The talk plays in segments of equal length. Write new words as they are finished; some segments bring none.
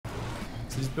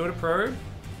So just build a probe.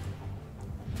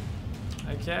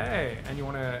 Okay, and you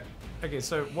want to... Okay,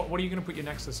 so what are you going to put your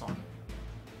nexus on?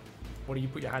 What do you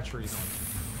put your hatcheries on?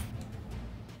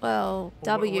 Well,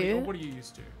 W. What are you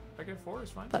used to? Okay, 4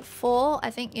 is fine. But 4,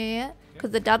 I think, yeah.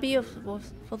 Because the W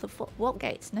was for the warp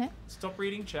gates, no? Stop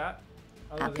reading chat.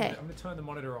 Okay. I'm going to turn the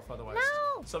monitor off otherwise.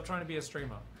 No! Stop trying to be a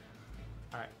streamer.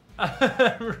 Alright.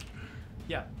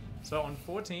 Yeah. So on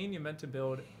 14, you're meant to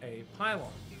build a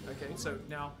pylon. Okay, so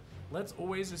now let's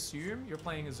always assume you're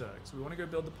playing a Zerg. So we want to go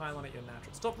build the pylon at your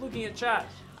natural. Stop looking at chat.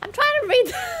 I'm trying to read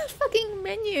the fucking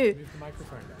menu. Move the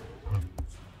microphone down.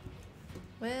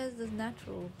 Where's the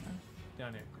natural?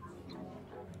 Down here.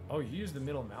 Oh, you use the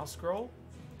middle mouse scroll?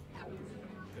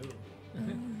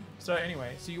 So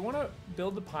anyway, so you want to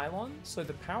build the pylon so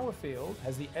the power field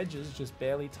has the edges just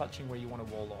barely touching where you want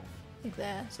to wall off. Like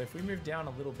there. So if we move down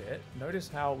a little bit, notice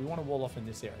how we want to wall off in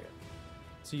this area.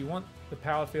 So you want the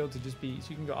power field to just be,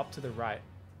 so you can go up to the right,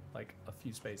 like a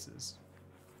few spaces.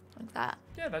 Like that.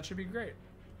 Yeah, that should be great.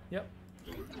 Yep.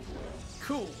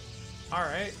 Cool. All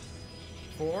right.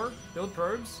 4 build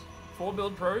probes. 4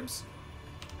 build probes.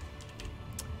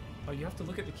 Oh, you have to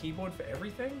look at the keyboard for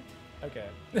everything? Okay.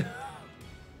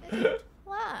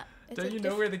 What? Don't you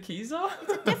know where the keys are?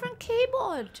 It's a different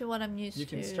keyboard to what I'm used to. You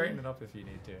can straighten it up if you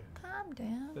need to. Calm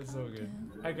down. That's all good.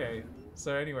 Okay,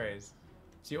 so anyways.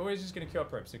 So you're always just going to queue up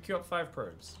probes. So queue up 5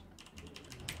 probes.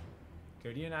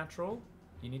 Go to your natural.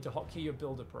 You need to hotkey your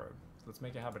builder probe. So let's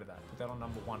make a habit of that. Put that on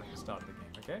number 1 at the start of the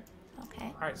game, okay?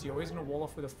 Okay. Alright, so you're always going to wall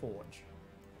off with a forge.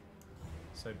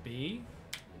 So B,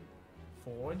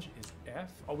 forge is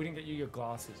F. Oh, we didn't get you your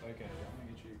glasses. Okay, yeah, I'm going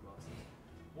to get you your glasses.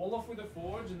 Wall off with a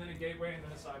forge and then a gateway and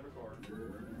then a cybercore.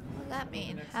 What does that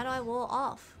mean? How do I wall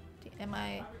off?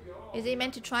 Is he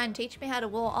meant to try and teach me how to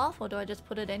wall off, or do I just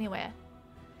put it anywhere?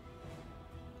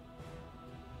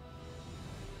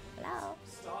 Hello?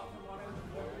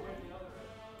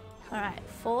 Alright,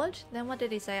 forge. Then what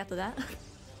did he say after that?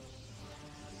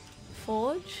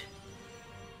 Forge.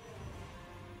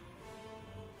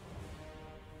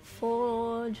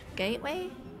 Forge.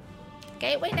 Gateway?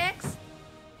 Gateway next?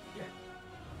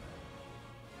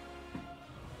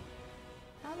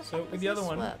 So with the other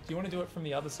one, do you want to do it from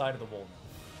the other side of the wall?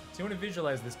 So you want to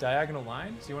visualize this diagonal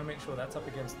line. So you want to make sure that's up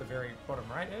against the very bottom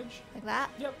right edge. Like that?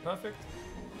 Yep, perfect.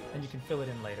 And you can fill it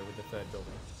in later with the 3rd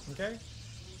building. Okay?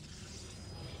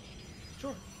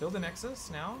 Sure. Build a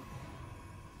nexus now.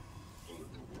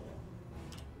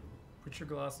 Put your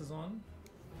glasses on.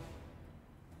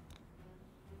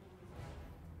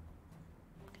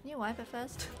 Can you wipe it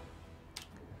first?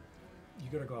 You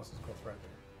got a glasses cloth right there.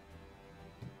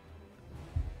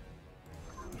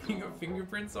 You got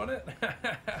fingerprints on it?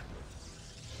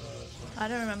 I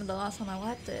don't remember the last time I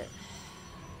wiped it.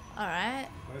 Alright.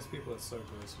 Most people are so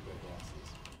gross with their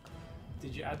glasses.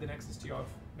 Did you add the Nexus to your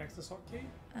Nexus hotkey?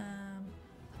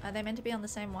 Are they meant to be on the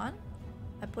same one?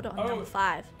 I put it on number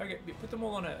 5. Okay, put them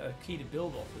all on a key to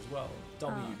build off as well.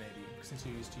 W maybe, since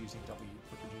you're used to using W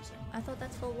for producing. I thought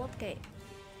that's for warp gate.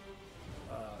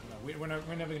 No, we're never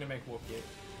going to make warp gate.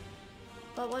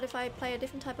 But what if I play a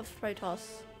different type of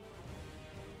Protoss?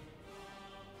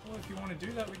 Well, if you want to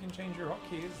do that, we can change your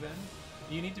hotkeys then.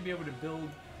 You need to be able to build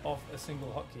off a single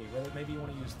hotkey. Whether maybe you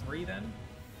want to use 3 then?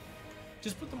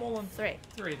 Just put them all on 3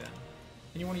 then.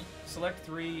 And you want to select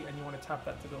 3 and you want to tap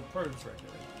that to build probes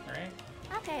regularly, alright?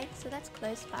 Okay, so that's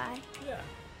close by. Yeah.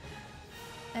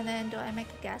 And then do I make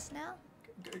a gas now?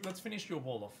 Let's finish your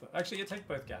wall off. Actually, you take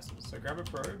both gases. So grab a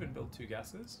probe and build 2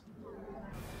 gases.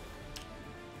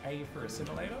 A for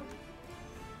assimilator.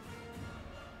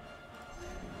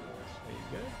 There you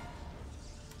go.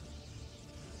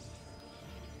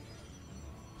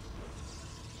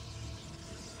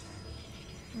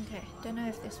 Okay, don't know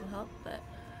if this will help, but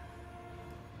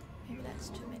maybe that's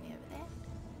too many over there.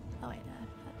 Oh wait, no, I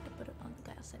have to put it on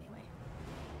the gas anyway.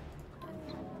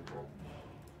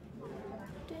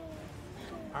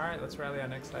 Alright, let's rally our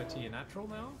next eye to your natural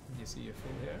now. You see your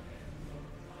fill here.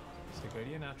 So go to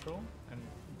your natural and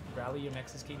rally your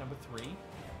nexus key number 3.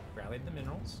 Rally the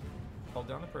minerals. Hold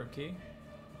down the probe key.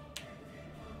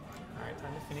 Alright,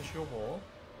 time to finish your wall.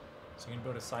 So you can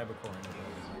build a cyber core in the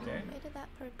building, okay? Where did that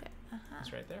probe go?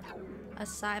 It's right there. A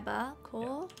cyber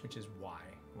core? Yeah, which is Y.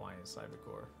 Y is cyber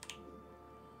core.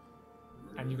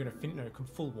 And you're gonna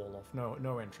full wall off.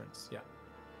 No entrance. Yeah.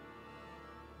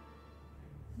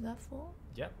 Is that full?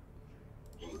 Yep.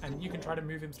 And you can try to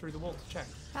move him through the wall to check.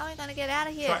 How are we gonna get out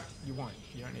of here? Try. You won't.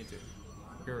 You don't need to.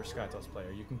 You're a Skytoss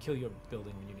player. You can kill your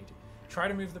building when you need to. Try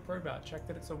to move the probe out. Check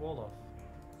that it's a wall off.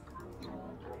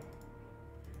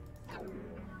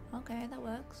 Okay, that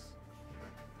works.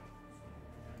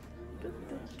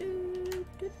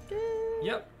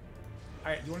 Yep.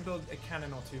 Alright, you want to build a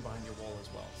cannon or two behind your wall as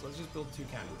well. So let's just build 2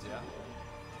 cannons, yeah?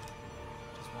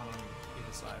 Just one on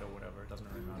either side or whatever. It doesn't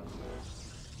really matter.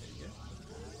 There you go.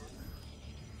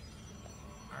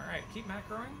 Alright, keep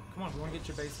macroing. Come on, we want to get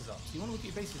your bases up. So you want to look at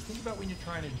your bases. Think about when you're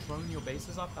trying to drone your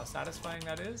bases up, how satisfying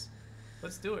that is.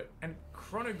 Let's do it. And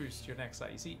chrono boost your next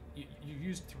site. You see, you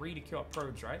used 3 to queue up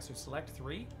probes, right? So select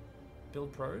 3,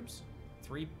 build probes.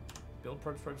 3, build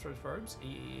probes.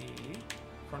 E.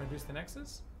 Chrono boost the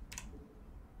nexus.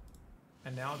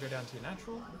 And now go down to your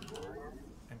natural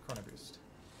and chrono boost.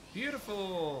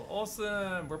 Beautiful,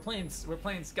 awesome. We're playing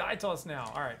Skytoss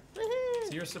now. All right.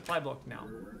 So you're a supply block now.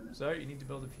 So you need to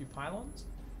build a few pylons.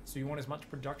 So you want as much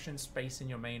production space in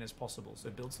your main as possible. So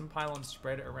build some pylons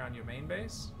spread around your main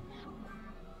base.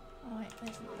 Oh wait,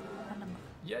 where's the animal?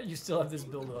 Yeah, you still have this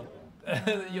build up.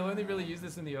 You'll only really use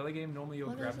this in the early game. Normally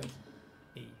you'll grab it.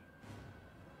 E.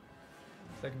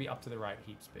 So that can be up to the right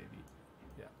heaps, baby.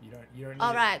 Yeah, you don't need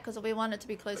oh, right, because we want it to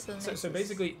be close to the so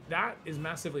basically, that is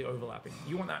massively overlapping.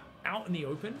 You want that out in the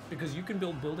open because you can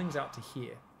build buildings out to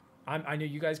here. I know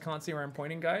you guys can't see where I'm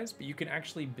pointing, guys, but you can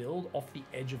actually build off the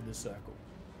edge of the circle.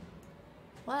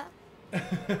 What?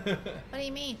 What do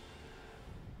you mean?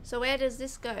 So where does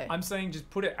this go? I'm saying just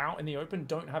put it out in the open.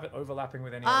 Don't have it overlapping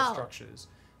with any other structures,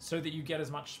 so that you get as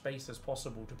much space as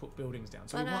possible to put buildings down.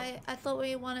 So but I thought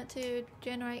we wanted to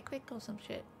generate quick or some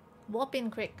shit. Warp in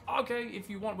quick. Okay, if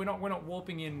you want, we're not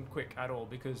warping in quick at all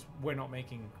because we're not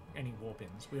making any warp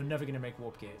ins. We're never going to make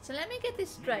warp gates. So let me get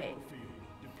this straight.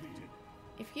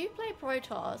 If you play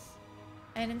Protoss,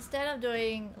 and instead of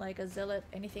doing like a Zealot,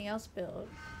 anything else build,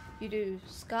 you do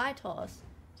Skytoss,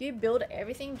 do you build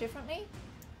everything differently?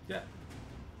 Yeah.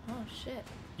 Oh shit.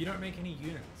 You don't make any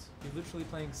units. You're literally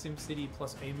playing SimCity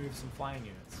plus A moves and flying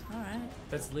units. Alright.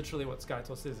 That's literally what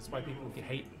Skytoss is. That's why people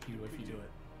hate you if you do it.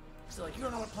 It's like,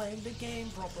 you're not playing the game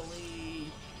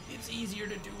properly. It's easier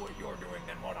to do what you're doing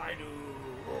than what I do.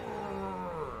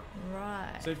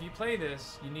 Right. So if you play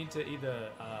this, you need to either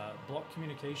block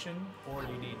communication or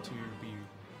you need to be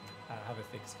have a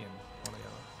thick skin. One or the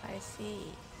other. I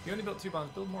see. You only built 2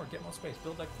 pylons. Build more. Get more space.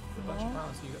 Build like a bunch of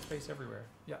pylons so you got space everywhere.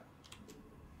 Yeah.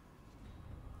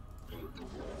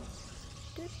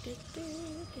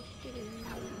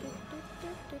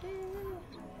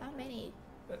 How many?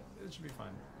 It should be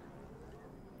fine.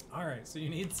 Alright, so you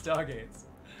need stargates.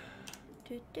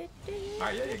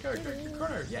 Alright, yeah, go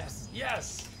chrono. Yes,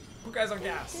 yes! Put guys on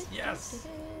gas. Yes!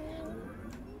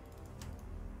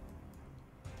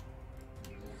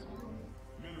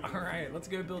 Alright, let's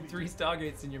go build 3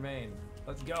 stargates in your main.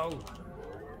 Let's go!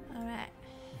 Alright.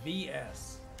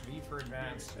 VS. V for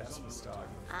advanced, S for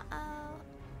stargate. Uh-oh.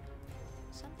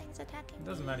 Something's attacking me. It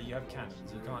doesn't matter, you have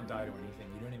cannons. You can't die to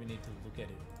anything. You don't even need to look at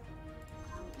it.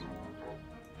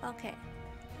 Okay.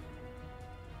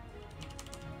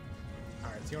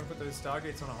 Alright, so you want to put those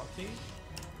stargates on a hotkey?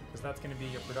 Because that's going to be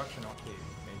your production hotkey.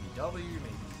 Maybe W,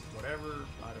 maybe whatever.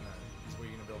 I don't know. This is what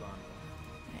you're going to build on.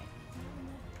 Okay.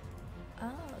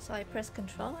 Oh, so I press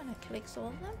control and it clicks all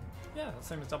of them? Yeah, the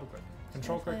same as double click.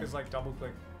 Control click is like double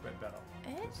click, but better.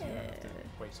 So you don't have to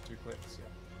waste 2 clicks, yeah.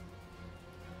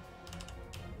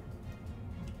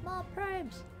 More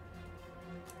probes!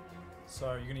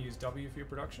 So you're going to use W for your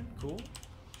production? Cool.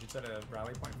 You should set a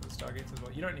rally point for the stargates as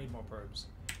well. You don't need more probes.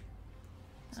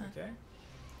 It's okay.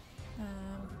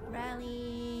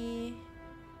 Rally.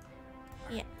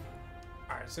 Yeah.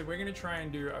 Alright, so we're going to try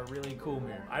and do a really cool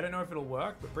move. I don't know if it'll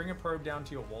work, but bring a probe down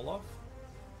to your wall off.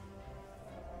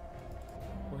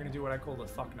 We're going to do what I call the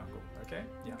fuck knuckle, okay?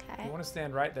 Yeah. Okay. You want to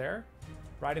stand right there,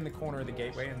 right in the corner of the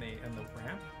gateway and the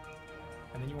ramp.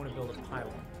 And then you want to build a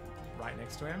pylon right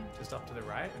next to him, just up to the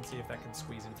right, and see if that can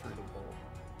squeeze him through the wall.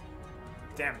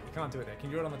 Damn it, you can't do it there. Can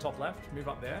you do it on the top left? Move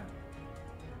up there.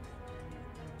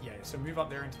 Yeah, so move up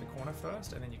there into the corner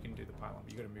first, and then you can do the pylon.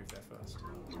 But you got to move there first.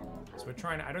 So we're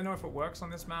trying to, I don't know if it works on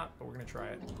this map, but we're going to try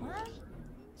it. What?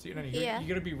 So you got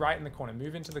to be right in the corner.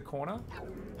 Move into the corner.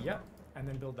 Yep. And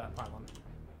then build that pylon.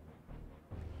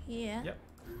 Yeah. Yep.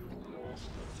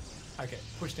 Okay,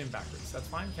 pushed in backwards. That's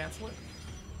fine. Cancel it.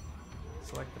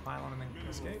 Select the pylon and then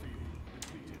escape.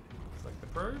 Select the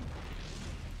probe.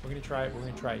 We're gonna try it. We're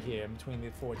gonna try it here in between the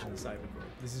forge and the cyber core.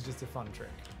 This is just a fun trick.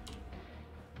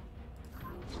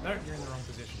 No, you're in the wrong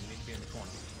position. You need to be in the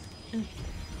corner.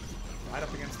 Right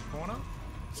up against the corner,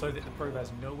 so that the probe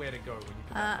has nowhere to go when you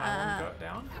put that pylon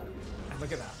down. And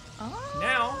look at that. Oh.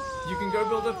 Now you can go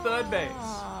build a 3rd base.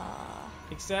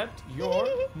 Except you're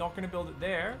not going to build it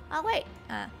there. Oh wait.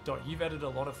 Dot, you've edited a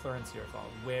lot of Florencio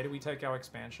files. Where do we take our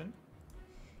expansion?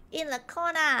 In the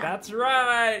corner. That's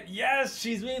right. Yes,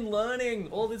 she's been learning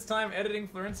all this time editing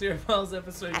Florencio files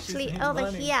episodes. Actually, she's been over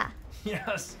learning. here.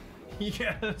 Yes.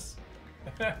 Yes.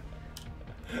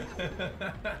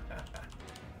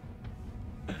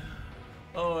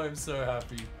 Oh, I'm so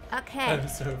happy. Okay. I'm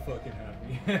so fucking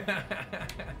happy.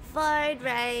 Void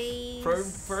race.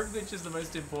 Probe glitch is the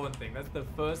most important thing. That's the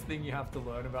first thing you have to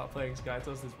learn about playing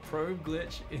Skytoss is probe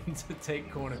glitch into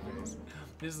take corner base.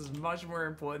 This is much more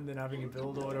important than having a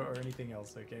build order or anything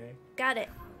else, okay? Got it.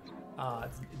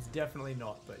 It's definitely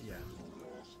not, but yeah.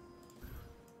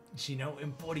 She now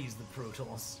embodies the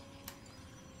Protoss.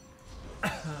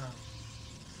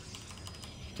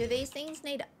 Do these things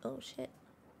need... Oh, shit.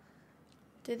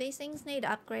 Do these things need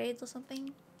upgrades or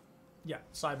something? Yeah,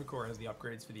 Cybercore has the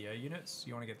upgrades for the air units.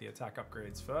 You want to get the attack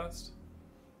upgrades first.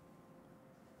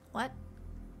 What?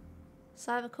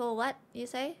 Cybercore what? You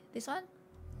say? This one?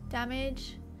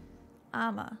 Damage,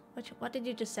 armor. What did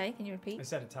you just say? Can you repeat? I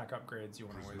said attack upgrades. You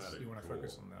want to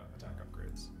focus on the attack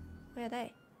upgrades. Where are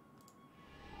they?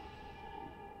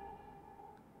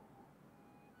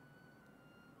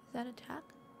 Is that attack?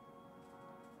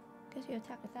 Guess you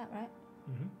attack with that, right?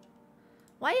 Mm-hmm.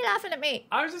 Why are you laughing at me?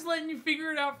 I was just letting you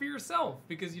figure it out for yourself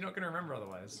because you're not going to remember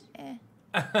otherwise.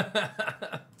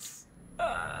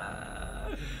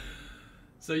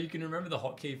 So you can remember the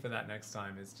hotkey for that next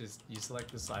time. It's just you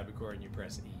select the Cybercore and you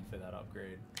press E for that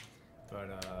upgrade. But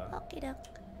Okie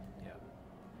doke.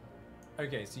 Yeah.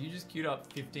 Okay, so you just queued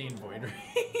up 15 void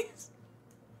rays.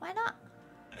 Why not?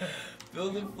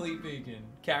 Build a fleet beacon.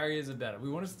 Carriers are better. We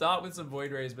want to start with some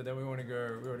void rays, but then we want to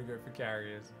go for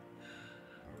carriers.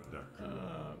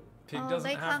 Pig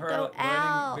doesn't have her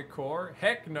learning the core.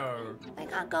 Heck no. They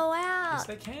can't go out. Yes,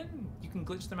 they can. You can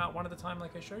glitch them out one at a time,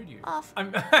 like I showed you. Off.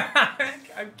 I'm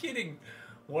kidding.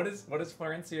 What does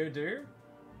Florencio do?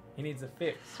 He needs a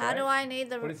fix. How right? do I need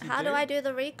the? How do I do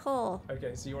the recall?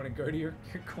 Okay, so you want to go to your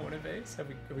corner base? Have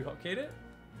we hotkeyed it?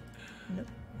 Nope.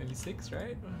 Maybe 6,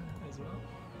 right? As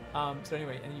well. So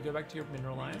anyway, and you go back to your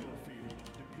mineral line,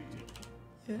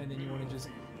 Yeah. and then you want to just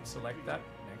select that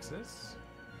nexus.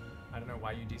 I don't know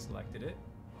why you deselected it.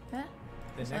 Huh?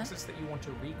 The nexus that you want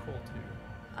to recall to.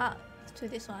 Ah, to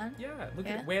this one. Yeah, look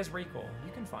at it. Where's recall?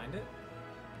 You can find it.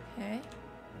 Okay.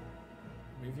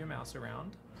 Move your mouse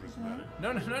around.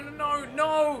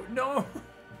 No.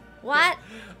 What?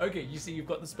 Okay, you see you've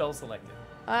got the spell selected.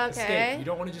 Okay. Escape. You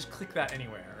don't want to just click that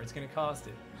anywhere or it's going to cast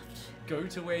it. Go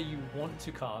to where you want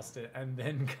to cast it and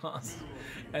then cast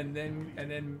and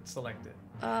then select it.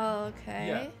 Okay.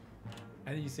 Yeah.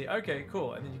 And then you say, okay,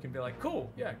 cool. And then you can be like,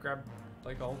 cool, yeah, grab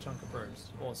like a whole chunk of probes.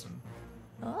 Awesome.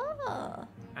 Oh.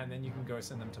 And then you can go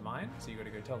send them to mine. So you got to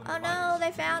go tell them Oh to no, mine.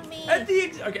 they found me.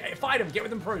 Okay, fight them. Get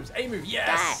with them probes. A move.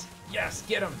 Yes. Die. Yes,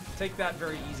 get them. Take that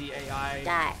very easy AI.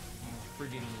 Die. You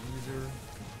friggin' loser.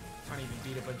 Can't even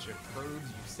beat a bunch of probes.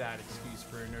 You sad excuse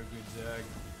for a no good Zerg.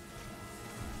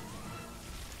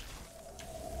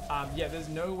 Yeah, there's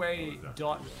no way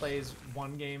Dot plays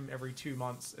one game every 2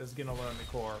 months is gonna learn the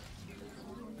core.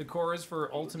 The core is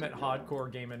for ultimate hardcore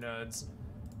gamer nerds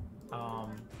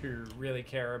who really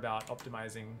care about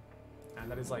optimizing,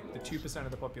 and that is like the 2%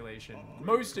 of the population.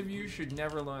 Most of you should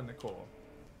never learn the core.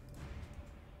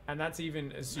 And that's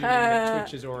even assuming that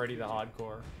Twitch is already the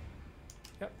hardcore.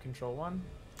 Yep, control 1.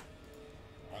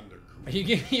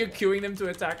 You're queuing them to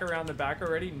attack around the back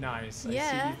already? Nice. I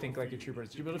see you think like a trooper.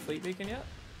 Did you build a fleet beacon yet?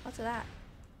 What's that?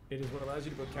 It is what allows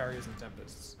you to build carriers and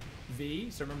tempests. V,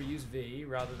 so remember use V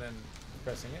rather than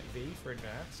pressing it. V for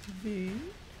advanced. V.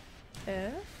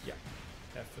 F. Yeah.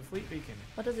 F for fleet beacon.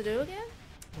 What does it do again?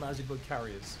 Allows you to build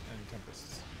carriers and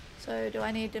tempests. So do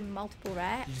I need multiple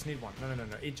racks? You just need one. No.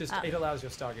 It just it allows your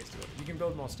stargates to build it. You can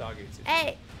build more stargates.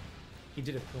 Hey! He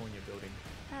did a poo in your building.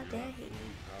 How dare he?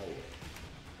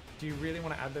 Do you really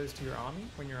want to add those to your army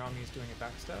when your army is doing a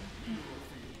backstab?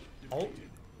 Alt?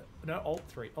 No, Alt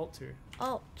 3. Alt 2.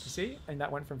 Alt. You see? And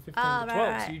that went from 15 to 12,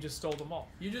 right. so you just stole them all.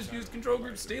 You just used control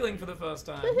group stealing for the first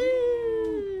time.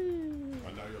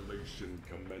 Annihilation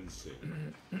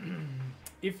commencing.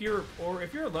 If you're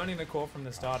learning the core from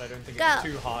the start, I don't think it's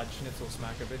too hard, Schnitzel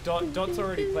Smacker. But Dot's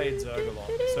already played Zerg a lot,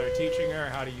 so teaching her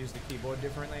how to use the keyboard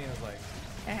differently is like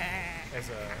as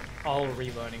a whole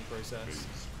relearning process.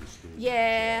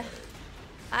 Yeah.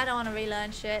 I don't want to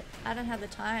relearn shit. I don't have the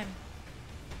time.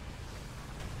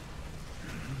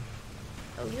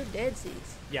 Oh, you're dead, Z's.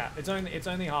 Yeah, it's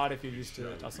only hard if you're used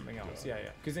to something else. Yeah.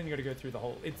 Because then you got to go through the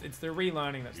whole. It's the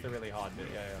relearning that's the really hard bit.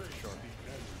 Yeah, for sure.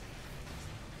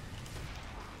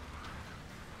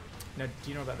 Now, do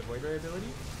you know about the Void Ray ability?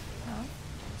 No.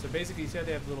 So basically, you see how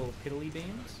they have little piddly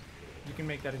beams? You can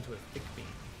make that into a thick beam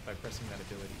by pressing that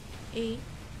ability. E.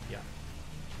 Yeah.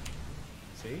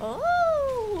 See?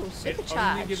 Oh, It supercharged.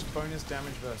 only gives bonus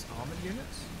damage versus armored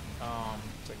units.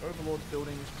 It's like overlords,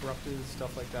 buildings, corruptors,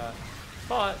 stuff like that.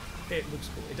 But It looks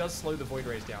cool. It does slow the void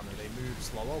rays down though. They move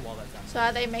slower while that's happening. So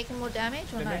are they making more damage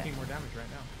or They're no? making more damage right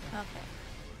now. Okay.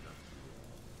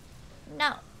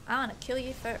 No, I want to kill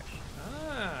you first.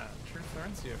 Ah, true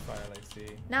Florencia fire, let's see.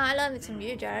 No, I learned it from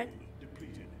you, Jared.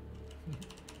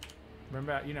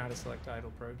 Remember, you know how to select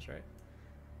idle probes, right?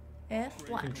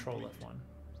 F1. Control F1.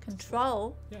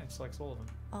 Control? Yeah, it selects all of them.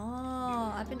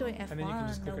 Oh, I've been doing F1. And then you can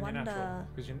just click no on your natural, wonder.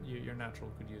 because your natural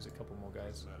could use a couple more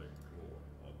guys.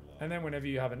 And then whenever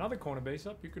you have another corner base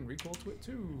up, you can recall to it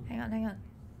too. Hang on, hang on.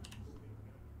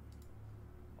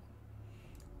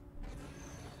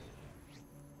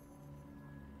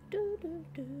 Do, do,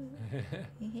 do.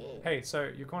 Hey, so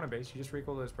your corner base, you just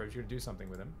recall those probes. You're gonna do something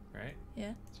with them, right?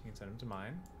 Yeah. So you can send them to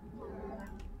mine.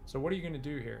 So what are you gonna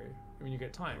do here? When you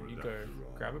get time, you go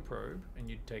grab a probe and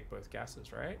you take both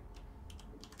gases, right?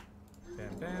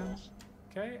 Bam, bam.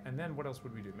 Okay, and then what else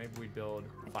would we do? Maybe we'd build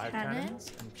 5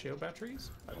 cannons and shield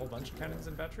batteries, a whole bunch of cannons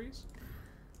and batteries.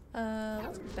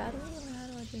 What's battery? How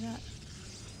do I do that?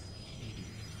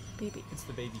 BB. It's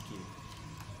the baby key.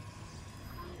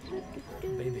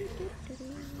 Baby.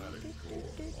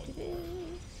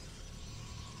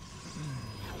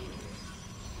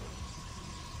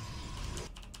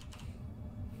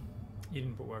 You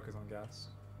didn't put workers on gas.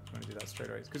 You want to do that straight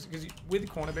away. Because with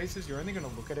corner bases, you're only going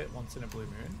to look at it once in a blue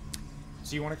moon.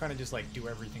 So you want to kind of just like do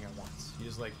everything at once. You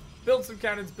just like build some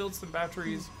cannons, build some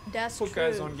batteries, That's put true.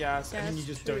 guys on gas, and then you That's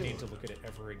just don't true. need to look at it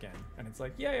ever again. And it's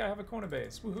like, yay, I have a corner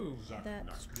base. Woohoo.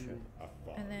 That's true.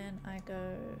 And then I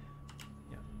go...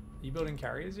 Yeah. Are you building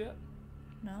carriers yet?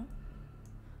 No?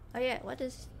 Oh yeah, what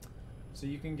is... So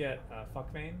you can get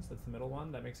fuck veins. That's the middle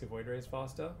one. That makes your void rays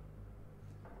faster.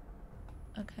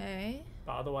 Okay.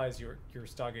 But otherwise, your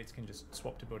stargates can just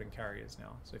swap to building carriers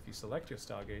now. So if you select your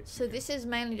stargates, So this is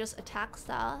mainly just attack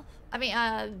stuff? I mean,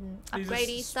 these are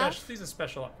upgradey stuff? These are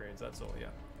special upgrades. That's all. Yeah.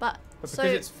 But But so...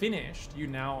 because it's finished, you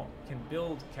now can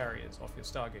build carriers off your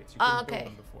stargates. You Oh, couldn't build okay.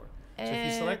 them before. So if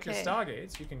you select your Okay.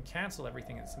 stargates, you can cancel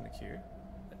everything that's in the queue.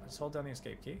 Just hold down the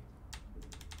escape key,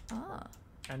 Ah.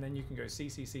 and then you can go C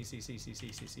C C C C C C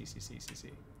C C C C C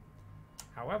C.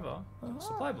 However,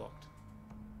 supply blocked.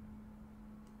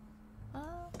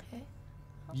 Okay.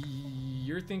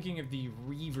 You're thinking of the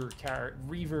Reaver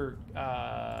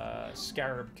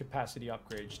Scarab capacity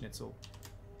upgrade, Schnitzel.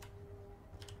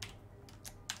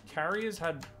 Carriers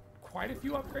had quite a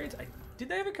few upgrades. Did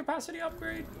they have a capacity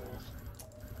upgrade?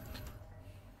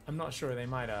 I'm not sure. They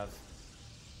might have.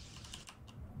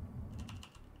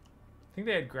 I think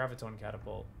they had Graviton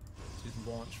Catapult to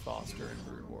launch faster in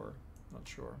Brood War. Not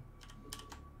sure.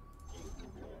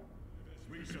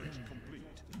 Research complete.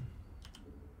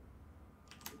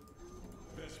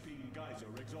 Vespine geyser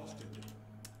exhausted.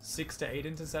 6 to 8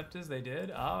 interceptors they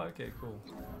did? Oh, okay, cool.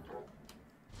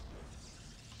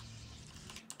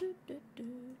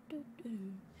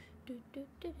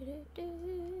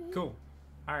 Cool.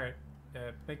 Alright.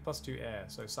 Make +2 air.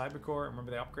 So Cybercore,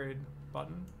 remember the upgrade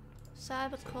button?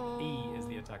 Cybercore. E is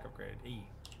the attack upgrade. E.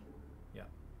 Yeah.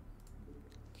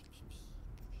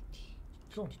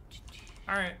 Cool.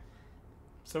 Alright.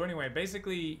 So anyway,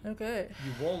 basically, Okay.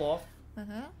 you wall off,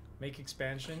 Uh-huh. make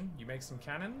expansion, you make some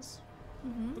cannons.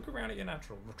 Mm-hmm. Look around at your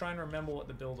natural. We're trying to remember what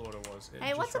the build order was. Hey,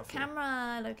 Just what's the roughly.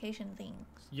 camera location things?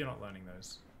 You're not learning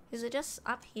those. Is it just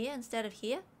up here instead of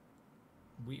here?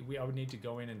 I would need to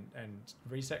go in and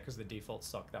reset because the defaults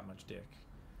suck that much dick.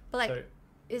 But like, So,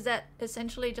 is that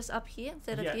essentially just up here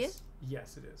instead of here?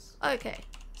 Yes, it is. Okay.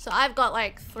 So I've got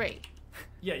like 3.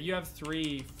 Yeah, you have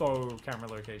 3 faux camera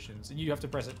locations, and you have to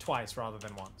press it twice rather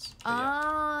than once. But yeah.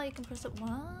 Ah, you can press it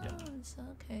once.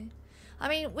 Okay. I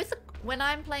mean, when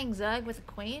I'm playing Zerg with a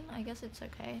queen, I guess it's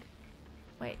okay.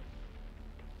 Wait.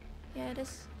 Yeah, it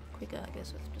is quicker, I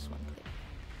guess, with just one click.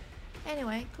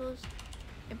 Anyway, cause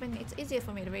it's easier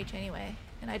for me to reach anyway,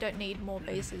 and I don't need more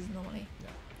bases normally. Yeah.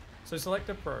 So select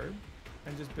a probe,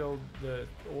 and just build the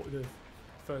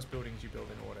first buildings you build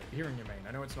in order. Here in your main.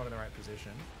 I know it's not in the right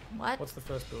position. What? What's the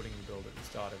first building you build at the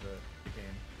start of the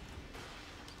game?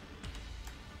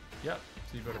 Yep.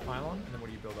 So you build a pylon, and then what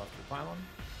do you build after the pylon?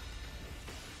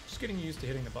 Just getting used to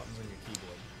hitting the buttons on your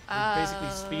keyboard. We're basically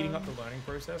speeding up the learning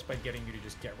process by getting you to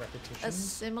just get repetitions.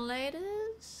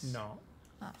 Assimilators? No.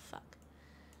 Oh, fuck.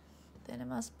 Then it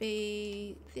must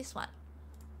be this one.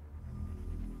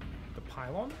 The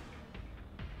pylon?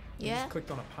 You Yeah? just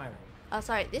clicked on a pylon. Oh,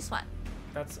 sorry, this one.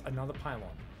 That's another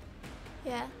pylon.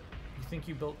 Yeah. You think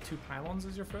you built 2 pylons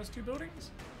as your first 2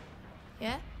 buildings?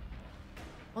 Yeah?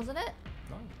 Wasn't it?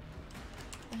 No.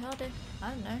 The hell did... I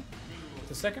don't know.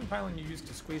 The second pylon you used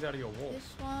to squeeze out of your wall.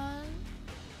 This one.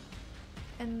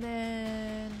 And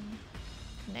then...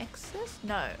 Nexus?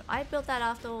 No, I built that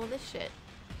after all this shit.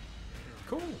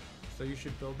 Cool. So you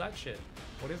should build that shit.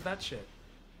 What is that shit?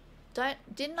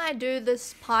 Didn't I do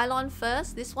this pylon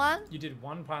first? This one? You did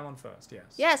one pylon first, yes.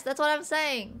 Yes, that's what I'm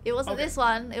saying. It wasn't Okay. this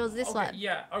one. It was this one.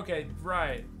 Yeah, okay,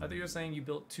 right. I thought you were saying you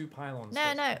built 2 pylons. No,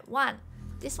 first. no, one.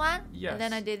 This one. Yes. And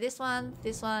then I did this one.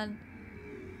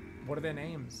 What are their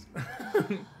names?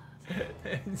 I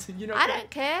don't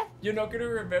care. You're not gonna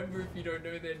remember if you don't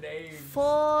know their names.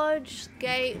 Forge,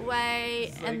 Gateway,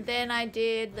 It's like- and then I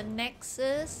did the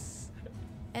Nexus.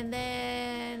 And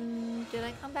then did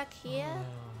I come back here?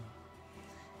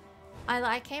 Either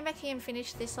I came back here and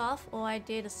finished this off, or I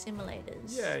did a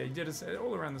simulators. Yeah, you did it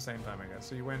all around the same time, I guess.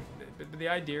 So you went, but the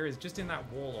idea is just in that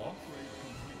wall off,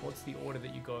 what's the order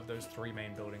that you go of those 3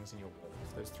 main buildings in your wall?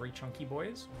 Those 3 chunky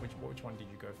boys? Which one did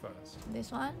you go first?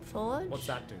 This one, Forge. What's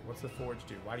that do? What's the forge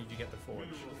do? Why did you get the forge?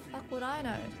 Fuck would I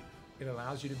know? It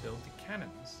allows you to build the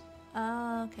cannons.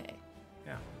 Okay.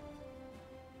 Yeah.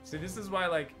 See, this is why,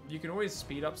 like, you can always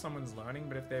speed up someone's learning,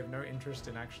 but if they have no interest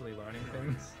in actually learning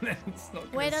things, then it's not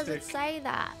gonna Where does stick. it say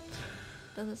that?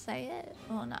 Does it say it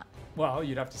or not? Well,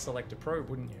 you'd have to select a probe,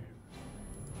 wouldn't you?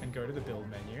 And go to the build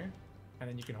menu, and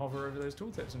then you can hover over those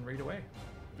tooltips and read away.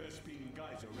 Vespene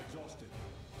Geyser exhausted.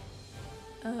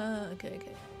 Okay.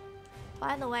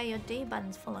 By the way, your D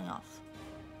button's falling off.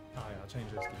 Oh yeah, I'll change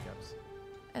those keycaps.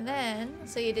 And then,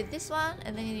 so you did this one,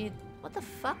 and then you did... What the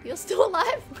fuck? You're still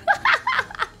alive?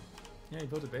 Yeah, you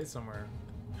built a base somewhere.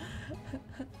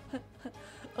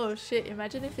 Oh shit,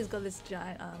 imagine if he's got this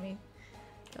giant army.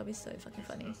 That'll be so fucking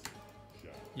funny.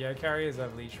 Yeah, carriers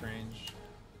have leash range.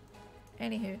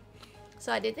 Anywho.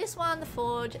 So I did this one, the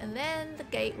Forge, and then the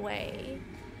Gateway.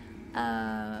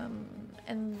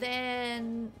 And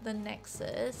then the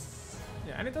Nexus.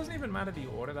 Yeah, and it doesn't even matter the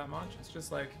order that much. It's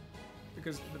just like,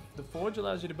 because the forge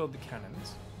allows you to build the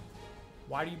cannons.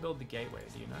 Why do you build the gateway?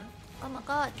 Do you know? Oh my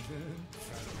god.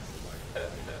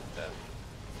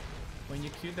 When you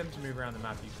queued them to move around the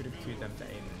map, you could have queued them to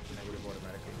aim and they would have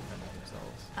automatically defended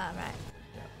themselves. Alright.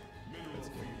 Yeah, that's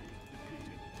good.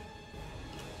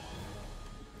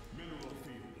 Mineral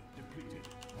field depleted.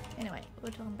 Anyway,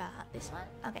 we're talking about this one?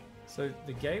 Okay. So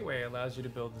the gateway allows you to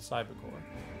build the cyber core,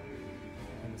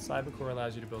 and the cyber core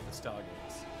allows you to build the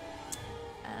stargates.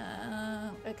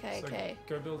 Okay, So okay.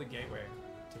 go build a gateway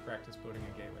to practice building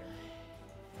a gateway.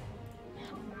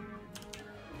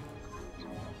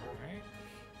 Alright.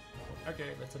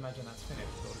 Okay, let's imagine that's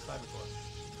finished. Build a cyber core.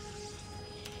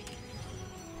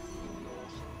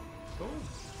 Cool.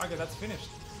 Okay, that's finished.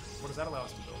 What does that allow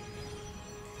us to build?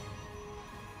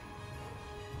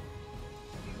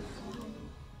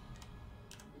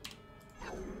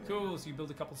 Cool, so you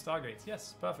build a couple stargates.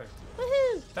 Yes, perfect.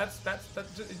 Woohoo! That's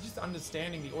just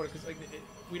understanding the order, because like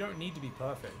we don't need to be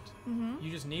perfect.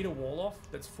 You just need a wall off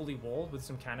that's fully walled with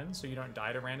some cannons, so you don't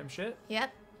die to random shit.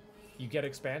 Yep. You get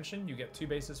expansion. You get 2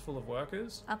 bases full of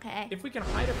workers. Okay. If we can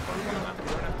hide a probe on the map, we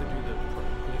don't have to do the probe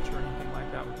glitch or anything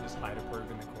like that. We can just hide a probe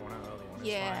in the corner early on. It's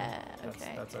Yeah,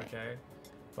 fine. That's okay.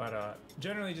 But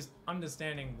generally, just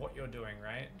understanding what you're doing,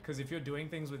 right? Because if you're doing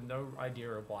things with no idea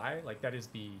of why, like that is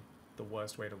the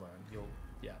worst way to learn.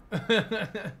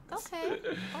 Okay.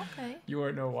 Okay. You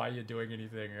won't know why you're doing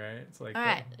anything, right? It's like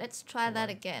Alright, let's try that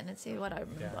again and see what I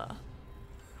remember.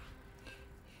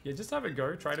 yeah, just have a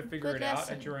go. Try to figure Good it out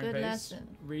lesson, at your own good pace. lesson.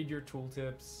 Read your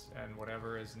tooltips and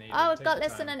whatever is needed. Oh, we've Take got your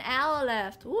less than time. an hour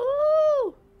left.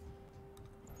 Woo!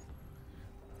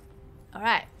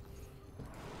 Alright.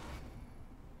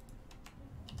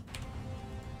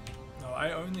 No,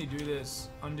 I only do this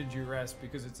under duress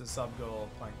because it's a sub goal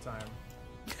of playing time.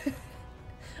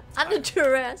 Under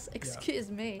duress, excuse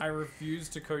me. I refuse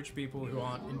to coach people who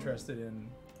aren't interested in,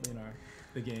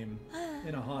 the game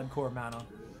in a hardcore manner.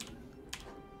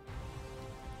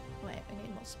 Wait, we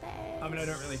need more space. I mean, I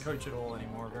don't really coach at all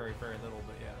anymore. Very, very little,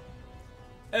 but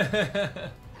yeah.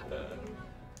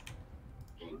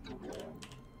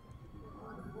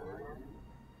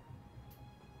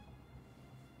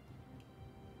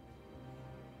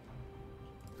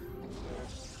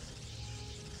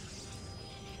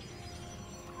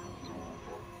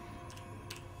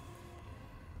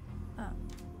 Oh.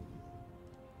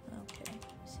 Okay.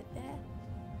 Sit there.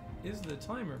 Is the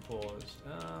timer paused?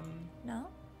 No?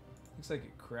 Looks like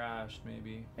it crashed,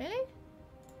 maybe. Really?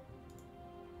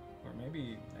 Or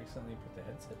maybe accidentally put the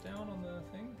headset down on the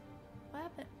thing. What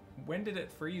happened? When did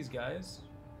it freeze, guys?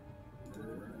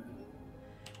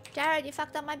 Jared, you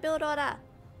fucked up my build order.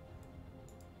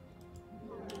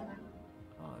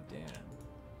 Oh, damn.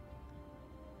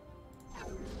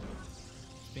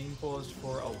 It's been paused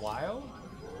for a while?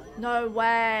 No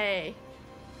way.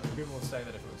 People will say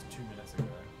that if it was 2 minutes ago.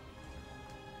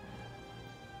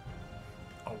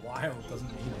 A while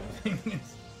doesn't mean anything.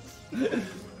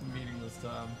 Meaning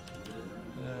time.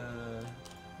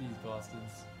 These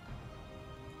bastards.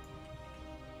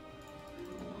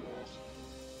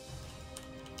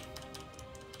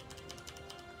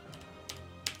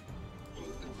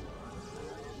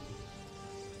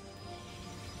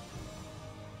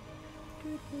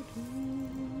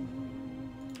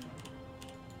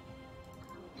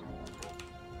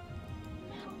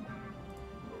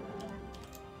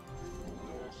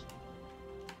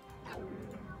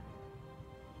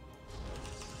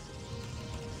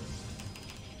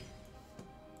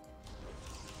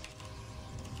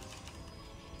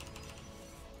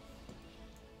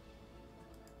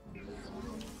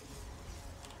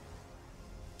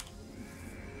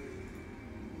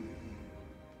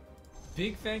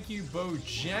 Big thank you,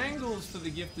 Bojangles, for the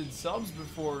gifted subs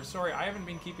before. Sorry, I haven't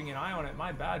been keeping an eye on it.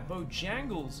 My bad.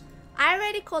 Bojangles. I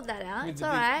already called that out. With It's the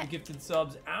alright. gifted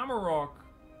subs. Amarok.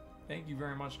 Thank you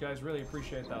very much, guys. Really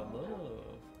appreciate that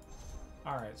love.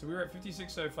 Alright, so we were at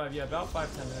 56:05. Yeah, about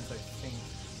 5-10 minutes, I think.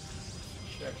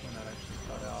 Check when that actually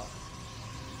cut out.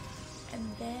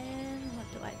 And then what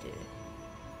do I do?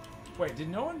 Wait, did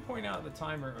no one point out the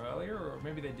timer earlier? Or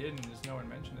maybe they did and just no one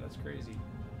mentioned it. That's crazy.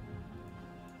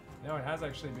 No, it has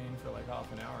actually been for like half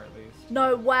an hour at least.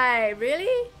 No way,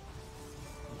 really?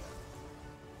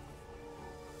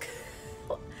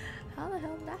 Yeah. How the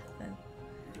hell did that happen?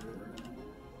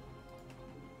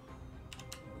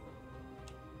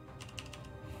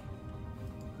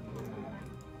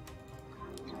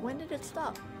 When did it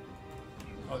stop?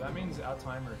 Oh, that means our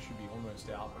timer should be almost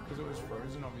out. Because it was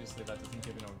frozen, obviously that doesn't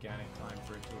give an organic time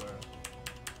for it to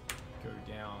go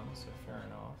down, so fair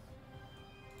enough.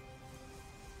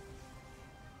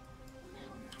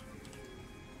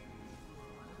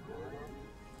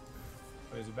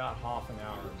 It was about half an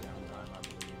hour of downtime, I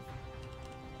believe.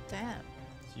 Damn.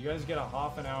 So you guys get a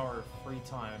half an hour of free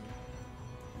time.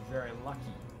 You're very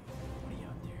lucky. Buddy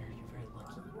out there, you're very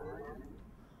lucky.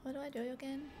 What do I do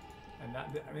again? And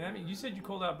I mean, you said you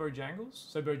called out Bojangles?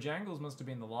 So Bojangles must have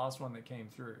been the last one that came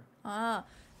through. Ah,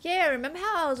 yeah, remember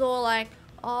how I was all like,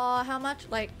 oh, how much,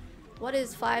 like, what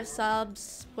is 5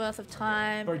 subs worth of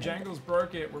time? Bojangles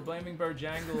broke it. We're blaming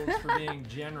Bojangles for being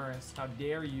generous. How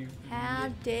dare you? How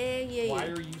dare you? Why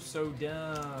are you so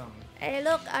dumb? Hey,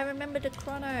 look, I remember the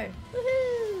chrono.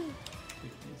 Woohoo!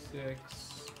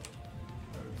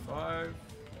 56:05.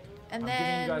 And I'm then,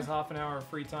 giving you guys half an hour of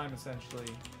free time,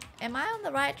 essentially. am I on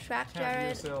the right track, Count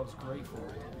Jared? yourselves grateful.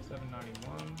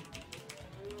 791.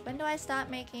 When do I start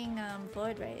making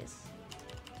void rays?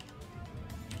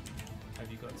 Have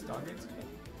you got Stargates?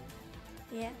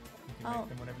 Yeah. You can make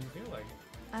them whenever you feel like it.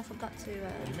 I forgot to.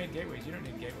 You made gateways. You don't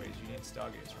need gateways. You need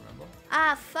Stargates, remember?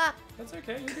 Ah, fuck. That's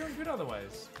okay. You're doing good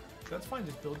otherwise. That's fine.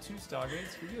 Just build 2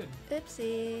 Stargates. You're good.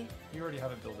 Oopsie. You already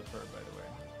have a builder pro, by the way.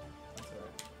 That's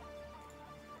alright.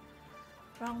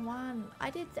 Wrong one. I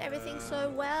did everything so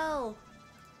well.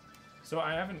 So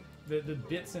I haven't... The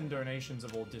bits and donations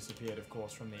have all disappeared, of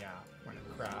course, from the app when it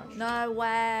crashed. No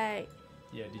way.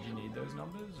 Yeah, did you need those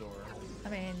numbers, or...? I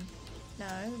mean,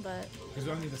 no, but... Because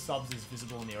only the subs is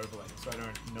visible in the overlay, so I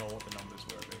don't know what the numbers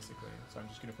were, basically. So I'm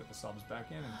just going to put the subs back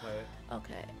in and play it.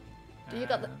 Okay. You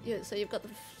got the... so you've got the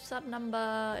sub number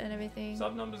and everything?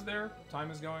 Sub number's there.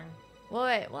 Time is going.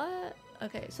 Wait, what?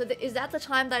 Okay, so is that the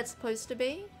time that it's supposed to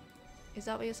be? Is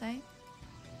that what you're saying?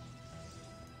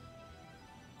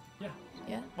 Yeah.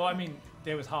 Yeah? Well, I mean,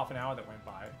 there was half an hour that went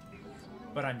by,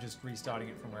 but I'm just restarting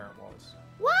it from where it was.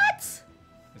 What?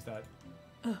 Is that...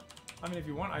 I mean, if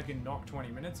you want, I can knock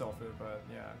 20 minutes off it, but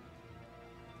yeah.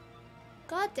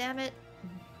 God damn it.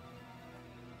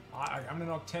 I'm gonna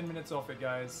knock 10 minutes off it,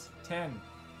 guys. 10.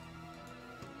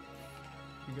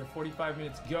 We go 45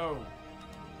 minutes, go.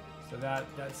 So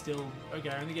that's still... Okay,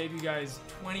 I only gave you guys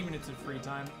 20 minutes of free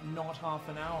time, not half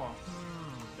an hour.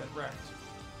 Get wrecked.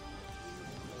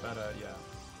 But, yeah.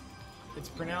 It's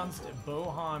pronounced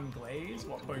Bohan Glaze?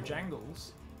 What,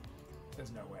 Bojangles?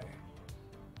 There's no way.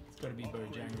 It's gotta be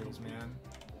Bojangles, man.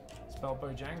 Spell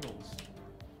Bojangles.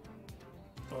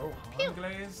 Bohan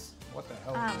Glaze? What the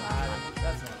hell?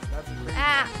 That's a crazy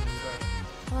name.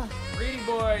 So, Reedy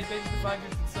Boy, thanks for the 5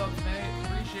 gifted subs, mate.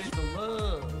 Appreciate the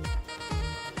love.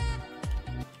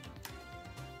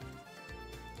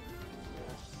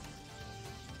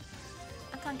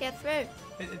 I can't get through.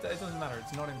 It doesn't matter.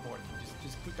 It's not important.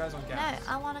 Just put guys on gas.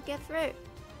 No, I want to get through.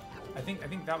 I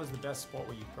think that was the best spot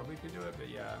where you probably could do it, but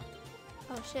yeah.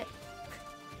 Oh shit.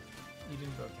 You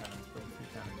didn't build cannons, build 3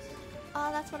 cannons.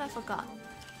 Oh, that's what I forgot.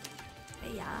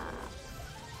 Yeah.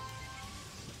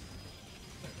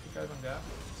 Put guys on gas.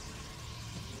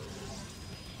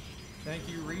 Thank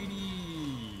you,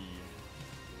 Reedy.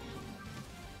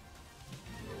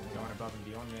 Going above and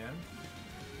beyond, man.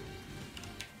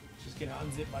 gonna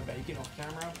unzip my bacon off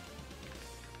camera.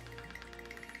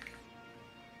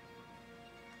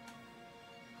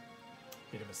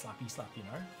 Bit of a slappy slap, you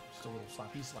know? Just a little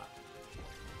slappy slap.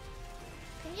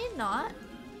 Can you not?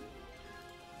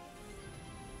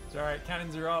 It's alright,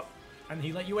 cannons are up. And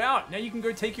he let you out. Now you can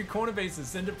go take your corner bases.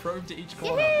 Send a probe to each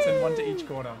corner. Send one to each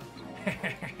corner.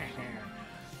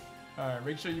 Alright,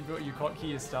 make sure you build your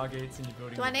hotkey, your stargates, and you're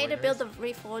building. Do I need to build the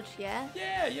reforge? Yeah.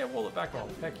 Yeah, wall it back off.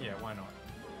 Heck yeah, why not?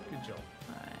 Good job.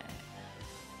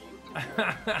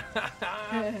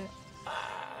 Alright.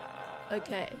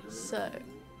 Okay, so.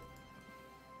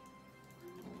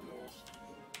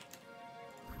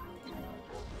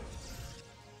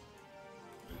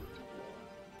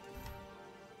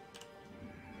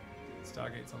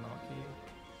 Stargates on the hotkey.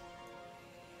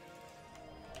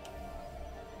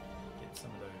 Get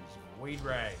some of those void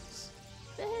rays.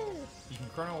 You can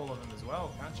chrono all of them as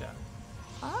well, can't you?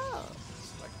 Oh.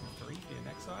 Select 3 for your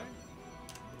next side.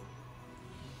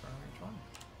 Chrono each one.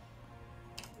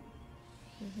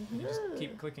 You just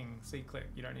keep clicking C-click.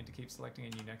 You don't need to keep selecting a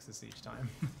new nexus each time.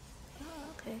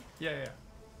 Oh, okay. Yeah.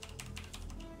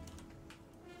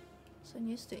 So I'm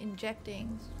used to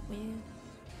injecting. Weird.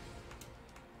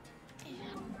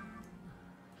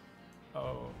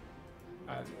 Oh,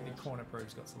 the corner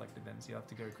probes got selected then, so you have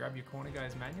to go grab your corner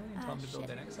guys manually and tell them to build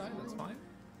their next side. That's fine.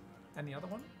 And the other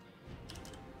one?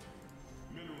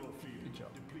 Mineral field Good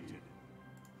job. depleted.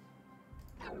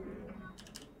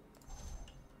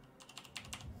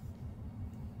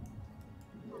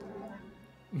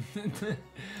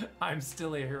 I'm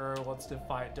still a hero who wants to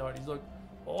fight Dot. He's like,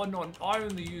 oh, I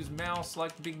only use mouse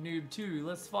like the big noob too.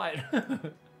 Let's fight. So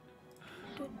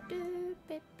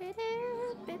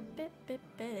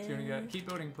you're gonna keep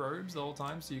building probes the whole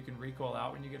time so you can recall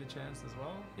out when you get a chance as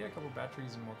well. Yeah, a couple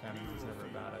batteries and more cannons is never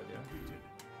a bad idea.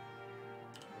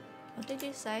 What did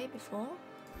you say before?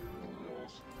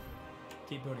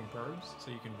 Keep building probes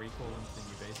so you can recall into the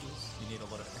new bases. You need a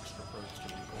lot of extra probes to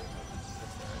recall.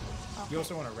 Okay. You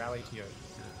also want to rally to your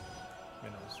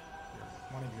minerals.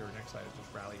 One of your next side is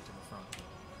just rally to the front.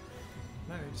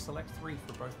 No, just select 3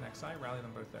 for both next side, rally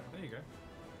them both there. There you go.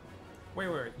 Wait,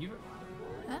 you...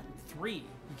 Huh? 3. You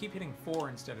keep hitting 4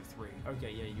 instead of 3.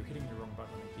 Okay, yeah, you're hitting the wrong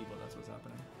button on the keyboard, that's what's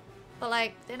happening. But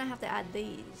like, then I have to add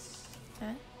these.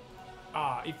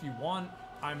 Huh? If you want,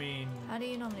 I mean... How do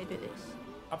you normally do this?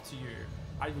 Up to you.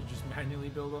 I would just manually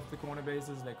build off the corner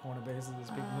bases. They're corner bases.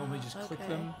 People normally just click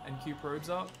them and queue probes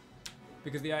up.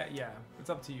 Because yeah, it's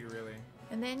up to you really.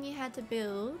 And then you had to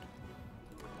build...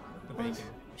 The bacon.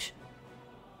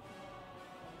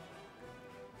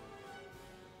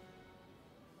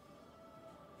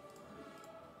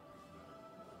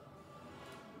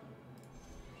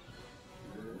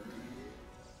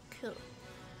 Cool.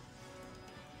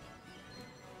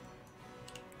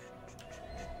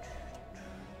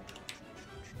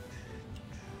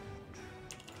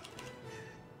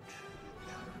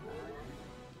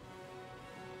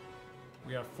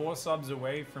 We are 4 subs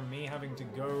away from me having to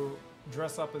go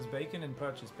dress up as bacon and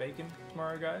purchase bacon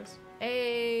tomorrow, guys.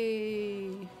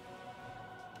 Hey.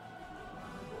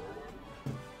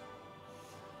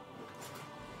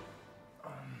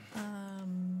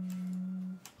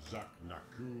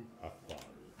 Zaknaku Afar.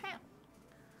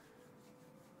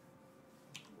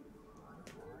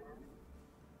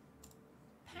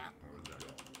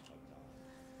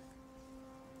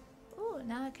 Oh,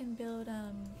 now I can build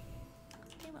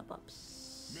Themabops.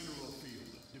 Mineral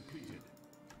field depleted.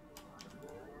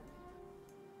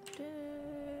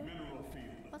 Mineral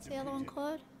field. What's the other one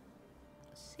called?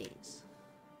 Seas.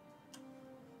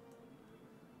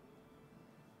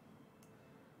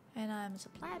 And I'm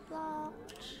supply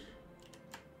blocked.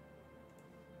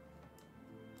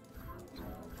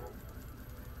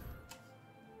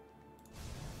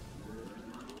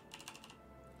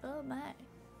 Oh my.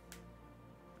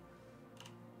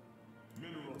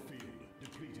 Mineral field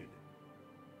depleted.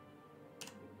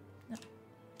 No.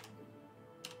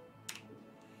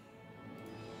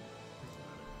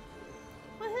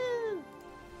 Woohoo!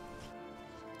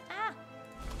 Ah!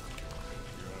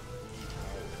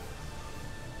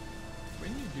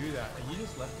 When you do that, are you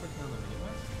just left clicking on the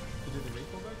minimap to do the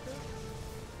recall back there?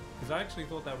 Because I actually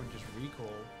thought that would just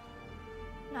recall.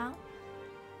 No.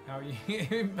 How you?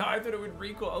 I thought it would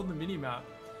recall on the minimap,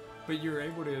 but you're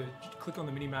able to click on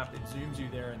the minimap, it zooms you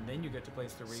there, and then you get to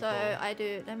place the recall. So I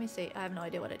do. Let me see. I have no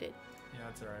idea what I did. Yeah,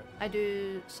 that's alright. I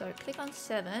do. So click on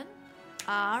 7,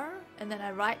 R, and then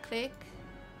I right click.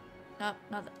 No,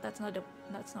 no, that's not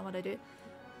what I do.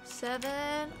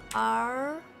 7,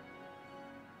 R.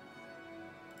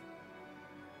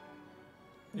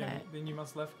 Yeah, No. then you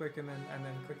must left click and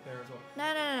then click there as well.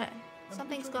 No.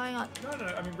 Something's going on. No,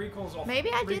 I mean recall's off. Maybe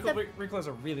I did the... Recall has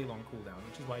a really long cooldown,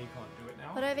 which is why you can't do it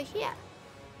now. But over here.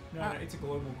 No, it's a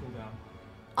global cooldown.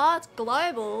 Oh, it's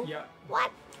global? Yeah.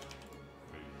 What?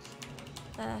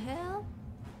 The hell?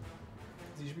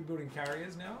 So you should be building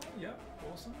carriers now. Yep,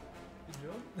 awesome. Good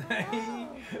job.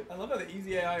 I love how the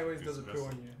easy AI always does a poo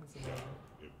on you. That's amazing.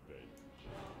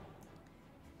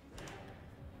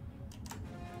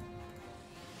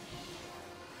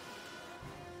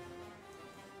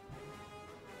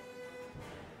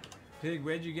 Pig,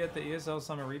 where'd you get the ESL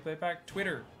Summer Replay Pack?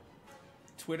 Twitter.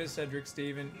 Twitter, Cedric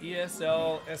Steven.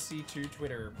 ESL SC2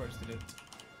 Twitter posted it.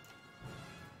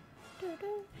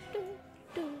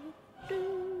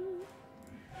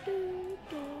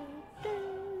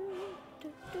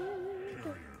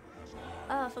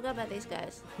 Oh, I forgot about these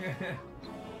guys.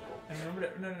 And remember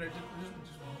to, no, just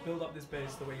build up this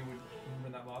base the way you would remember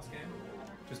in that last game.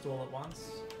 Just all at once.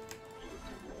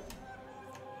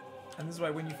 And this is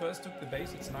why when you first took the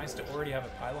base, it's nice to already have a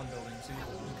pylon building, so you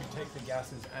could take the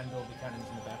gases and build the cannons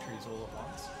and the batteries all at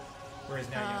once. Whereas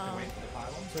now you have to wait for the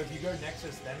pylon. So if you go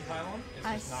Nexus then pylon, it's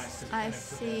just nice because it kind of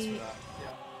prepares for that.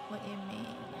 Yeah. What you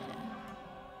mean.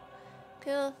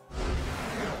 Cool.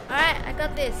 Alright, I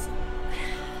got this.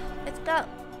 Let's go.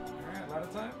 Alright,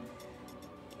 ladder time?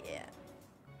 Yeah.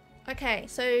 Okay,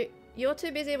 so you're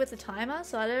too busy with the timer,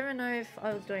 so I don't even know if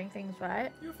I was doing things right.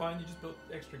 You were fine, you just built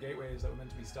extra gateways that were meant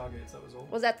to be stargates, that was all.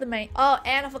 Was that the main? Oh,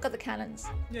 and I forgot the cannons.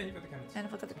 Yeah, you got the cannons. And I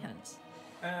forgot the cannons.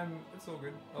 It's all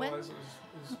good. Otherwise it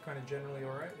was kind of generally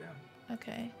alright, yeah.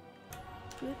 Okay.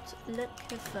 Good luck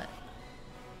for fun.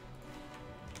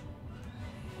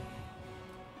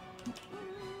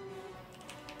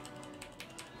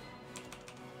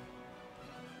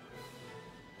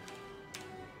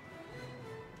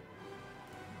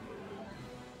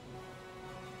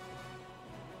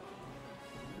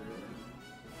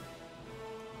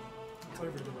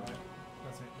 Over to the right.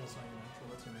 That's not your natural,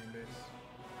 that's your main base.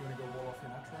 You want to go wall off your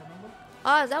natural, remember?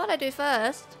 Oh, is that what I do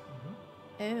first?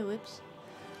 Mm-hmm. Oh, whoops.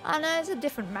 Oh no, it's a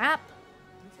different map.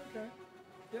 It's okay.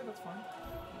 Yeah, that's fine.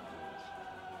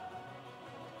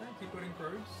 Okay, keep putting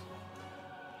probes.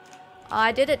 Oh,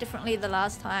 I did it differently the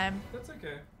last time. That's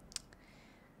okay.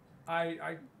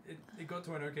 It got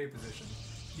to an okay position.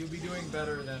 You'll be doing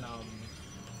better than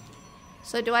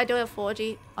So do I do a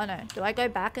 4G? Oh no, do I go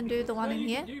back and do the one in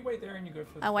here? You wait there and you go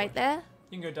for the I wait there?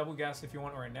 You can go double gas if you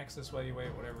want, or a Nexus while you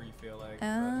wait, whatever you feel like.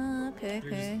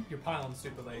 Okay. Your pylon's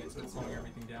super late, so it's slowing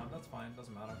everything down. That's fine,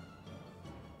 doesn't matter.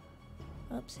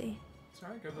 Oopsie. It's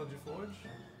alright, go build your forge.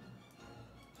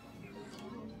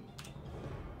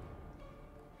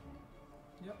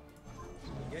 Yep.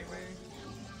 Gateway.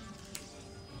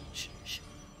 Shh.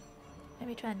 Let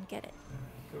me try and get it.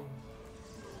 Cool.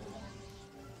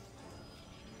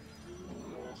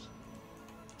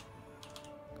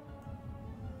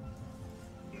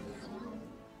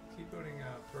 Keep building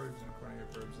probes in front of your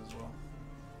probes as well.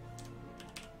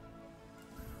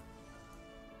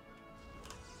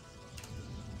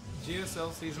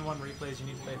 GSL Season 1 replays you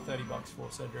need to pay $30 for,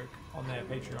 Cedric, on their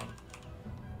Patreon.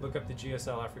 Look up the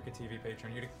GSL Africa TV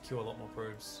Patreon. You gotta queue a lot more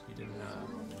probes. You didn't,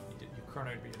 your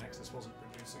chrono but your Nexus wasn't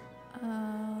producing.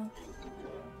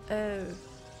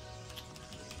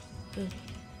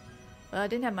 Well, I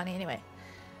didn't have money anyway.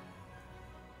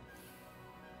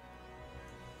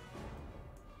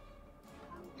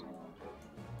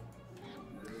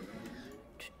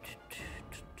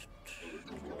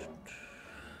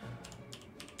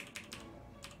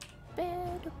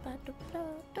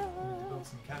 Build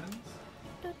some cannons.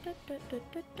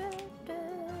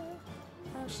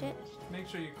 Oh shit. Make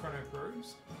sure you chrono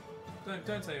probes.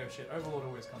 Don't say oh shit. Overlord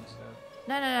always comes first.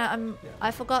 No.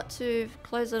 I forgot to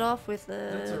close it off with the...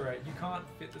 That's alright. You can't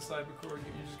fit the cyber core.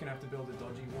 You're just gonna have to build a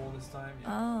dodgy wall this time.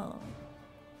 Yeah.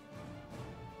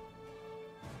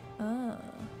 Oh.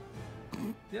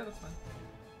 Yeah, that's fine.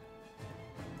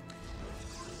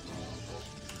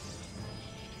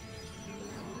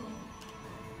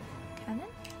 Cannon?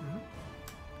 Mm-hmm.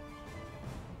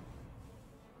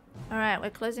 Alright, we're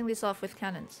closing this off with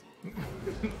cannons.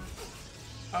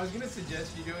 I was gonna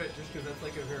suggest you do it just because that's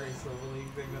like a very Silver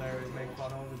League thing that I always make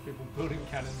fun of, is people building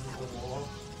cannons into the wall.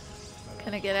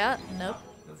 Can I get out? Nope.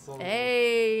 That's all.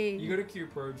 Hey! You gotta queue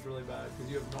probes really bad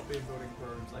because you have not been building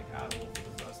probes like at all for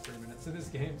the first 3 minutes of this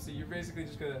game. So you're basically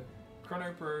just gonna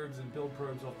chrono probes and build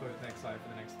probes off both next side for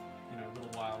the next,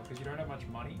 little while because you don't have much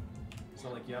money. So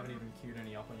like you haven't even queued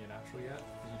any up on your natural yet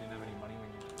because you didn't have any money when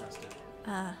you pressed it.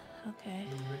 Ah, okay.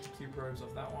 Then you went to queue probes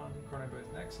off that one, chrono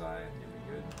both next side, and you'll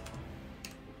be good.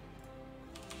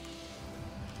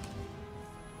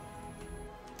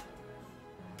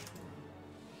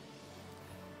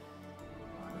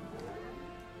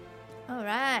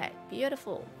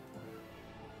 Beautiful.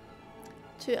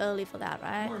 Too early for that,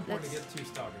 right? More important to get 2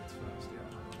 Stargates first, yeah.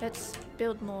 Let's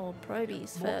build more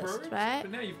probies More first, probes? right?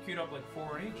 But now you've queued up like 4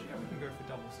 on each. Yeah, we can go for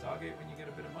double Stargate when you get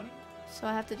a bit of money. So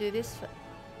I have to do this.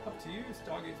 Up to you.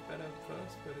 Stargate's better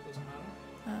first, but it doesn't matter.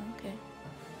 Oh, okay.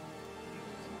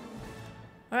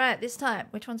 Alright, this time.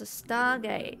 Which one's a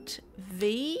Stargate?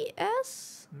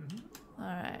 VS?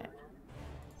 Alright.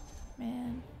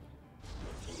 Man.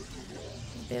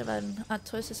 A bit of an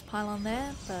artosis pylon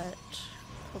there, but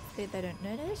hopefully they don't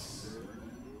notice.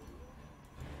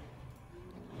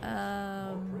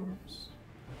 Probes.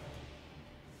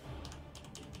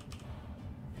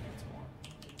 That's one.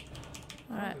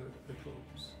 Alright. The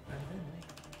probes. And then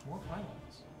more pylons.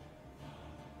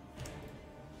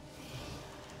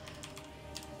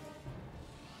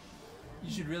 You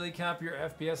should really cap your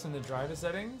FPS in the driver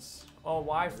settings. Oh,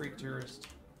 why, Freak Tourist?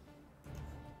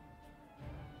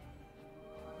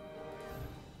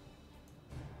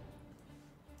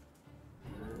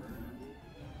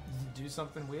 Did you do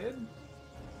something weird?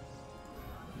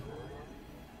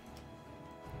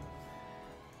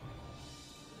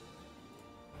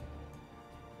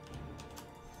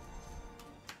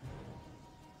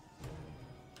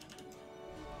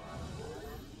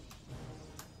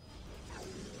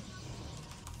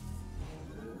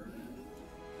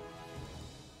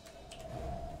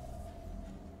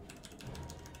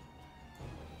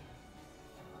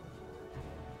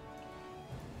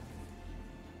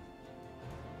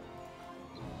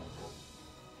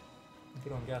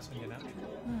 Put on gas when you're natural.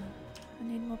 I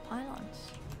need more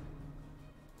pylons.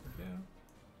 Yeah.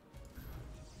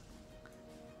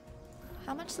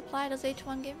 How much supply does each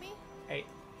one give me? 8.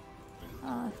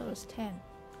 Oh, I thought it was 10.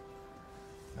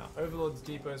 No, Overlord's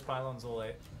depots, pylons, all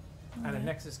 8. And a Okay.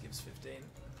 Nexus gives 15.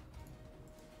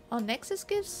 Oh, Nexus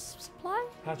gives supply?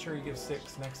 Hatchery gives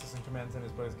 6. Nexus and Command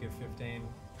Centers both give 15.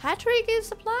 Hatchery gives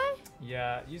supply?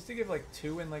 Yeah, it used to give like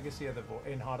 2 in Legacy of the Void,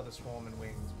 in Heart of the Swarm and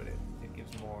Wings, but it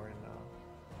gives more in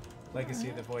Legacy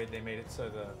of the Void. They made it so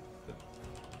the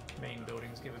main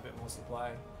buildings give a bit more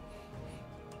supply.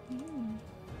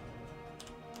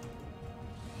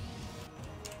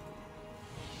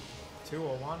 2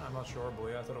 or 1? I'm not sure,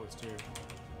 boy. I thought it was 2.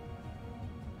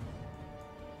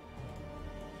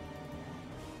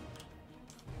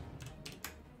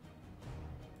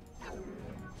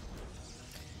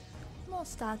 More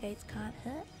Stargates can't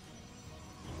hurt.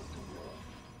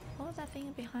 What was that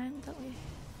thing behind that we...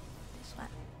 This one.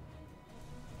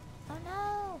 Oh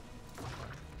no!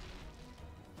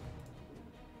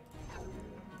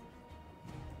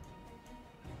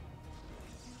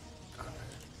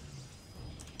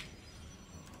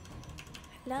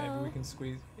 Hello? Maybe we can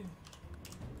squeeze...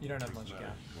 You don't have much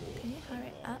gap. Can you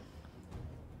hurry up?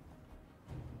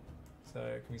 So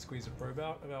can we squeeze a probe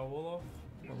out of our wall off?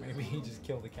 Or maybe just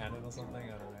kill the cannon or something?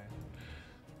 I don't know.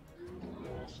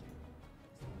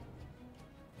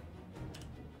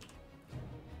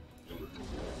 You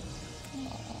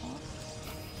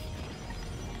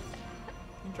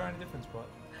can try in a different spot.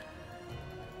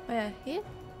 Where? Here?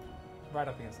 Right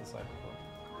up against the side before.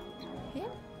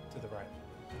 Here? To the right.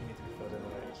 You need to be further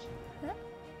away. Huh?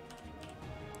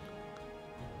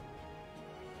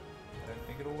 I don't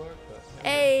think it'll work, but...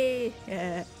 Hey!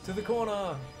 Yeah. To the corner!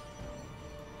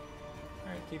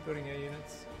 Alright, keep building air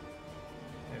units.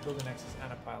 Yeah, build a Nexus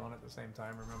and a pylon at the same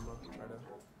time, remember? Try to...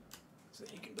 So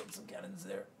you can build some cannons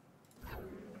there.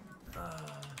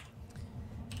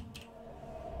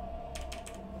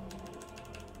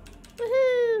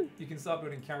 Woohoo! You can start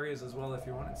building carriers as well if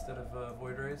you want, instead of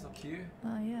void rays, up to you.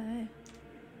 Oh yeah, hey.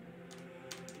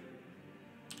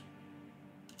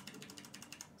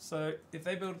 So if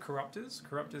they build corruptors,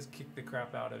 corruptors kick the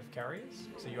crap out of carriers,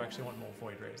 so you actually want more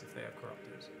void rays if they have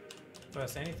corruptors.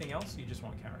 Versus anything else, you just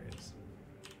want carriers.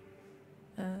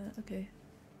 Okay.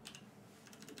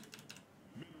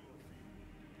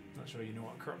 Not sure you know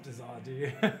what corruptors are, do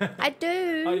you? I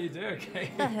do! Oh, you do?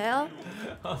 Okay. The hell?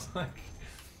 I was like,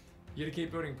 you to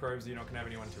keep building probes, you're not going to have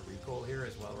anyone to recall here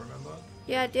as well, remember?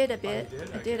 Yeah, I did a bit. Oh, you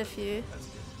did? I did a few. That's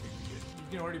good.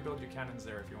 You can already build your cannons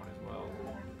there if you want as well.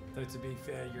 Though to be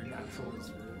fair, your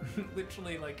naturals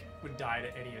literally like would die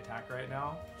to any attack right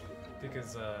now.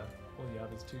 Because well yeah,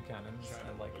 there's 2 cannons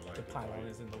and like the pylon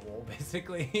is in the wall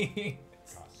basically.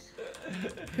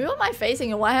 Who am I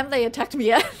facing and why haven't they attacked me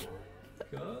yet?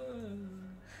 God,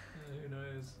 who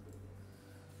knows?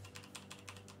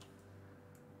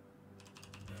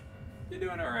 You're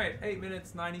doing alright. 8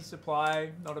 minutes, 90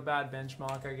 supply. Not a bad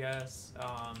benchmark, I guess.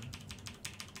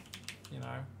 You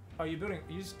know. Oh, you're building.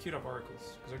 You just queued up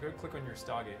oracles. Because I go click on your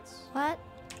stargates. What?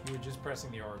 You were just pressing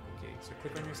the oracle key. So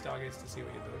click on your stargates to see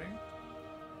what you're building.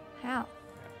 How?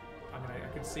 Yeah. I mean,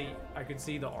 I could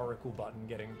see the Oracle button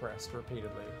getting pressed repeatedly.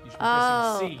 You should be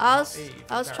Oh, pressing C, I was not E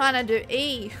I was for trying to carries. do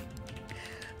E.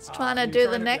 I was trying to You're do the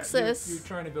trying to- Nexus. You're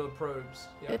trying to build probes.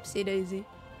 Yeah. Oopsie daisy.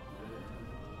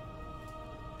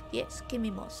 Yes, give me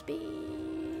more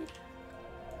speed.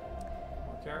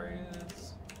 More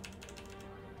carriers.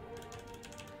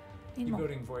 Need You're more.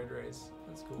 building void rays.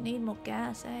 That's cool. Need more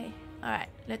gas, eh? Alright,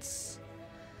 let's...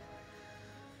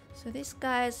 So this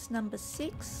guy's number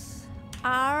 6.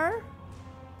 R.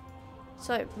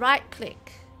 So right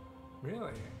click.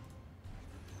 Really?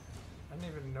 I don't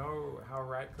even know how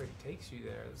right click takes you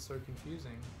there. It's so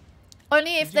confusing.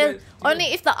 Only if Did you the guys- only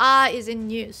if the R is in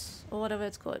use or whatever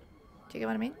it's called. Do you get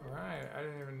what I mean? Right. I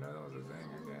didn't even know that was a thing.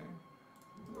 Okay.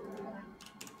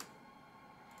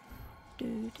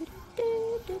 Do, do,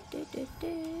 do, do, do, do,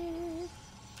 do.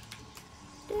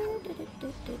 Do, do, do,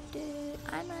 do, do, do.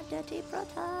 I'm a dirty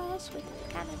Protoss with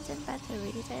cannons and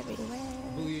batteries everywhere.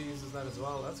 Blue uses that as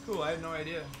well. That's cool. I had no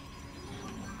idea.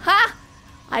 Ha!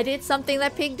 I did something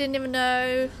that Pig didn't even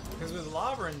know. Because with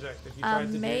lava inject, if you tried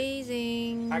to do...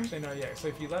 Amazing. Actually, no, yeah. So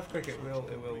if you left click, it will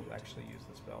actually use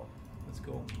the spell. That's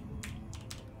cool.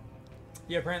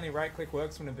 Yeah, apparently right click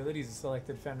works when abilities are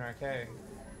selected Fenrir K.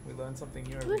 We learn something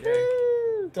new every day.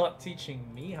 Woohoo! Stop teaching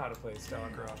me how to play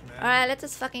StarCraft, man. Alright, let's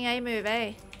just fucking A move,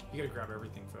 eh? You gotta grab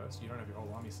everything first. You don't have your whole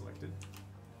army selected.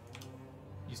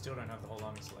 You still don't have the whole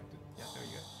army selected. Yeah, there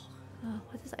you go. Oh,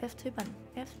 what is the F2 button?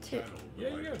 F2. Yeah,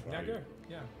 you go. Now go.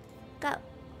 Yeah. Go.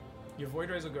 Your void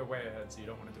rays will go way ahead, so you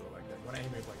don't want to do it like that. You want to aim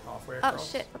it like halfway Oh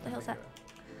across. shit, what the hell's that?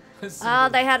 that? Oh,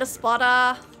 they had a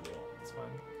spotter. It's fine.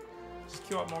 Just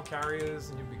queue up more carriers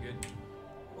and you'll be good.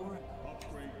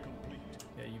 Upgrade complete.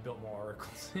 Yeah, you built more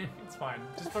oracles. It's fine.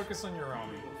 Just focus on your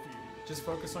army. Just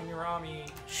focus on your army.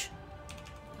 Shh.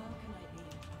 How can I be?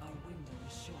 Our window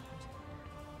is short.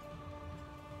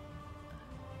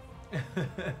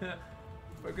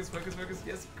 Focus, focus, focus.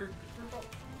 Yes, group up.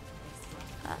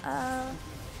 Uh-oh.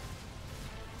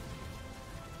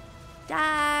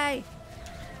 Die!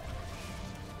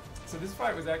 So this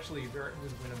fight was actually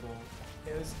was winnable.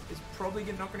 It's probably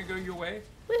not going to go your way,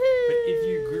 Woohoo! but if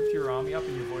you grouped your army up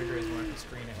and your void rays weren't the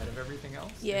screen ahead of everything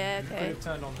else, Yeah, you could okay. have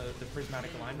turned on the prismatic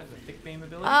alignment, the thick beam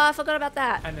ability, Oh, I forgot about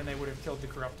that. and then they would have killed the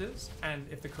corruptors. And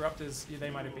if the corruptors,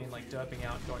 they might have been like derping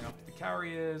out, going after the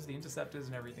carriers, the interceptors,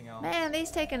 and everything else. Man,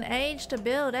 these take an age to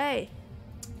build, eh?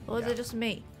 Or is Yeah. it just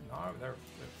me? No, they're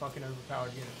fucking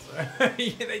overpowered units. So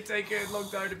yeah, they take a long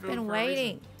time to build. Been for a reason.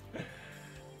 waiting.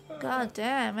 God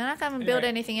damn, man, I can't even build Anyway,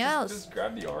 anything just- else. Just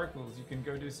grab the oracles. You can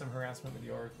go do some harassment with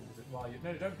the oracles while you.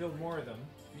 No, don't build more of them.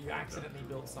 You accidentally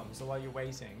built some. So while you're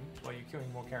waiting, while you're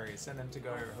killing more carriers, send them to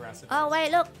go harass it. Oh,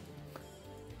 wait, look.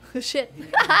 Shit.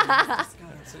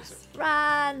 Skytoss.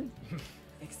 Run!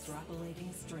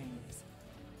 Extrapolating strings.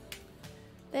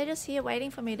 They're just here waiting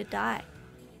for me to die.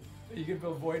 You can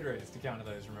build void rays to counter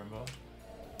those. Remember?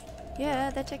 Yeah,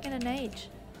 they're taking an age.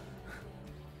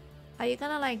 Are you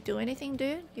gonna like do anything,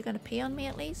 dude? You gonna pee on me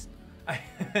at least?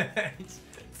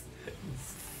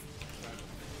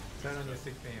 Turn on your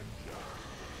thick beam.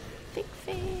 Big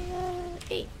fear.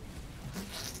 Eat.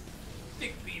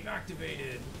 Thick beam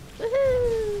activated.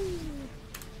 Woohoo!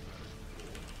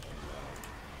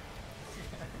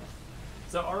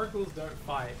 So oracles don't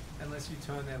fight unless you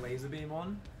turn their laser beam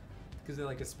on, because they're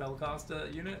like a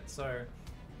spellcaster unit. So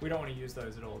we don't want to use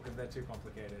those at all because they're too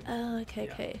complicated. Oh, okay,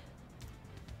 Yeah. okay.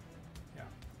 Yeah.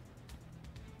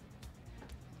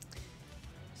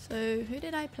 So who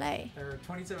did I play? They're a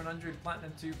 2700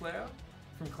 Platinum 2 player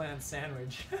from Clan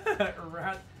Sandwich.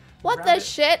 What the Rabbit-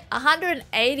 shit?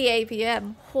 180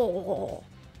 APM. Oh.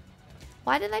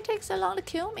 Why did they take so long to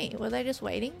kill me? Were they just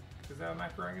waiting? Because they were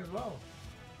macroing as well.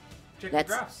 Check Let's-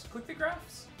 the graphs. Click the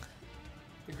graphs.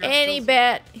 The graph Any tells-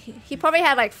 bet. He probably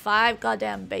had like 5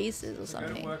 goddamn bases or So go to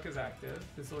something. work as active.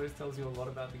 This always tells you a lot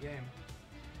about the game.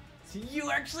 So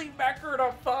you actually macroed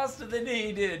up faster than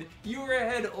he did. You were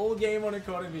ahead all game on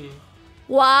economy.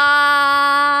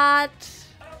 What?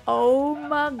 Oh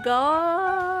my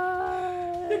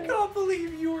god. I can't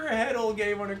believe you were ahead all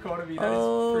game on economy. That is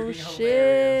Oh freaking hilarious.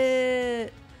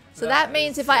 shit. So that That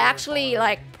means is if I so actually funny.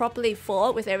 like properly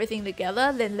fought with everything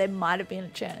together, then there might have been a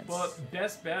chance. Well,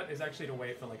 best bet is actually to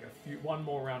wait for like one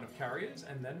more round of carriers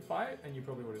and then fight, and you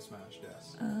probably would have smashed,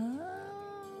 yes. Oh.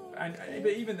 And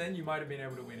but even then, you might have been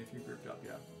able to win if you grouped up,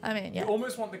 yeah. I mean, You yeah.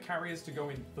 almost want the carriers to go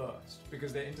in first,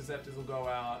 because their interceptors will go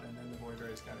out, and then the void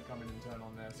rays kind of come in and turn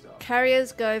on their stuff.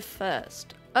 Carriers go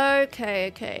first. Okay,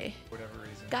 okay. For whatever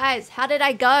reason. Guys, how did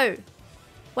I go?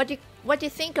 What do you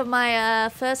think of my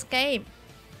first game?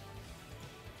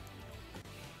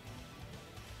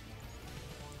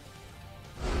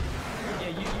 Yeah,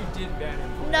 you did ban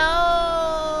him.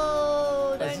 No.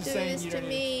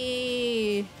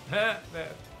 me.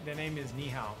 Their name is Ni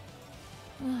Hao.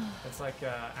 It's like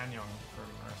Anyong from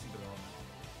Arrested Development.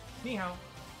 Ni Hao.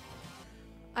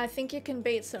 I think you can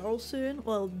beat Cyril soon.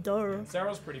 Well, duh.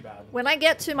 Cyril's pretty bad. When I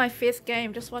get to my 5th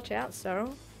game, just watch out,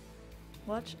 Cyril.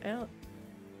 Watch out.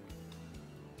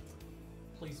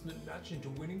 Placement match into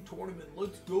winning tournament.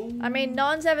 Let's go. I mean, no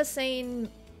one's ever seen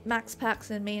Max Pax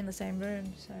and me in the same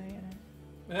room, so you know.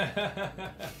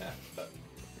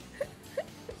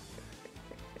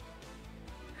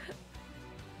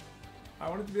 I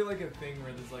want it to be like a thing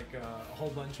where there's like a whole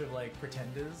bunch of like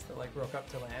pretenders that like rock up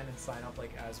to LAN and sign up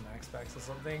like as Max Pax or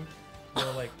something. Or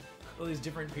like all these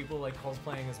different people like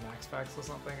cosplaying as Max Pax or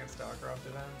something at StarCraft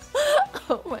events.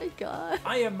 Oh my god.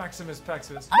 I am Maximus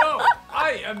Paximus. No!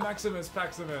 I am Maximus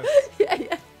Paximus.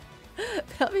 Yeah.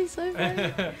 That'd be so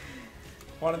funny.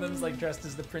 One of them's like dressed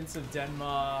as the Prince of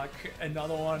Denmark.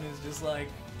 Another one is just like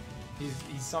he's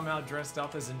somehow dressed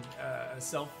up as a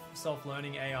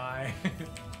self-learning AI.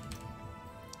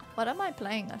 What am I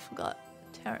playing? I forgot.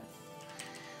 TERRAN.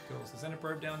 Cool. So send a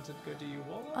probe down to go to you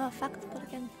wall. Oh fuck! I forgot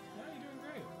again. Yeah, you're doing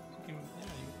great. You're doing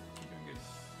good.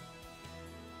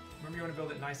 Remember, you want to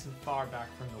build it nice and far back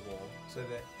from the wall, so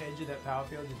the edge of that power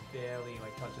field just barely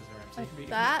like touches the rim. So Like you can be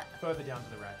that? further down to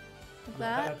the right. Like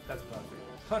Yeah, that? that's perfect.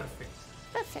 Perfect.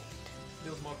 Perfect.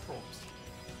 Build more probes.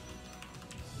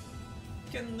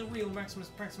 Can the real Maximus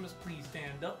Maximus please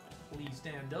stand up? Please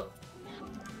stand up.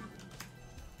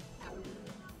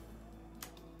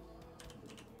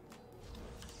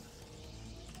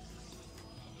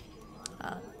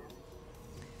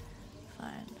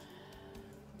 Fine.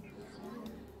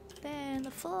 Then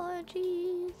the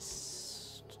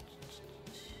 4Gs.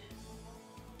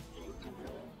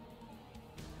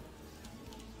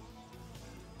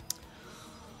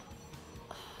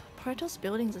 Protoss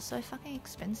buildings are so fucking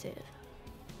expensive.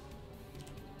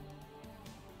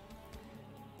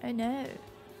 Oh no.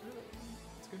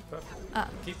 It's good, perfect. Ah.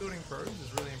 Keep building probes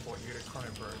is really important. You get a chrono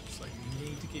probes. Like, you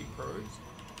need to keep probes.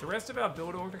 The rest of our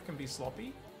build order can be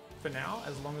sloppy for now,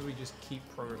 as long as we just keep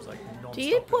probes like non-stop. Do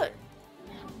you put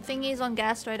building. thingies on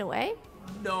gas straight away?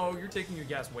 No, you're taking your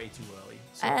gas way too early.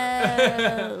 So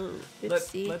Oh,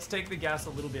 oopsie. let's take the gas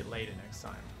a little bit later next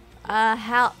time.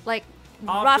 How, like,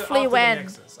 After roughly the when?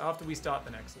 Nexus. After we start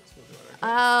the Nexus, we'll do it. Okay?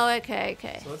 Oh,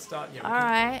 okay. So let's start. Yeah.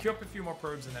 Alright. Queue up a few more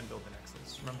probes and then build the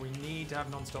Nexus. Remember, we need to have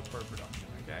non-stop probe production.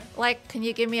 Okay. Like, can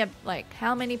you give me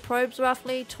how many probes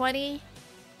roughly? 20?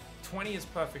 20 is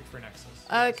perfect for Nexus.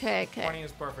 Okay. 20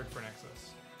 is perfect for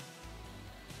Nexus.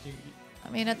 I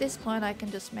mean, at this point, I can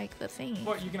just make the thingy.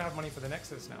 Well, you can have money for the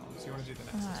Nexus now, so you want to do the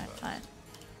Nexus Alright, first. fine.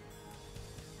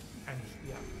 And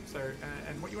yeah, so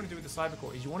and what you want to do with the cyber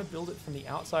core is you want to build it from the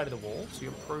outside of the wall, so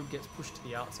your probe gets pushed to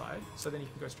the outside, so then you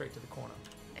can go straight to the corner.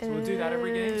 So we'll do that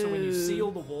every game. So when you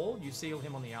seal the wall, you seal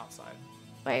him on the outside.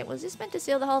 Wait, was this meant to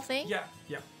seal the whole thing? Yeah.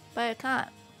 But it can't.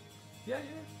 Yeah.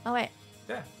 Oh, wait.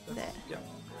 There. There. Yeah.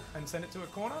 And send it to a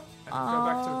corner, and go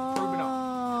back to probing up.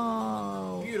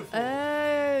 Oh. Beautiful.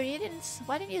 Oh, you didn't.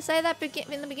 Why didn't you say that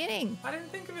in the beginning? I didn't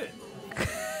think of it.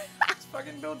 Just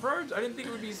fucking build probes. I didn't think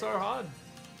it would be so hard.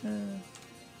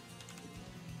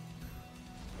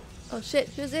 Oh shit,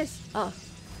 who's this? Oh.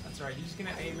 That's right. You're just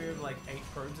gonna A move like 8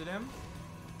 probes at him.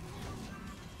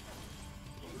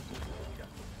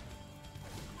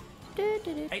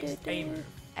 Just A move.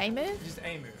 A move? Just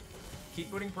A move.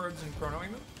 Keep putting probes and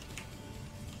chronoing them.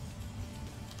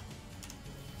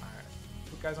 Alright.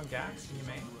 Put guys on gas in your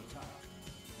main.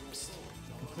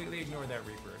 Completely ignore that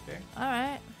Reaper, okay?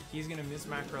 Alright. He's gonna miss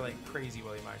macro like crazy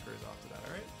while he macros after that,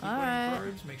 alright? Keep Alright. putting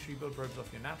probes. Make sure you build probes off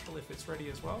your natural if it's ready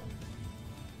as well.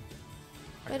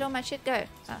 Where'd all my shit go?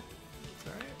 Ah. It's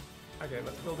alright. Okay,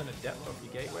 let's build in a depth off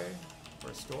your gateway.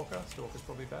 Or a stalker. Stalker's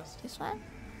probably best. This one?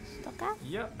 Stalker?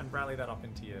 Yep, and rally that up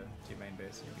into your main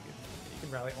base. You'll be good. You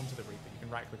can rally onto the Reaper. You can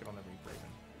right click it on the Reaper even.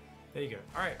 There you go.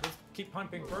 Alright, let's keep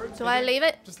pumping probes. Do I leave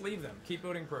it? Just leave them. Keep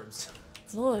building probes.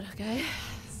 Lord, okay.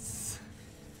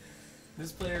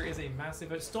 This player is a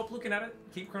massive... Stop looking at it.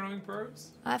 Keep chronoing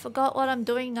probes. I forgot what I'm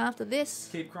doing after this.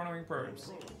 Keep chronoing probes.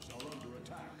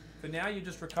 For now, you're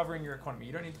just recovering your economy.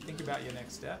 You don't need to think about your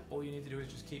next step. All you need to do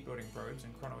is just keep building probes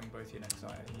and chronoing both your next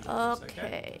side.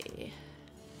 Okay.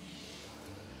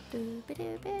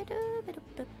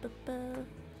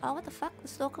 Oh, what the fuck? The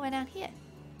stalker went out here.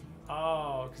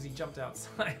 Oh, because he jumped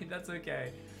outside. That's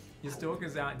okay. Your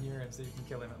stalker's out near him, so you can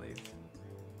kill him at least.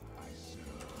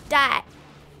 Die!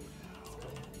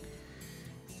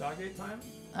 Stargate time?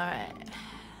 Alright.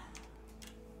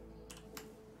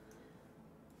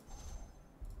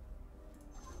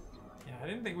 Yeah, I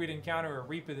didn't think we'd encounter a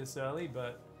Reaper this early,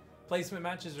 but placement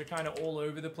matches are kind of all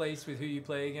over the place with who you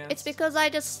play against. It's because I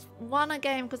just won a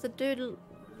game because the dude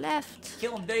left.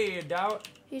 Kill him dead, dog.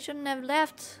 He shouldn't have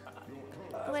left.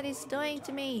 Look what he's doing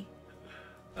to me.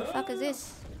 The fuck is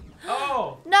this?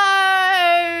 Oh!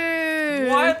 No!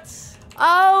 What?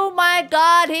 Oh my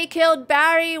god, he killed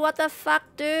Barry. What the fuck,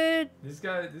 dude? This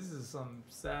is some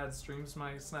sad stream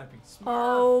sniping.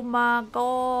 Oh my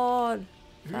god.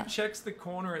 Who checks the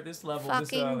corner at this level this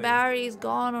Fucking early? Barry's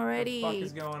gone already. What the fuck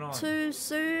is going on? Too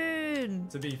soon.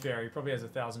 To be fair, he probably has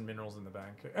 1,000 minerals in the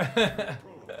bank.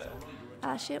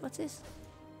 Ah shit, what's this?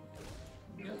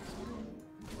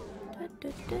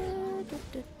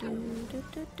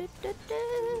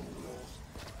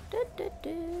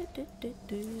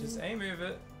 Just A move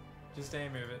it. Just A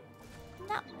move it.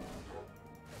 No.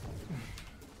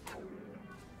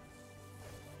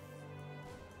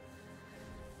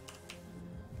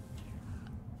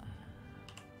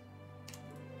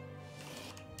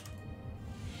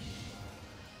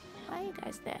 Why are you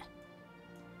guys there?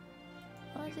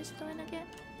 What is this doing again?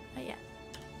 Oh yeah.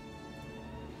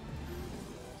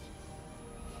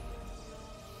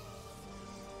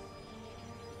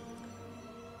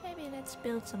 Maybe let's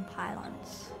build some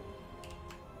pylons.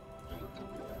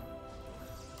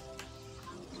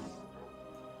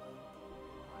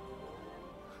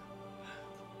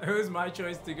 It was my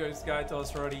choice to go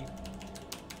Skytoss, Roddy.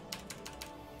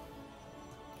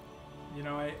 You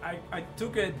know, I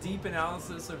took a deep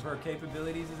analysis of her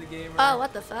capabilities as a gamer. Oh,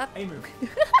 what the fuck? A move.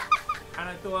 And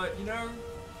I thought, you know,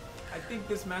 I think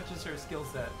this matches her skill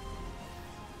set.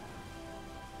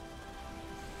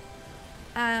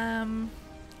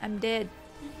 I'm dead.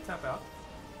 You can tap out.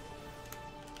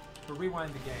 But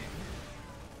rewind the game.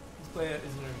 This player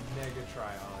is a mega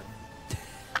tryhard.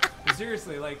 But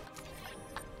seriously, like,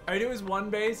 I mean, it was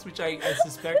one base, which I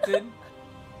suspected.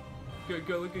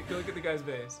 Go look at the guy's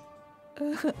base.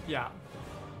 Yeah.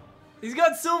 He's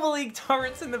got Silver League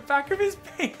turrets in the back of his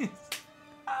base.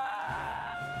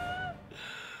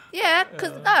 Yeah,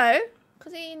 because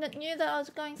he knew that I was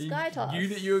going Skytoss. He knew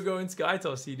that you were going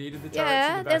Skytoss. He needed the turrets in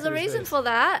Yeah, the back there's a of his reason base. for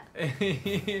that.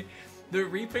 The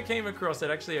Reaper came across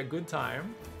at actually a good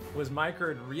time, was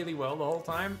microed really well the whole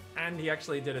time, and he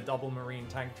actually did a double marine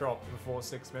tank drop before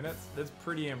 6 minutes. That's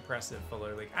pretty impressive for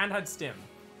low league. And had stim.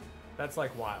 That's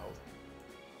like wild.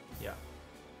 Yeah.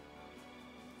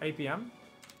 APM.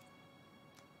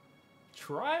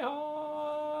 Try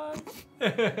hard.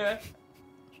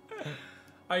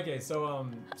 Okay, so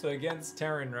against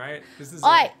Terran, right? This is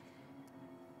Oi!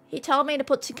 He told me to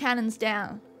put 2 cannons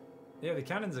down. yeah, the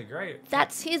cannons are great.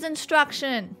 That's his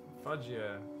instruction. Fudge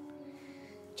yeah.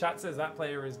 Chat says that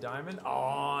player is diamond. Oh,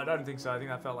 I don't think so. I think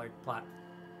that felt like plat.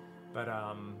 But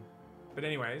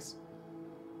anyways,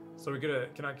 so we gotta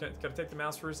can I take the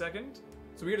mouse for a second?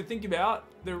 So we gotta think about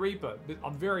the Reaper.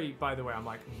 By the way, I'm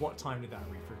like, what time did that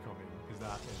Reaper come in? Because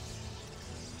that is.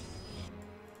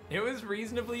 It was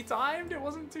reasonably timed. It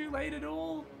wasn't too late at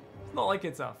all. It's not like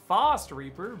it's a fast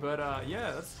Reaper, but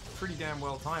yeah, that's pretty damn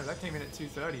well timed. That came in at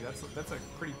 2:30. That's a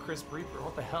pretty crisp Reaper.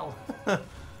 What the hell?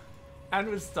 And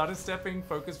was stutter stepping,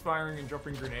 focus firing, and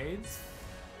dropping grenades.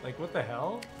 Like, what the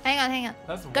hell? Hang on.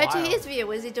 That's Go wild. to his view.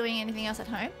 Was he doing anything else at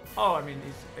home? Oh, I mean,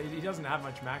 he doesn't have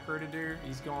much macro to do.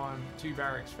 He's gone 2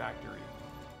 barracks factory.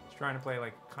 He's trying to play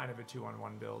like kind of a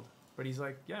 2-on-1 build. But he's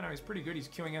like, yeah, no, he's pretty good. He's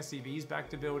queuing SCVs back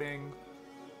to building.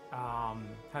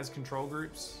 Has control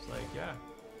groups. Like, yeah,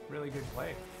 really good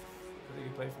play. Really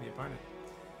good play for the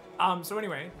opponent. So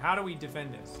anyway, how do we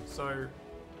defend this? So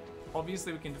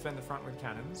obviously we can defend the front with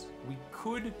cannons. We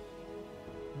could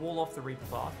wall off the Reaper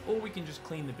path, or we can just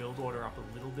clean the build order up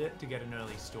a little bit to get an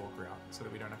early stalker out so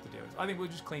that we don't have to deal with it. I think we'll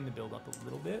just clean the build up a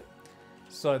little bit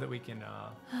so that we can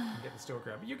get the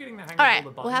stalker out. But you're getting the hang of all Alright, the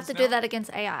buttons we'll have to now. do that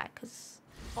against AI, because...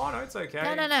 Oh, no, it's okay.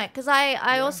 No, because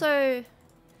I also...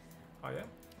 Oh, yeah?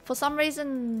 For some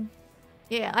reason...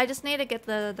 Yeah, I just need to get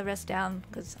the rest down,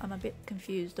 because I'm a bit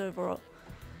confused overall.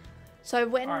 So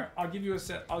when... Alright, I'll give you a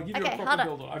set. I'll give you Okay, a hold proper on.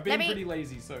 build order. I've been pretty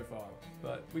lazy so far,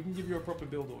 but we can give you a proper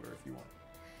build order if you want.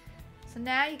 So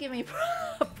now you give me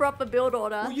a proper build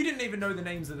order. Well, you didn't even know the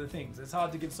names of the things. It's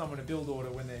hard to give someone a build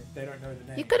order when they don't know the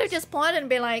names. You could have just pointed and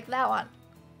been like, that one.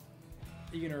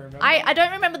 You gonna remember? I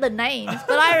don't remember the names,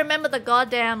 but I remember the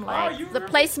goddamn, like, you the remember?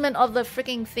 placement of the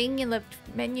freaking thing in the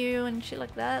menu and shit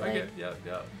like that. Okay, Like,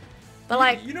 yeah. but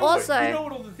like, you know also... you know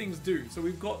what all the things do. So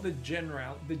we've got the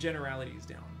generalities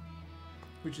down,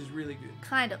 which is really good.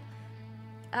 Kind of.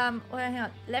 Well, hang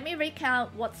on. Let me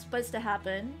recount what's supposed to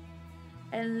happen,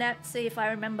 and let's see if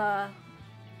I remember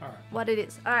Alright. what it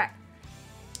is. Alright.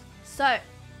 So,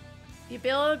 you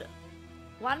build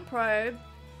 1 probe,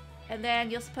 and then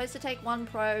you're supposed to take 1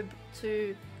 probe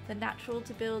to the natural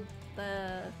to build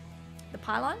the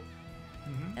pylon.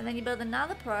 Mm-hmm. And then you build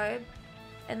another probe,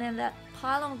 and then that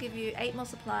pylon will give you 8 more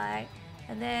supply.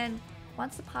 And then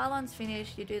once the pylon's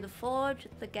finished, you do the forge,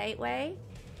 the gateway.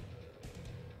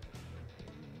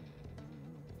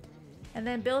 And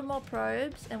then build more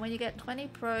probes. And when you get 20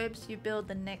 probes, you build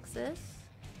the nexus.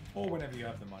 Or whenever you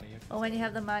have the money. Or when you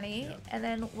have the money. Yep. And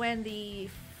then when the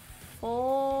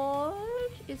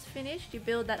forge is finished, you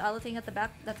build that other thing at the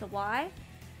back. That's a Y.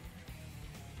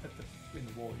 In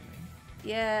the wall, you mean?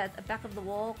 Yeah, at the back of the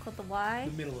wall called the Y.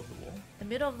 The middle of the wall. The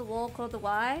middle of the wall called the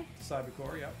Y.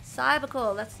 Cybercore, yep.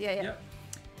 Cybercore, that's, yeah. Yep.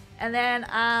 And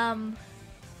then,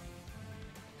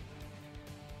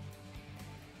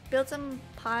 build some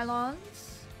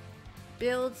pylons.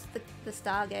 Builds the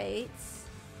stargates.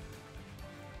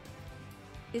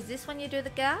 Is this when you do the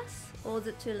gas? Or is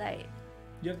it too late?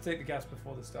 You have to take the gas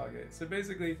before the Stargate. So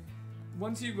basically,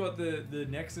 once you've got the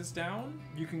Nexus down,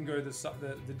 you can go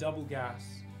the double gas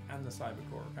and the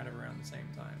Cybercore kind of around the same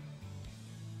time.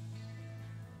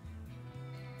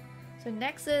 So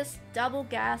Nexus, double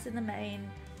gas in the main,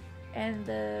 and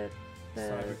the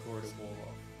Cybercore to wall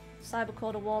off.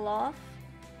 Cybercore to wall off,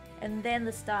 and then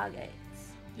the Stargates.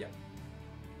 Yeah.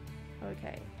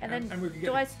 Okay. And then we can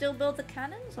do I still build the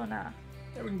cannons or nah?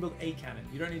 Yeah, we can build a cannon.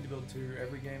 You don't need to build 2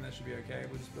 every game. That should be okay.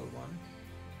 We'll just build 1.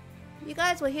 You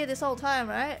guys were here this whole time,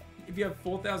 right? If you have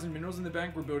 4,000 minerals in the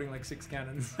bank, we're building like 6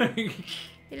 cannons.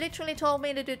 He literally told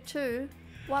me to do 2,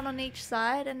 1 on each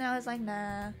side, and now he's like,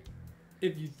 nah.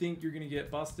 If you think you're going to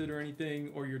get busted or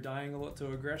anything, or you're dying a lot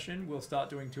to aggression, we'll start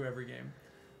doing 2 every game.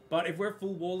 But if we're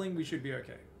full walling, we should be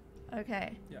okay.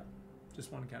 Okay. Yeah.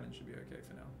 Just 1 cannon should be okay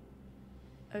for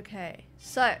now. Okay.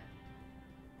 So.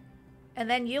 And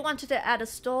then you wanted to add a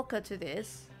stalker to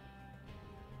this.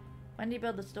 When do you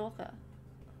build the stalker?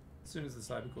 As soon as the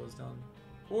Cybercore is done.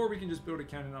 Or we can just build a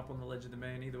cannon up on the ledge of the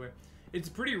main, either way. It's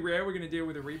pretty rare we're going to deal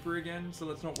with a Reaper again, so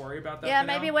let's not worry about that. Yeah, for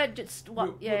maybe now. we're just...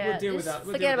 We'll deal with that.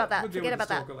 Forget about that. We'll deal Forget with about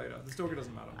that. the Stalker later. The Stalker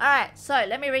doesn't matter. Alright, so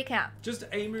let me recount. Just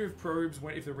move probes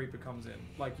if the Reaper comes in,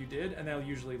 like you did, and they'll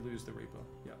usually lose the Reaper.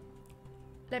 Yeah.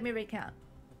 Let me recount.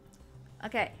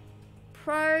 Okay.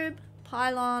 Probe,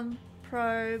 pylon,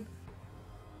 probe,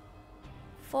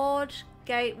 forge,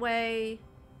 gateway,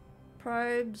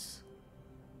 probes,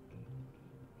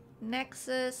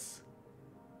 nexus,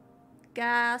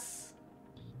 gas,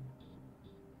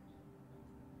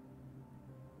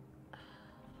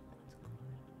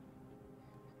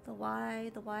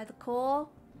 the core,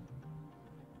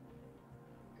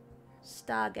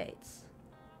 stargates,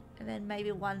 and then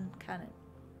maybe 1 cannon.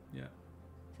 Yeah.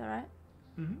 Is that right?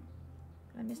 Mm-hmm.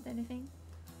 I missed anything?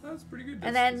 That's pretty good.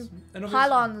 And then and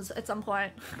pylons at some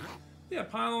point. Yeah,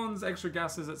 pylons, extra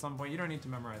gases at some point. You don't need to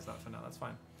memorize that for now. That's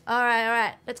fine.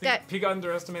 Alright, let's go. Pig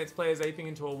underestimates players aping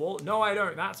into a wall. No, I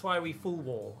don't. That's why we full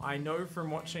wall. I know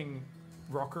from watching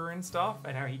Rocker and stuff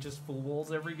and how he just full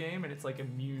walls every game and it's like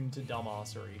immune to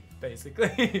dumbassery,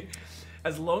 basically.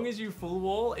 As long as you full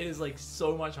wall, it is like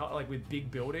so much hard. Like with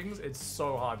big buildings, it's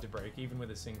so hard to break, even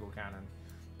with a single cannon.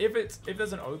 If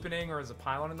there's an opening or there's a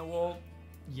pylon in the wall,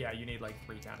 yeah, you need like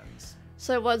 3 cannons.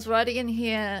 So was Rodigan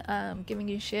here giving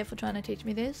you shit for trying to teach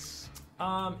me this?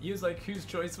 He was like, whose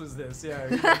choice was this? Yeah,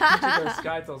 he was like, teaching those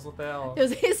Skytoss, what the hell? It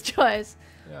was his choice.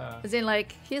 Yeah. As in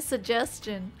like, his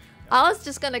suggestion. I was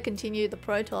just going to continue the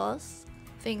Protoss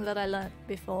thing that I learnt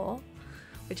before,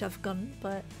 which I've forgotten,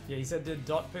 but... Yeah, he said, did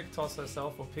Dot pick Toss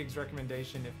herself or Pig's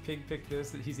recommendation? If Pig picked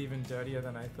this, he's even dirtier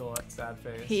than I thought. Sad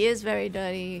face. He is very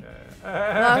dirty.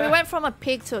 Yeah. Well, we went from a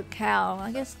pig to a cow.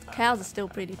 I guess cows are still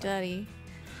pretty dirty.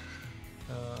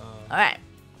 Alright.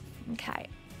 Okay.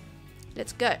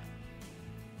 Let's go.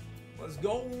 Let's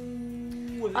go.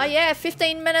 Oh yeah,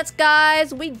 15 minutes,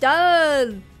 guys. We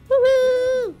done.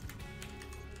 Woohoo!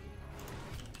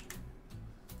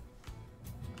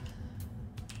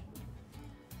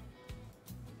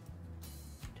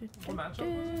 What matchup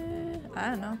was it? I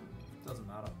don't know. Doesn't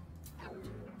matter.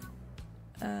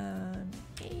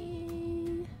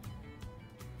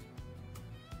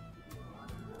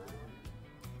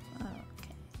 Okay.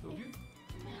 Still good?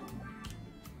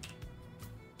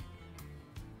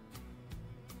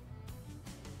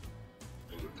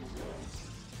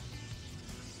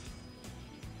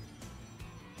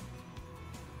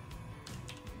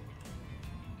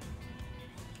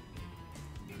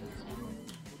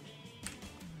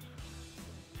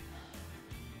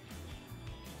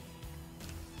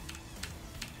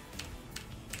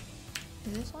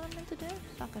 Is this what I'm meant to do?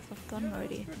 Fuck, I've forgotten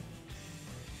already. Just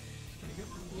gonna get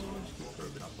the wood, just keep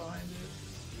probing up behind it.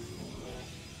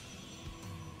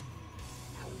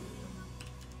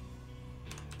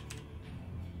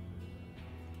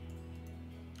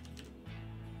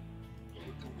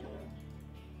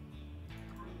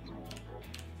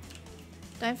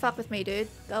 Don't fuck with me, dude.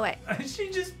 Go away. She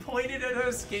just pointed at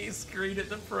her screen at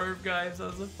the probe, guys. That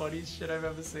was the funniest shit I've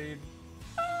ever seen.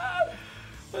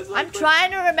 I'm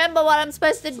trying to remember what I'm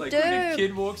supposed to it's like do. when a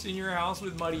kid walks in your house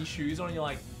with muddy shoes on, and you're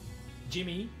like,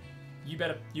 Jimmy, you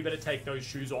better take those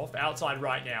shoes off outside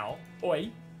right now. Oi,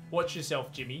 watch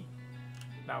yourself, Jimmy.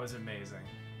 That was amazing.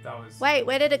 That was. Wait,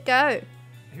 where did it go?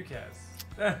 Who cares?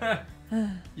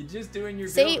 You're just doing your.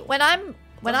 See, build. when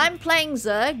I'm playing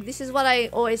Zerg, this is what I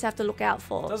always have to look out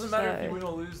for. Doesn't matter if you win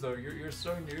or lose, though. You're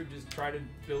so noob. Just try to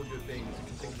build your things. You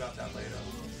can think about that later.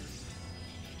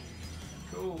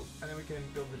 Cool. And then we can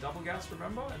build the double gas,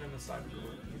 remember? And then the side door.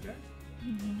 Okay?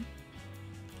 Mm-hmm.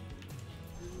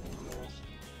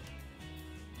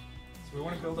 So we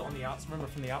want to build it on the outside.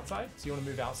 Remember, from the outside? So you want to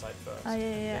move outside first. Oh,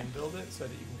 yeah. Then build it so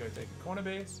that you can go take a corner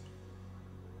base.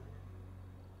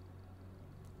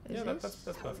 Yeah, that's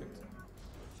perfect.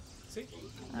 See?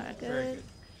 Alright, Very good. good.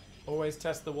 Always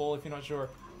test the wall if you're not sure.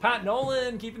 Pat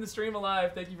Nolan, keeping the stream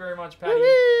alive. Thank you very much, Patty.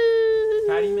 Woo-hoo!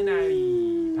 Patty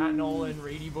Minatti. Pat Nolan,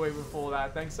 Reedy Boy before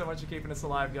that. Thanks so much for keeping us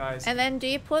alive, guys. And then do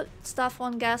you put stuff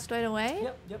on gas straight away?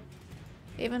 Yep.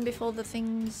 Even before the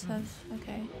things have...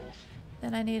 Okay.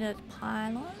 Then I need a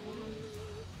pylon.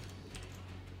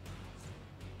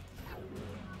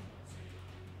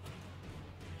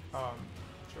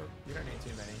 Sure. You don't need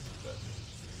too many, but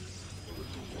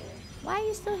Why are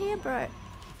you still here, bro?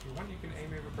 if you want, you can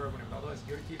aim over probe when otherwise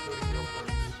you gotta keep building your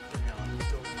probes for now.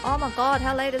 Still... Oh my god,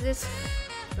 how late is this?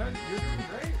 No, you're doing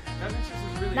great. That makes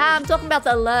this really Nah, I'm talking about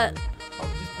the alert. Oh,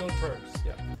 just build probes.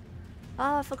 Yeah.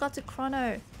 Oh, I forgot to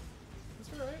chrono.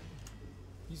 That's alright.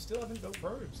 You still haven't built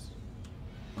probes.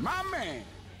 My man.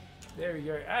 There we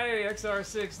go. Hey,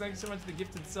 XR6, thanks so much for the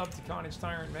gifted sub to Carnage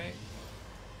Tyrant, mate.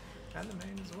 And the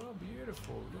main as well.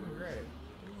 Beautiful. Doing great.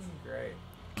 Doing great.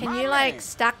 Can you like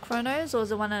stack chronos or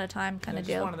is it one at a time kind of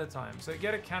Just deal? one at a time. So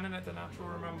get a cannon at the natural,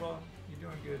 remember? You're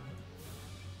doing good.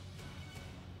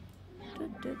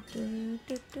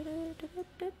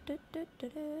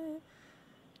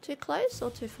 Too close or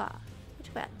too far?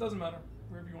 Which way? Doesn't matter.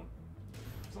 Wherever you want.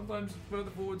 Sometimes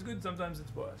further forward's good, sometimes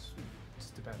it's worse. It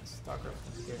just depends. StarCraft's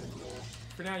complicated.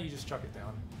 For now, you just chuck it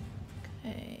down.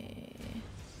 Okay.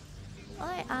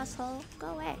 Oi, asshole. Go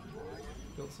away.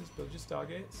 Build your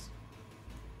stargates.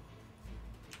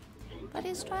 But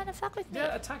he's trying to fuck with me.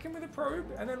 Yeah, attack him with a probe,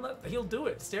 and then he'll do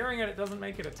it. Staring at it doesn't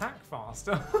make it attack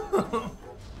faster.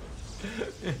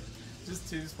 Just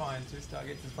two's fine. 2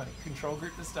 stargates is plenty. Control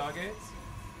group the stargates.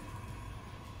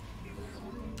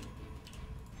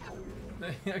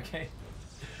 Okay.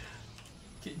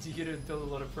 You're gonna build a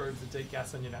lot of probes and take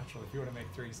gas on your natural if you want to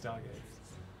make 3 stargates.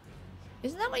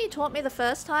 Isn't that what you taught me the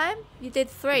first time? You did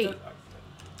 3.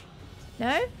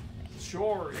 No?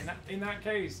 Sure, in that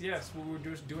case, yes, we were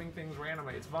just doing things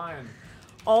randomly. It's fine.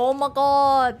 Oh my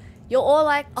god. You're all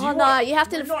like, oh no, you have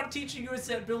to... We're not teaching you a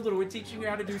set builder, we're teaching you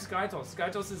how to do Skytoss.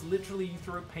 Skytoss is literally you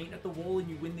throw paint at the wall and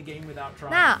you win the game without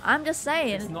trying. Nah, I'm just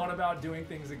saying. It's not about doing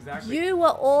things exactly. You were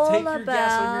all Take about... your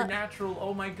gas on your natural,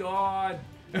 oh my god.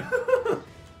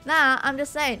 Nah, I'm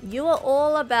just saying. You were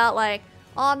all about like,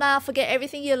 oh nah, forget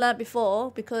everything you learned before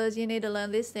because you need to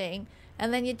learn this thing.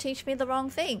 And then you teach me the wrong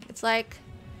thing. It's like,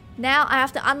 now I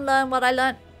have to unlearn what I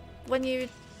learned when you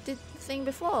did the thing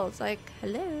before. It's like,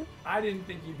 hello. I didn't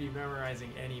think you'd be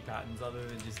memorizing any patterns other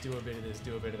than just do a bit of this,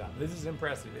 do a bit of that. This is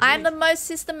impressive. I'm the most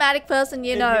systematic person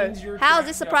you know. How is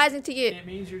this surprising to you? It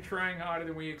means you're trying harder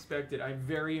than we expected. I'm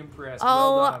very impressed.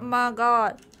 Oh Well done. my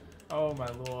god. Oh my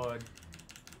lord.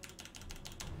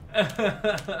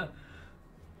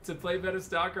 To play better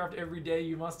StarCraft every day,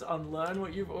 you must unlearn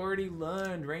what you've already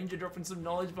learned. Ranger dropping some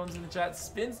knowledge bombs in the chat.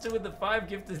 Spinster with the 5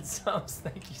 gifted subs.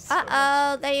 Thank you so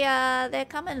much. They're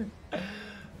coming.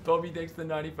 Bobby, thanks for the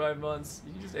 95 months.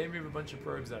 You can just aim a bunch of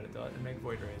probes at it, Dot, and make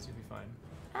void rays. You'll be fine.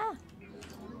 Ah.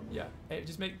 Yeah, hey,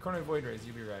 just make chrono void rays.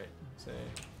 You'll be right. Say,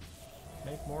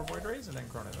 make more void rays and then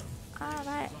chrono them.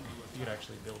 Alright. You could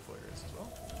actually build void rays as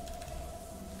well.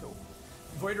 Cool.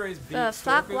 Void rays beat The fuck?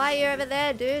 Stalkers. Why are you over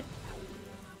there, dude?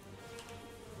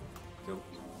 Cool.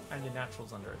 And your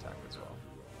natural's under attack as well.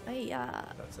 Hey,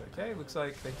 That's okay. Looks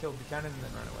like they killed the cannon and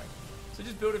then ran away. So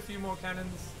just build a few more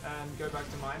cannons and go back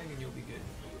to mining and you'll be good.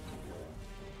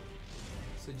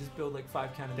 So just build like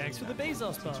 5 cannons. Thanks for the Bezos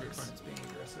box. box. Your opponent's being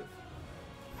aggressive.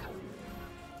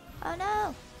 Oh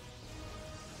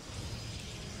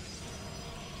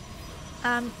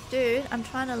no. Dude, I'm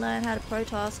trying to learn how to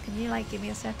Protoss. Can you like give me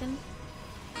a second?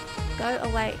 Go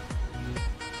away.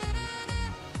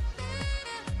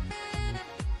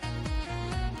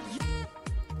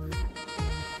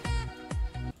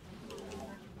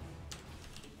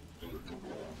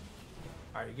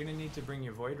 Alright, you're gonna need to bring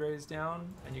your Void Rays down,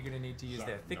 and you're gonna need to use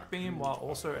their Thick Beam while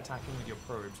also attacking with your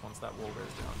probes once that wall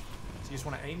goes down. So you just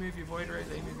want to A-move your Void Rays,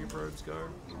 A-move your probes, go.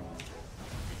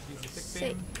 Use your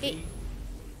Thick Beam. E.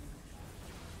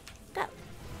 Go.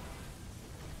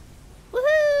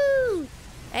 Woohoo!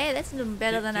 Hey, that's doing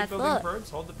better than I keep building thought. probes,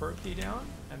 hold the probe key down,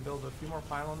 and build a few more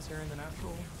pylons here in the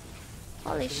natural.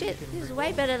 Holy so shit, this is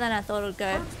way better than I thought it would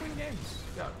go. Probes win games.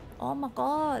 Go. Oh my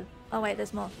god. Oh wait,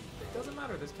 there's more. It doesn't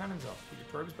matter, there's cannons up. Put your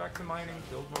probes back to mining,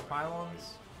 build more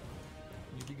pylons,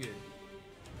 you'll be good.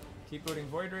 Keep building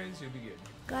Void Rays, you'll be good.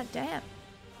 God damn.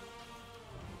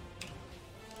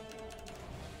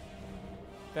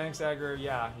 Thanks, Aggro.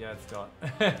 Yeah, it's Dot.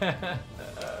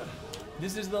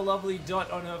 This is the lovely Dot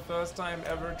on her first time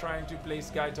ever trying to play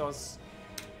Skytoss.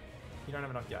 You don't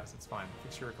have enough gas, it's fine.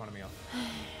 Fix your economy up.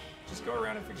 Just go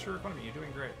around and fix your economy, you're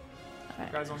doing great.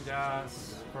 Alright. Guys on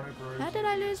gas, chrono brews. How did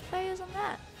I lose players on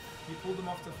that? You pulled them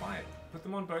off to fight. Put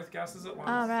them on both gases at once.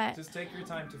 Oh, right. Just take your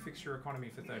time to fix your economy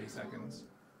for 30 seconds.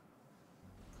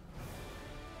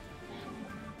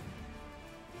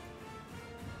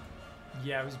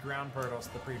 Yeah, it was ground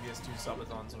Protoss the previous 2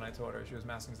 subathons when I taught her. She was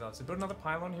massing stuff. So put another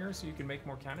pylon here so you can make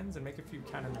more cannons and make a few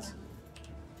cannons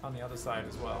on the other side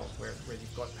as well, where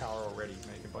you've got power already.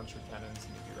 Make a bunch of cannons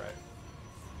and you'll be right.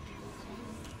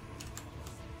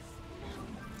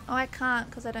 Oh, I can't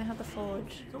because I don't have the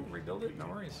forge. Go rebuild it, no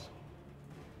worries.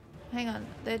 Hang on,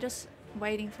 they're just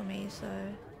waiting for me, so...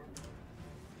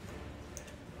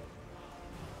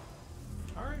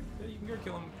 Alright, yeah, you can go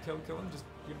kill him, just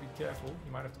you gotta be careful.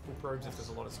 You might have to pull probes if there's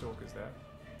a lot of stalkers there.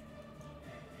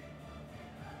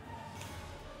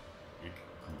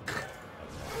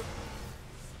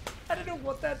 I don't know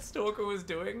what that stalker was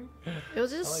doing. It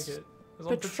was I just like it. It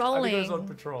was patrolling. I think it was on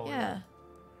patrol. Yeah.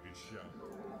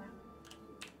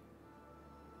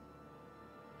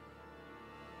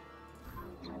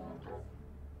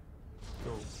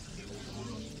 Cool.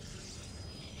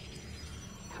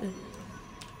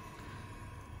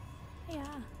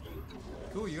 Yeah.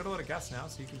 Cool, you got a lot of gas now,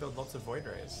 so you can build lots of Void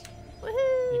Rays. Woohoo!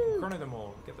 You can chrono them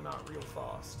all, get them out real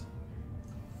fast.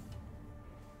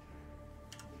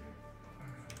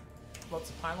 Lots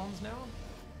of pylons now.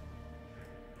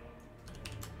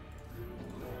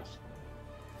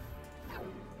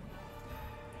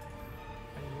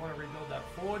 And you want to rebuild that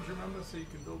forge, remember, so you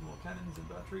can build more cannons and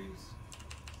batteries.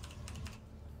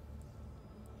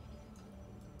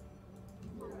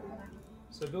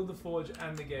 So build the forge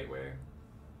and the gateway.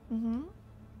 Mm-hmm.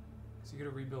 So you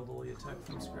gotta rebuild all your tech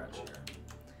from scratch here.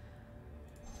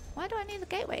 Why do I need the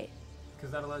gateway? Because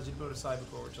that allows you to build a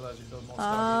cybercore, which allows you to build more Oh,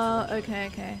 Stargates.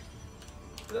 okay.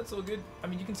 But that's all good. I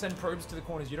mean, you can send probes to the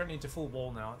corners. You don't need to full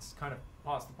wall now. It's kind of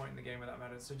past the point in the game where that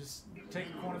matters. So just take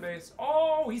a corner base.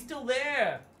 Oh, he's still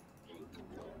there!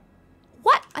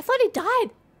 What? I thought he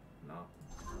died. No.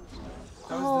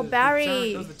 Oh,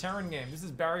 Barry. That was the TERRAN game. This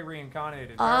is Barry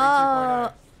reincarnated. Oh.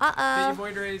 Barry 2.0. Get your Uh-oh.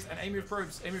 Void Rays and A-move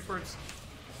probes. A-move probes.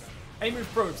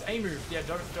 A-move probes. A-move. Yeah,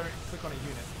 don't click on a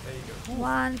unit. There you go.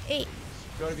 1-8.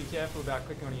 Gotta be careful about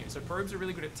clicking on a unit. So probes are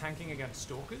really good at tanking against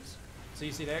stalkers. So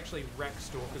you see, they actually wreck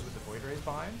stalkers with the Void Rays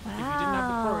behind. Wow. If you didn't have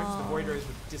the probes, the Void Rays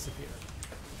would disappear.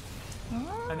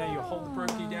 And then you hold the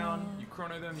probe key down, you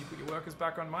chrono them, you put your workers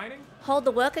back on mining. Hold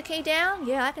the worker key down?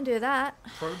 Yeah, I can do that.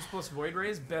 Probes plus Void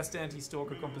Rays, best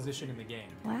anti-stalker composition in the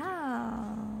game.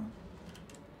 Wow.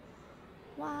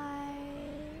 Why?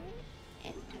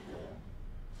 Can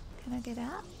I get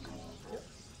out? Yep.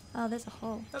 Oh, there's a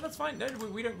hole. No, that's fine. No,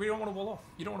 we don't want to wall off.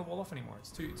 You don't want to wall off anymore.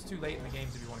 It's too late in the game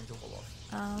to be wanting to wall off.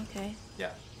 Oh, okay.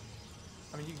 Yeah.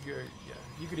 I mean, you could go. Yeah,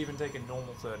 you could even take a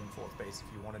normal 3rd and 4th base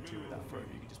if you wanted to without probe.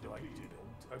 You could just be like, build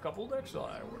a couple deck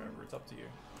side or whatever. It's up to you.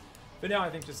 But now I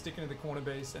think just sticking to the corner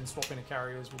base and swapping the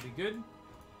carriers will be good,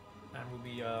 and we'll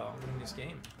be winning this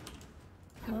game.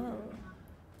 Oh.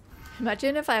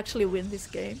 Imagine if I actually win this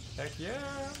game. Heck yeah!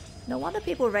 No wonder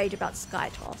people rage about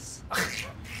Skytoss.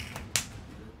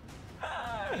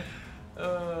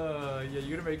 Yeah,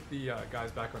 you gotta make the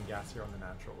guys back on gas here on the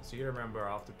natural. So you gotta remember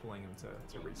after pulling them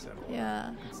to reset all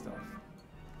Yeah. good stuff.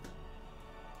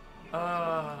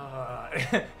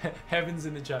 Heaven's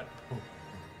in the chat.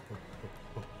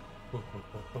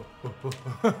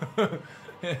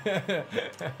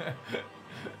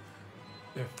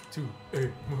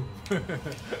 F2A move.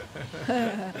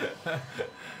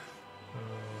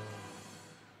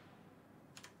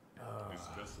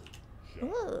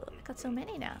 Ooh, got so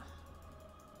many now.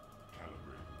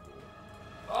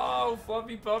 Oh,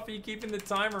 Fluffy Puffy keeping the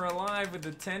timer alive with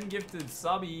the 10 gifted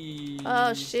subbies.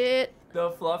 Oh shit.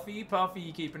 The Fluffy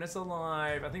Puffy keeping us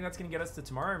alive. I think that's going to get us to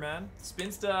tomorrow, man.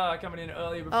 Spinster coming in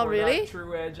early before really? that.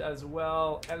 True Edge as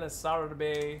well.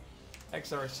 Elisarbe.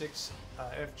 XR6,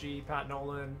 FG, Pat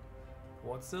Nolan.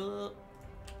 What's up?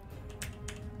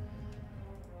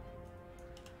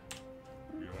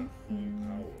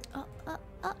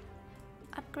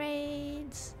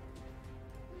 Upgrades.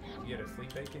 You get a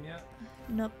fleet bacon yet?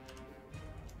 Nope.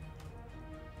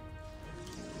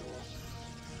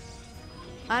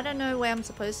 I don't know where I'm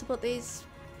supposed to put these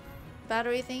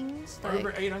battery things. We're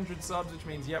over 800 subs, which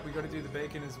means, yep, we got to do the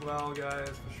bacon as well, guys,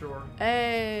 for sure.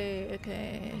 Hey,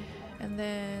 okay. And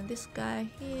then this guy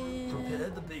here.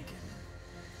 Prepare the bacon.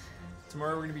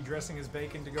 Tomorrow we're going to be dressing as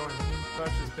bacon to go and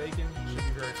purchase bacon. Should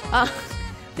be very fun, guys.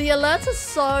 The alerts are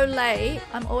so late.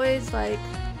 I'm always like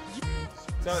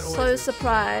so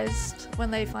surprised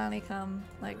when they finally come.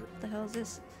 Like, what the hell is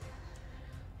this?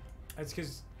 It's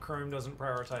because Chrome doesn't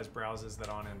prioritize browsers that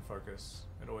aren't in focus.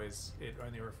 It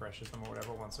only refreshes them or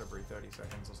whatever once every 30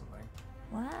 seconds or something.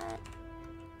 What?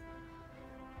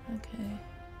 Okay.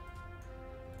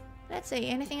 Let's see.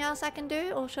 Anything else I can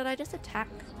do, or should I just attack?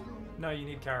 No, you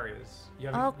need carriers.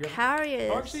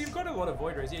 Carriers. Oh, actually, you've got a lot of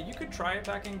void rays. Yeah, you could try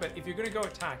attacking, but if you're going to go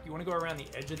attack, you want to go around the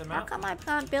edge of the map. How come I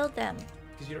can't build them?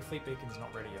 Because your fleet bacon's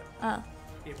not ready yet. Oh.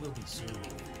 It will be soon.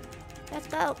 Let's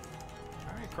go.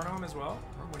 Alright, chrono him as well.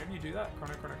 Whenever you do that,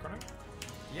 chrono.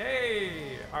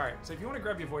 Yay! Alright, so if you want to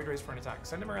grab your void rays for an attack,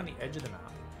 send them around the edge of the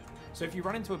map. So if you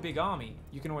run into a big army,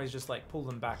 you can always just like pull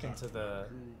them back into the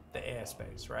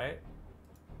airspace, right?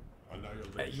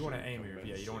 You want to aim move,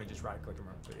 yeah, you don't want to just right click them,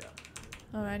 so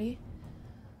yeah. Alrighty.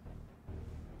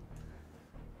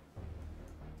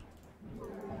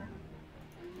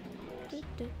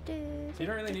 So you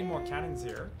don't really need more cannons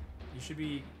here. You should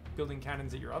be building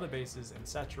cannons at your other bases and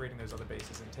saturating those other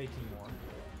bases and taking more.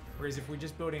 Whereas if we're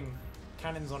just building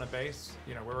cannons on a base,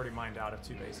 you know, we're already mined out of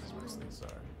 2 bases mostly, so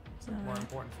it's more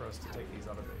important for us to take these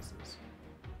other bases.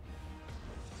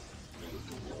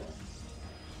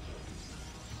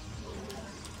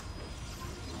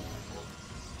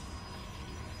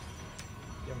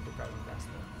 You haven't booked out the next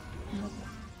one. Nope.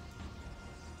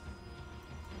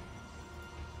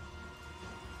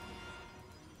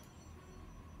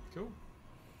 Cool.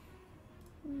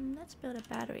 Let's build a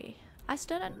battery. I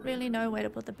still don't really know where to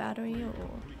put the battery or...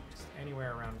 Just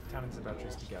anywhere around cannons and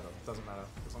batteries together. Doesn't matter,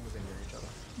 as long as they're near each other.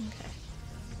 Okay.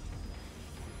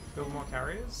 Build more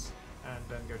carriers, and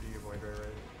then go do your void ray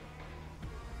raid.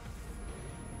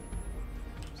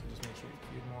 So just make sure you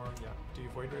feed more. Yeah, do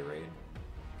your void ray raid.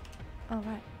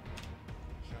 Alright.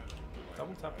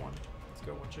 Double tap one. Let's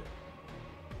go watch it.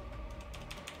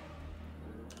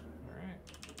 Alright.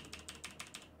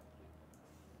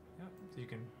 Yep, so you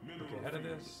can look ahead of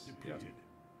this. Yep.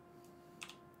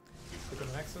 Click on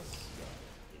the Nexus.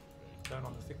 Turn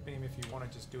on the thick beam if you want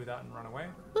to just do that and run away.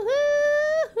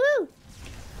 Woohoo!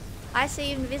 I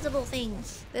see invisible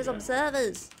things. There's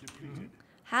observers.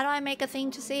 How do I make a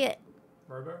thing to see it?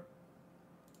 Robo?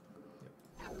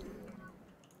 Yep.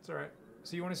 It's alright.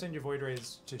 So you want to send your void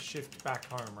rays to shift back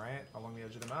home, right? Along the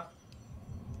edge of the map?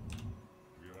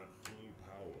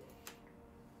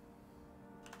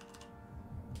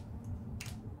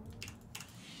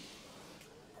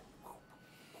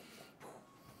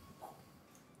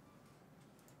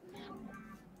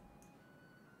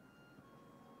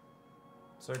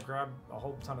 So grab a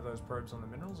whole ton of those probes on the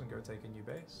minerals and go take a new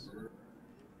base.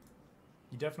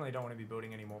 You definitely don't want to be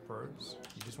building any more probes.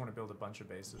 You just want to build a bunch of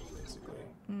bases, basically.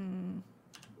 And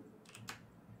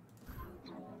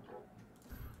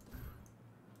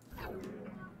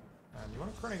you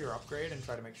want to chrono your upgrade and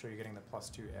try to make sure you're getting the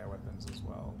 +2 air weapons as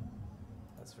well.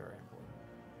 That's very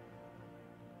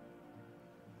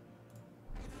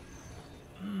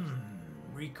important.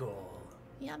 Recall.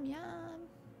 Yum yum.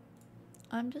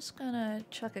 I'm just gonna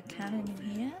chuck a cannon in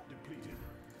here.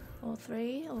 Or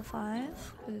 3 or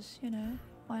 5, because, you know,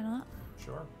 why not?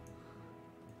 Sure.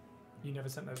 You never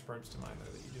sent those probes to mine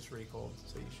though, that you just recalled,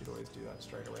 so you should always do that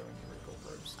straight away when you recall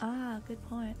probes. Ah, good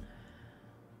point.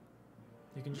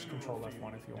 You can just control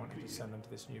F1 if you want and just send them to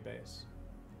this new base.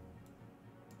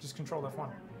 Just control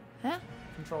F1. Huh?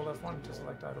 Control F1 to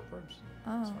select idle probes.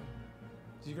 Oh.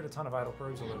 So you've got a ton of idle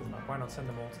probes all over the map. Why not send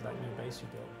them all to that new base you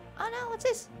built? Oh no, what's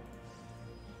this?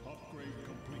 Upgrade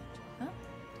complete. Huh?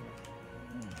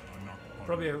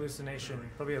 Probably a hallucination.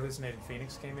 Probably a hallucinated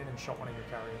Phoenix came in and shot one of your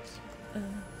carriers.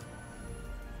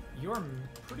 You're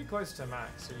pretty close to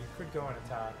max, so you could go and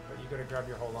attack, but you got to grab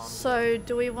your whole army. So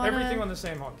do we want everything on the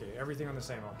same hotkey? Everything on the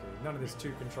same hotkey. None of this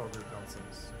 2 control group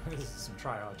nonsense. This is some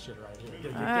tryhard shit right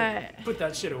here. Alright. Put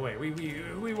that shit away.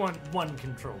 We want 1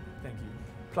 control group. Thank you.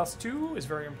 +2 is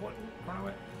very important. Chrono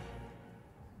it.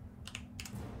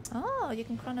 Oh, you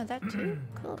can chrono that too.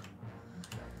 Cool.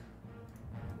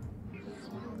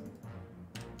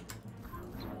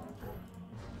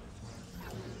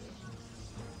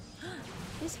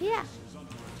 He's here.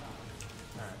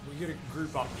 Alright, well, you gotta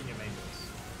group up in your main base.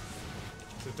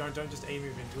 So don't just A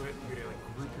move into it. You gotta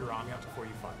like group your army up before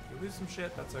you fight. If you lose some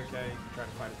shit, that's okay. Try to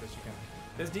fight as best you can.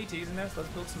 There's DTs in there, so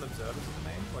let's build some observers in the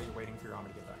main while you're waiting for your army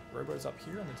to get back. Robo's up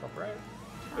here on the top right.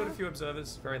 Build a few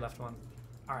observers, very left one.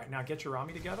 Alright, now get your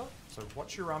army together. So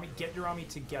watch your army, get your army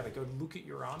together. Go look at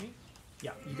your army.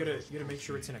 Yeah, you gotta make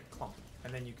sure it's in a clump.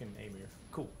 And then you can A move.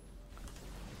 Cool.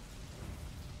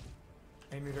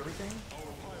 A move everything.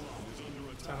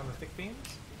 Turn on the thick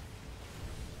beams.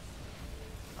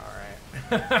 Alright.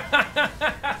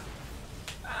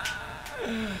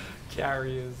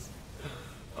 Carriers.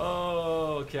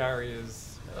 Oh,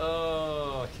 carriers.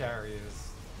 Oh,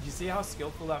 carriers. Did you see how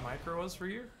skillful that micro was for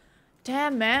you?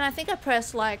 Damn, man. I think I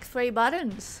pressed like 3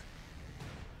 buttons.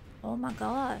 Oh my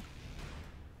god.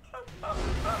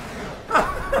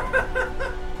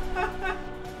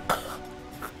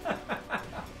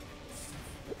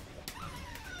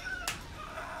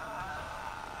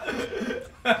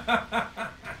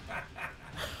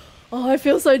 Oh, I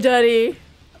feel so dirty.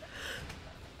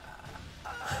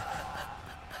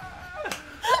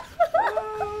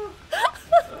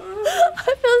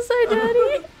 I feel so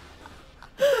dirty.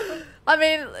 I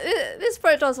mean, this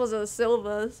Protoss was a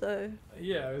silver, so...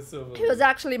 Yeah, it was silver. He was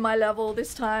actually my level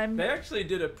this time. They actually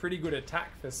did a pretty good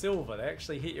attack for silver. They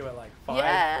actually hit you at like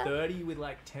 530 with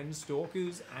like 10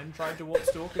 stalkers and tried to warp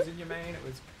stalkers in your main.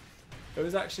 It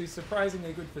was actually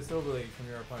surprisingly good for Silver League from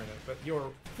your opponent, but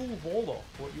your full wall off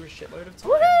bought you a shitload of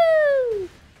time. Woohoo!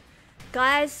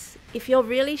 Guys, if you're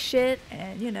really shit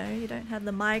and you know you don't have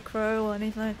the micro or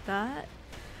anything like that,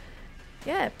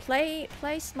 yeah, play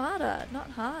smarter, not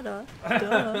harder.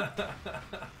 Duh.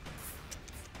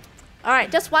 All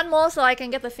right, just one more so I can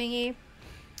get the thingy.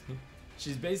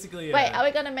 She's basically Wait, are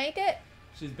we gonna make it?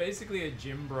 She's basically a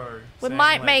gym bro. We saying,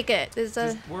 might like, make it. There's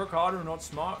a just work harder, not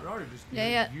smart. No, just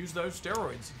use those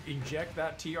steroids. Inject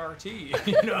that TRT.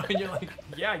 You know, and you're like,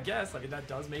 yeah, I guess. I mean, that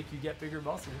does make you get bigger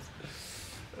muscles.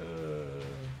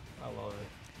 I love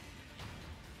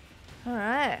it. All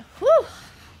right. Whew.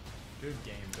 Good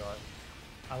game, God.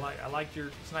 I like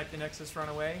your snipe the Nexus run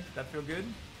away. That feel good?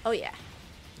 Oh yeah.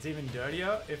 It's even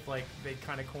dirtier if like they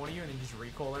kind of corner you and then just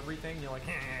recall everything. You're like,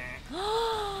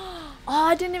 Oh,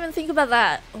 I didn't even think about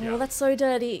that. Oh, Yeah. that's so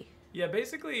dirty. yeah.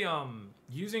 Basically,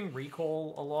 using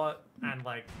recall a lot and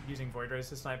like using Void Rays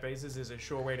to snipe bases is a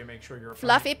sure way to make sure your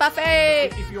opponent. Fluffy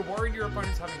Buffet. If you're worried your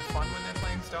opponent's having fun when they're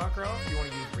playing StarCraft, you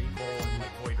want to use recall and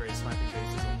like Void Ray sniping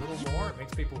bases a little more. It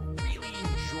makes people really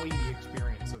enjoy the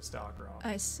experience of StarCraft.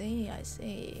 I see.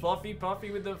 Fluffy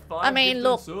Puffy with the 5 I mean, gifted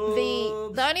look,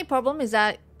 subs. the only problem is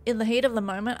that in the heat of the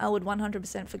moment, I would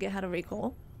 100% forget how to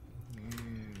recall.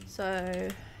 So,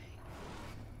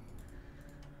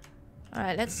 all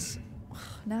right, let's.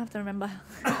 Now I have to remember.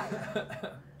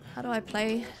 How do I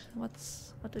play? What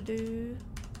to do?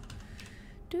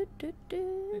 Pick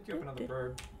you up another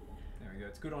probe. There we go.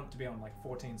 It's good to be on like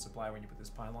 14 supply when you put this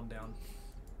pylon down.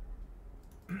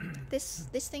 This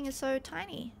thing is so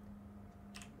tiny.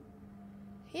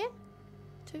 Here?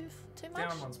 Too much?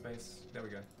 Down one space. There we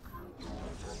go.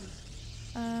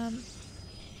 Yeah, and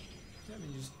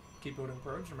you just keep building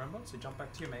probes, remember? So jump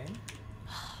back to your main.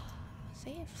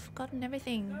 See, I've forgotten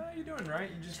everything. No, you're doing right.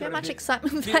 You just Too got much bit,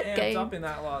 excitement in bit that amped game. up in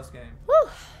that last game. Woo!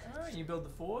 Alright, you build the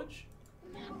forge.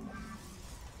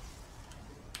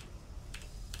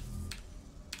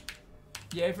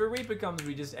 Yeah, if a Reaper comes,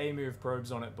 we just A-move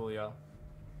probes on it, Booyah.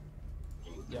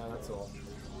 Yeah, that's all.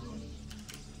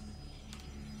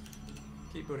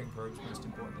 Keep building probes, most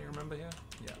importantly, remember here?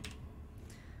 Yeah.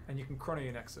 And you can chrono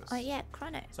your Nexus. Oh yeah,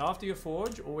 chrono. So after your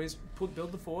forge, always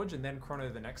build the forge and then chrono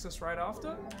the Nexus right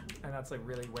after. And that's like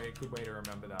really good way to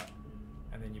remember that.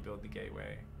 And then you build the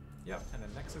gateway. Yep, and then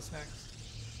Nexus next.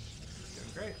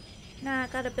 Doing great. Nah, I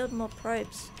gotta build more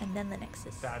probes and then the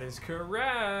Nexus. That is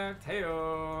correct.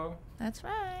 Heyo. That's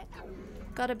right.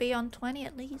 Gotta be on 20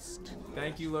 at least.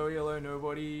 Thank you, Low Yellow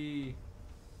Nobody.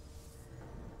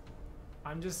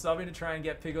 I'm just subbing to try and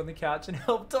get Pig on the couch and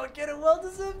help Doc get a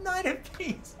well-deserved 9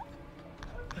 apiece.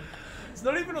 It's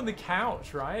not even on the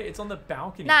couch, right? It's on the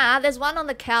balcony. Nah, there's one on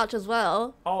the couch as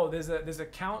well. Oh, there's a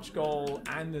couch goal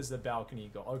and there's a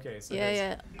balcony goal. Okay, so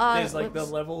Yeah. there's like the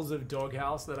levels of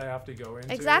doghouse that I have to go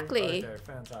into. Exactly. Okay,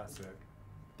 fantastic.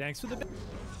 Thanks for the.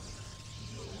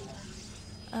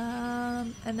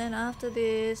 And then after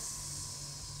this.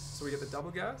 So we get the double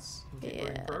gas. And keep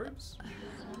putting probes.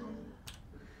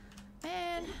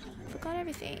 Man, I forgot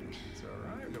everything. It's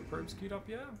alright. We've got probes queued up,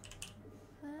 yeah.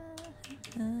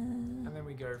 And then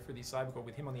we go for the cyber core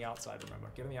with him on the outside,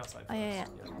 remember. Get on the outside first. Oh, yeah.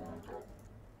 And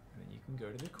then you can go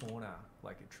to the corner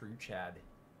like a true Chad.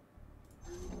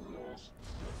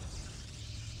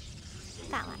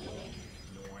 That one.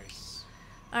 Nice.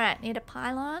 Alright, need a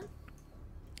pylon.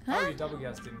 Huh? Oh, your double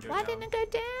gas didn't go Why down. didn't it go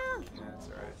down? Yeah, that's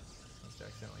alright. Must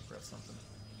accidentally press something.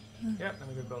 Yep, then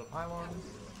we could build a pylon.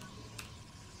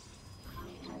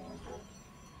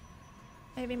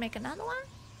 Maybe make another one?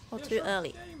 Or Yeah, too sure. early?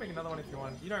 Yeah, you can make another one if you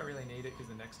want. You don't really need it because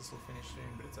the Nexus will finish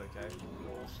soon, but it's okay.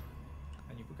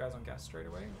 And you put guys on gas straight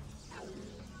away.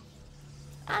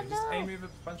 I Just aim know. over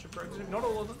a bunch of probes. Not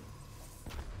all of them.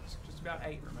 Just about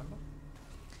 8, remember?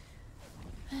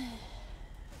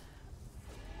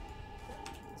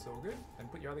 It's all good.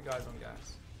 And put your other guys on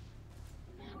gas.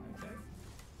 Okay.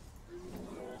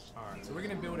 Alright, so we're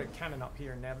going to build a cannon up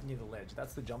here near the ledge.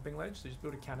 That's the jumping ledge, so just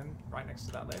build a cannon right next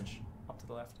to that ledge. Up to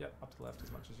the left, yep, up to the left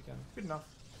as much as you can. Good enough.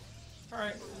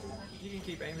 Alright, you can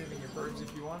keep aiming your probes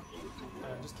if you want.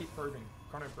 Just keep probing.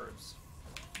 Chrono probes.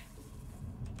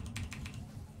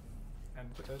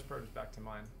 And put those probes back to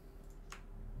mine.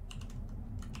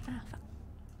 Ah, fuck.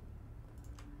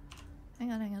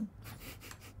 Hang on.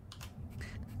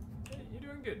 Yeah, you're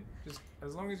doing good. Just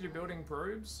as long as you're building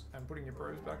probes and putting your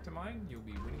probes back to mine, you'll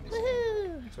be winning this game.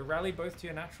 Woohoo! So rally both to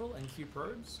your natural and queue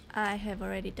probes. I have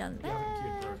already done You haven't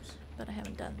queued that. probes. But I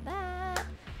haven't done that.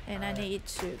 And I need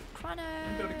to chrono.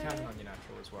 And build a cannon on your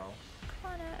natural as well.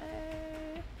 Chrono.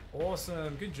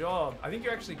 Awesome, good job. I think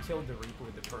you actually killed the Reaper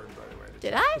with the probe, by the way.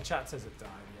 Did I? The chat says it died,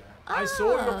 yeah. I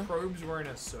saw Ah. the probes were in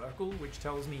a circle, which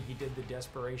tells me he did the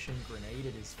desperation grenade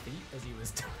at his feet as he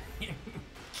was dying.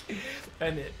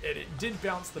 And it did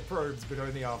bounce the probes, but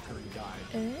only after he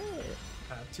died.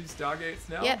 Oh. 2 Stargates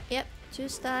now? Yep. 2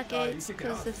 Stargates kick it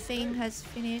because off. the thing has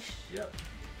finished. Yep.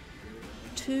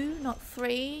 2, not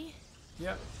 3.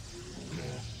 Yep.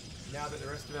 Now that the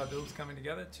rest of our build's coming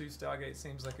together, 2 Stargates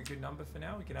seems like a good number for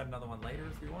now. We can add another one later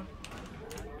if we want.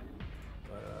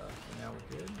 But for now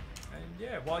we're good. And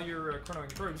yeah, while you're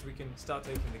chronoing probes, we can start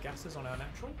taking the gases on our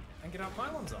natural and get our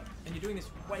pylons up. And you're doing this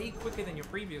way quicker than your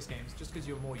previous games just because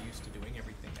you're more used to doing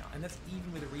everything now. And that's even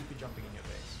with a Reaper jumping in your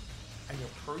base. And your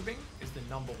probing is the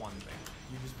 #1 thing.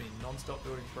 You've just been non-stop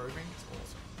building probing. It's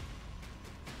awesome.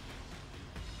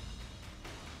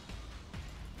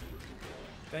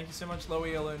 Thank you so much, Low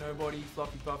Yellow, Nobody,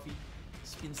 Fluffy Puffy,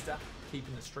 Spinster,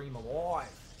 keeping the stream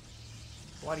alive.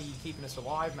 Why are you keeping us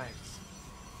alive, mates?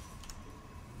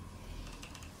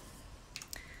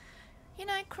 You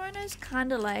know, chrono's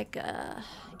kind of like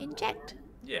inject.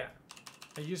 Yeah.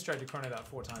 I just tried to chrono that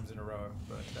 4 times in a row,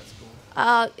 but that's cool.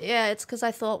 Yeah, it's because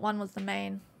I thought one was the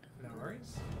main. No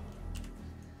worries.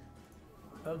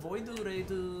 Avoid the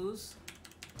raiders.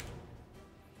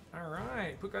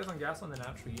 Alright, put guys on gas on the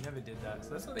natural. You never did that.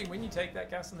 So that's the thing, when you take that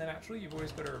gas on the natural, you've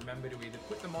always got to remember to either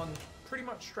put them on pretty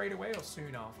much straight away or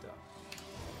soon after.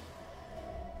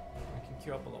 We can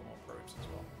queue up a lot more probes as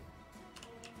well.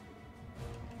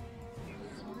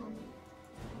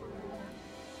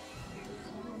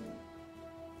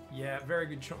 Yeah, very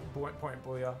good point,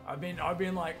 Booyah. I've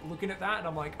been like looking at that and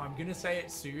I'm like, I'm gonna say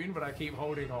it soon, but I keep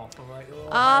holding off. I'm like,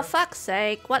 Oh, fuck's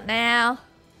sake. What now?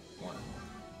 What?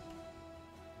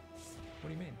 What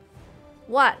do you mean?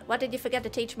 What? What did you forget to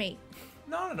teach me?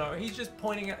 No. He's just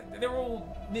pointing at. They're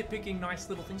all nitpicking nice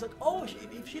little things like, oh,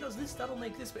 if she does this, that'll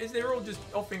make this. They're all just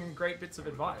offering great bits of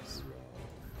advice.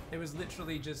 It was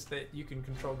literally just that you can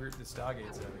control group the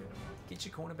Stargates earlier. Get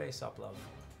your corner base up, love.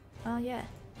 Oh, yeah.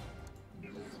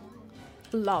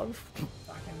 Love.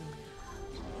 Fucking.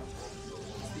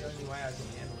 It's the only way I can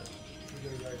handle it. You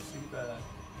gotta go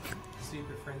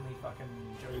super friendly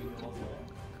fucking Joey Oswald.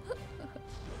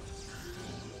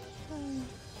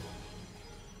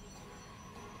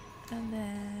 And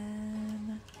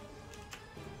then...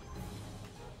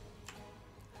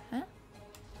 Huh?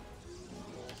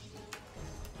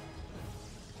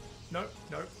 Nope.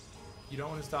 You don't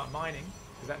want to start mining,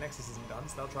 because that Nexus isn't done,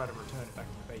 so they'll try to return it back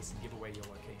to the base and give away your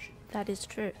location. That is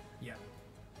true. Yeah.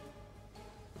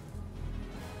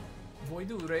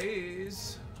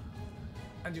 Voidures.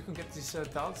 And you can get this third.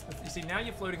 You see, now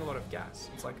you're floating a lot of gas.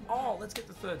 It's like, oh, let's get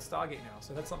the 3rd Stargate now.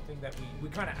 So that's something that we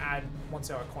kind of add once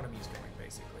our economy is going,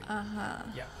 basically. Uh-huh.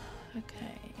 Yeah.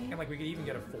 Okay. And like we could even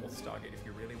get a 4th Stargate if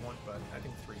you really want, but I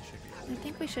think 3 should be. I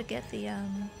think we should get the,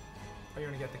 Oh, you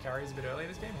want to get the carriers a bit earlier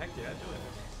this game? Heck yeah, do it.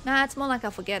 Nah, it's more like I'll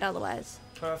forget otherwise.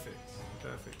 Perfect.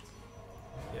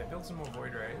 Yeah, build some more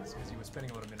Void Rays, because you were spending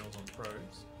a lot of minerals on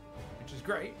probes. Which is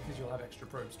great, because you'll have extra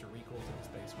probes to recall to the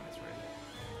space when it's ready.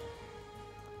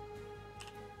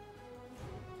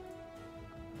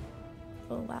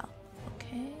 Oh, wow.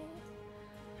 Okay.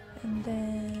 And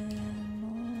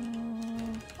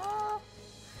then... Oh,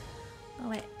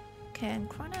 wait. Can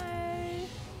chrono... Yeah,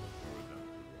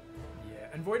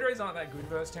 and Void Rays aren't that good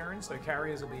versus TERRAN, so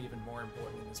carriers will be even more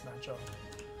important in this matchup.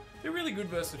 They're really good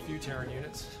versus a few Terran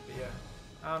units. But yeah.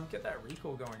 Get that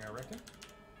recall going, I reckon.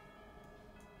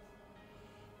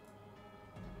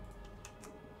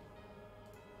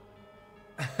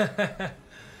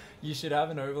 You should have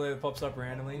an overlay that pops up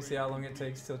randomly. See how long it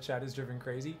takes till chat is driven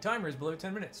crazy. Timer is below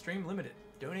 10 minutes. Stream limited.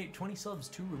 Donate 20 subs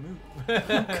to remove.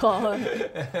 Oh, God.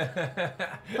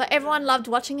 But everyone loved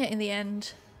watching it in the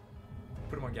end.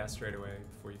 Put them on gas straight away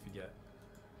before you forget.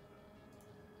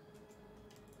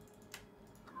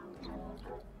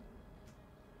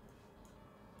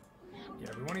 Yeah,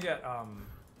 we want to get +2.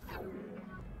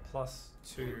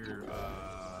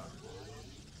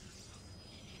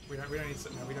 We don't need so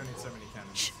many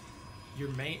cannons. Your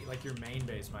main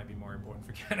base might be more important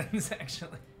for cannons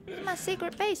actually. It's my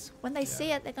secret base. When they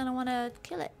see it, they're gonna want to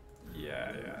kill it.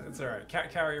 Yeah, that's alright.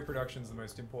 Carrier production's the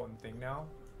most important thing now.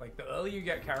 Like the earlier you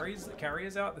get carriers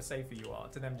out, the safer you are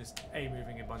to them just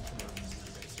moving a bunch of rooms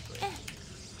basically.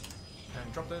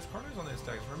 And drop those chronos on those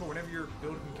tags. Remember, whenever you're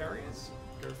building carriers,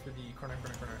 go for the chrono.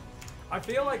 I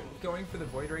feel like going for the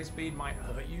void ray speed might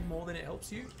hurt you more than it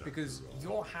helps you, because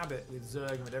your habit with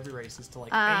Zerg and with every race is to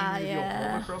like aim with your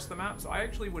palm across the map. So I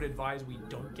actually would advise we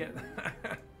don't get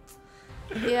that.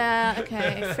 Yeah,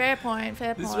 okay. Fair point,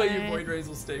 fair point. This way your void rays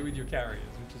will stay with your carriers,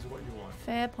 which is what you want.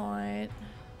 Fair point.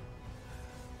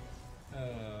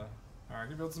 Alright,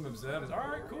 can build some observers.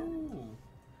 Alright, cool.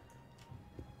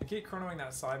 I keep chronoing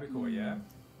that cyber core, yeah?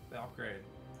 The upgrade.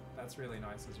 That's really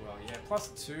nice as well. Yeah,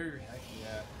 +2. Heck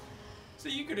yeah. So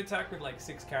you could attack with like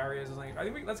 6 carriers or something. I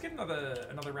think let's get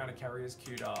another round of carriers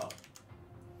queued up.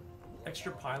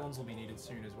 Extra pylons will be needed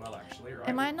soon as well, actually, right?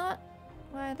 Am I not?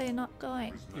 Why are they not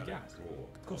going? Your gas.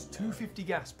 It costs 250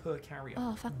 gas per carrier.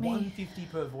 Oh, fuck me. 150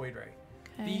 per void ray.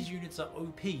 Okay. These units are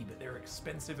OP, but they're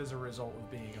expensive as a result of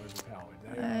being overpowered.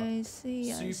 They I are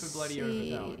see. super bloody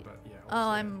overpowered, but yeah. Oh,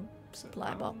 I'm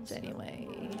supply boxed anyway.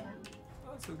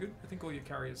 Oh, that's all good. I think all your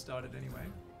carriers started anyway.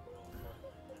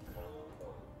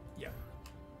 Yeah.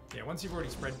 Yeah, once you've already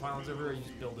spread pylons everywhere, you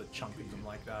just build a chunk of them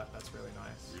like that. That's really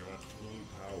nice.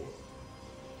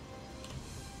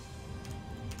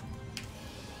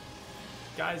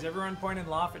 Guys, everyone point and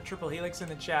laugh at Triple Helix in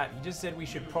the chat. He just said we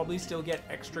should probably still get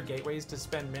extra gateways to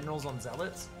spend minerals on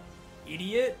zealots.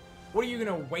 Idiot! What are you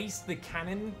gonna waste the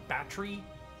cannon, battery,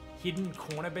 hidden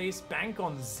corner base bank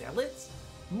on zealots?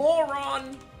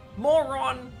 Moron!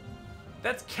 Moron!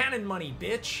 That's cannon money,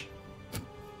 bitch!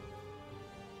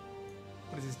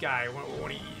 What is this guy?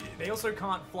 They also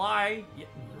can't fly. Yeah,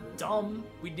 dumb.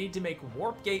 We'd need to make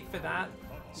warp gate for that.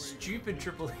 Stupid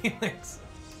Triple Helix.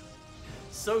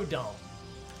 So dumb.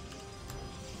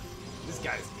 This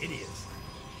guy's an idiot.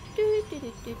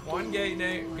 One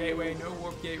gateway, no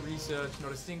warp gate research,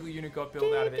 not a single unit got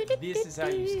built out of it. This is how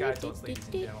you Skytoss, ladies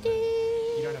and gentlemen.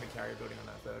 You don't have a carrier building on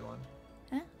that third one.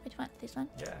 Huh? Which one? This one?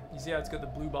 Yeah. You see how it's got the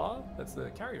blue bar? That's the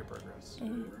carrier progress. Yeah.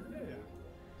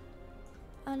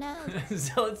 Oh no.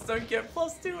 Zealots don't get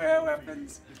 +2 air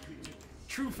weapons.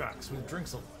 True facts with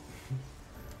Drinksel.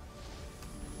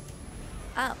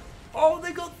 Oh. Oh,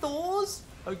 they got Thors?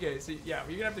 Okay, so yeah,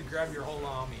 you're gonna have to grab your whole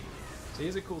army. So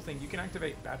here's a cool thing. You can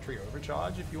activate battery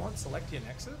overcharge if you want. Select your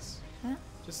nexus. Huh?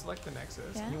 Just select the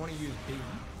nexus. Yeah. And you want to use B,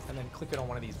 and then click it on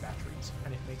one of these batteries.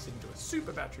 And it makes it into a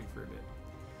super battery for a bit.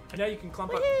 And now you can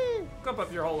clump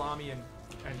up your whole army and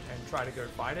try to go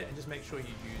fight it. And just make sure you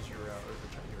use your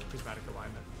prismatic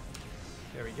alignment.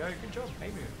 There we go. Good job. Hey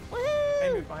move.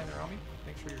 Hey move behind their army.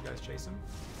 Make sure you guys chase them.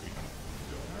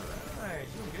 Alright,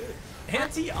 doing good.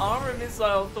 Anti-armor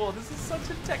missile Thor. This is such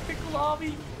a technical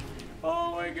army.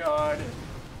 Oh my god.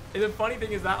 And the funny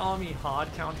thing is that army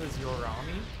hard counters your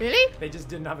army. Really? They just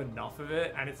didn't have enough of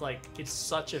it, and it's like, it's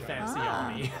such a fancy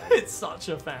army. It's such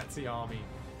a fancy army.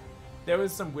 There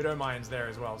was some Widow Mines there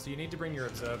as well, so you need to bring your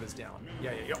observers down.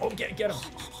 Yeah. Oh, get them.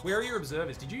 Where are your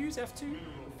observers? Did you use F2?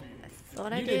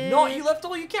 Thought I You did not. You left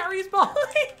all your carriers behind.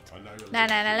 No.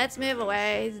 Let's move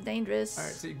away. It's dangerous. All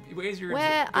right, so where's your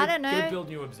Where? I don't know. Go build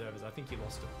new observers. I think you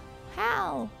lost them.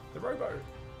 How? The robo.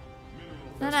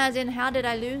 No, as in, how did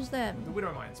I lose them? The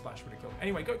Widow Mine splash would have killed them.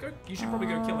 Anyway, go. You should probably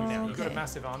go kill them now. You've got a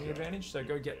massive army advantage, so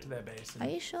go get to their base. Are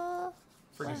you sure?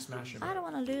 Friggin' smash them. I don't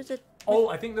want to lose it. Oh,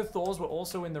 I think the Thors were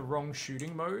also in the wrong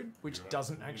shooting mode, which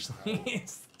doesn't actually...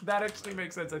 that actually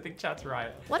makes sense. I think chat's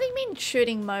right. What do you mean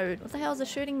shooting mode? What the hell is a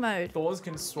shooting mode? Thors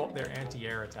can swap their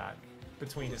anti-air attack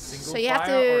between a single So you have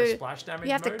fire or a to, splash damage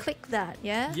you have mode. to click that,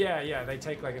 yeah? Yeah. They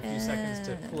take like a few seconds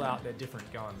to pull out their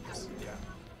different guns. Yeah.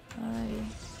 Alrighty.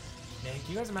 Man,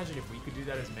 can you guys imagine if we could do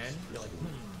that as men? You're like,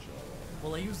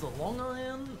 will I use the long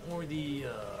iron or the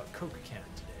coke can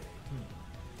today?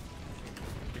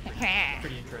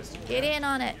 Pretty interesting. Get in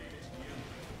on it.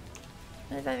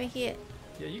 Move over here.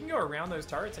 Yeah, you can go around those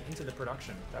turrets and into the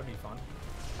production. That'd be fun.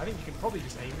 I think you can probably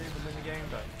just aim move them in the game,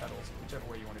 but that also, whichever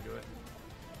way you want to do it.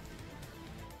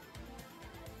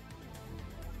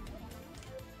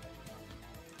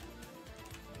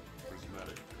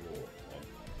 Prismatic claw on.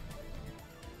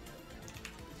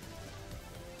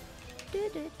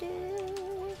 Get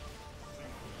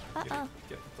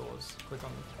the Thors. Click on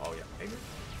them. Oh yeah, aim move.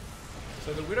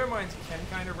 So the Widow Mines can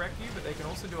kind of wreck you, but they can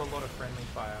also do a lot of friendly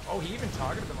fire. Oh, he even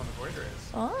targeted them on the Void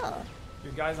Rays. Oh.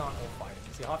 Your guys aren't all fighting.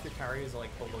 See, half your carriers are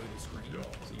like below the screen,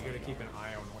 so you got to keep an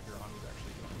eye on what your army's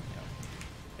actually doing.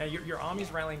 Yeah, your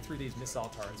army's rallying through these missile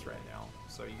turrets right now,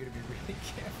 so you got to be really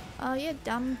careful. Oh, you're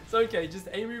dumb. It's okay, just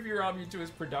aim move your army into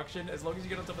his production. As long as you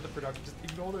get on top of the production, just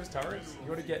ignore those turrets. You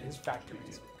want to get his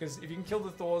factories, because if you can kill the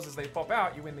Thors as they pop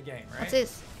out, you win the game, right? What's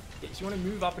this? Yeah, so you want to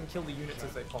move up and kill the units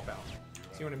as they pop out.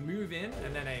 So you want to move in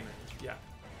and then aim it. Yeah.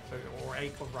 So or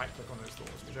right click on those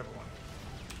Thors, whichever one.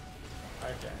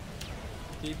 Okay.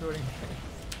 Keep building.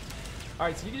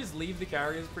 Alright, so you can just leave the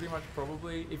carriers pretty much,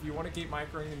 probably. If you want to keep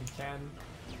microing them, you can.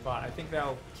 But I think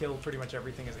they'll kill pretty much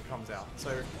everything as it comes out.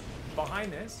 So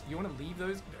behind this, you want to leave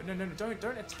those. No,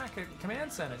 don't attack a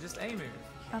command center. Just aim move.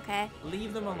 Okay.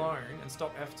 Leave them alone and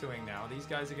stop F2ing now. These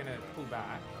guys are gonna pull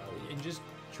back and just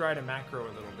try to macro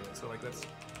a little bit. So like, let's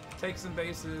take some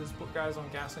bases, put guys on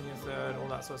gas on your third, all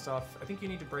that sort of stuff. I think you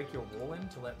need to break your wall in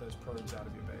to let those probes out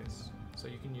of your base. So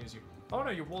you can use your. Oh no,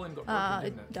 your wall in got broken,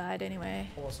 didn't it? Died anyway.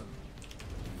 Awesome.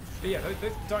 But yeah,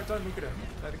 don't look at them.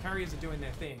 The carriers are doing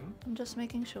their thing. I'm just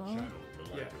making sure. Channel the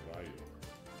light Yeah. of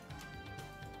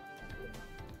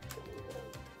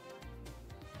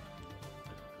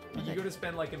Ior. You got to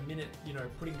spend like a minute, you know,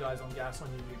 putting guys on gas on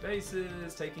your new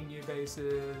bases, taking new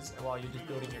bases, while you're just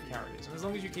building your carriers. And as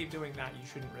long as you keep doing that, you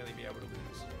shouldn't really be able to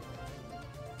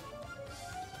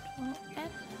lose.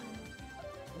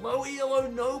 Low ELO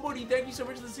nobody. Thank you so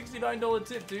much for the $69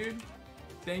 tip, dude.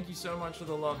 Thank you so much for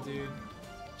the love, dude.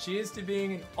 Cheers to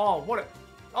being an... Oh, what a...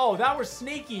 Oh, that was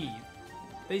sneaky.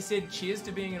 They said, cheers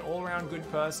to being an all-around good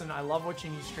person. I love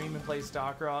watching you stream and play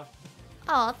StarCraft.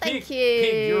 Oh, thank you.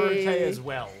 Pig, you're okay as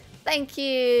well. Thank you.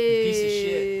 You piece of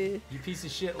shit. You piece of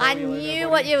shit. I knew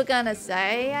what you were gonna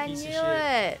say. I Piece of knew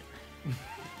shit.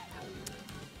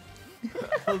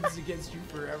 it. Hugs against you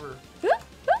forever.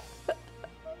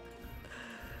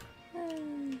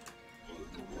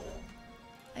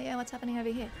 Oh, yeah, what's happening over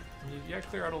here? You gotta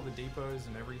clear out all the depots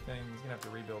and everything. You're gonna have to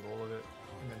rebuild all of it.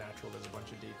 In the natural, there's a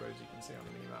bunch of depots you can see on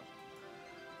the minimap.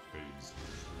 Phase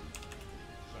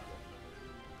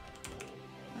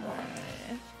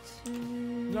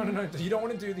No, you don't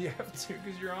want to do the F2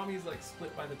 because your army is like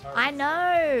split by the turrets. I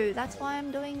know. That's why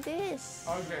I'm doing this.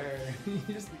 Okay.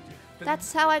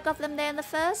 That's how I got them there in the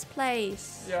first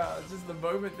place. Yeah, it's just the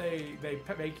moment they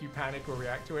make you panic or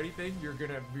react to anything, you're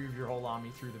gonna move your whole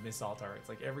army through the missile turrets.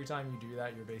 Like every time you do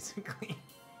that, you're basically.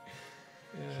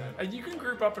 Yeah. And you can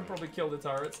group up and probably kill the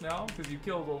turrets now because you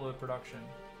killed all the production,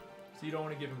 so you don't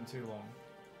want to give them too long.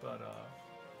 But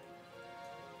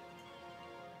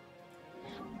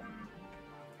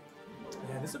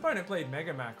yeah, this opponent played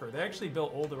Mega Macro. They actually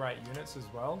built all the right units as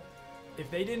well. If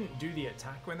they didn't do the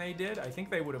attack when they did, I think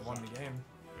they would have won the game.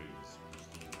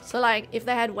 So, like, if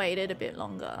they had waited a bit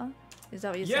longer, is that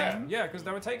what you're saying? Yeah, because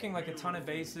they were taking like a ton of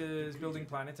bases, building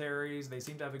planetaries. They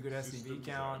seem to have a good SCV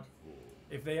count.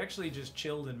 If they actually just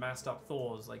chilled and massed up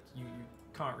Thors, like you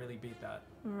can't really beat that.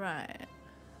 Right.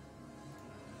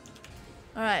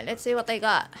 Alright, let's see what they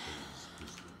got.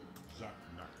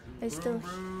 They still...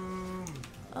 Boom.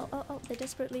 Oh, they're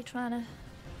desperately trying to...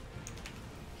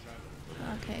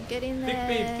 Okay, get in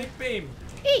there. Thick beam.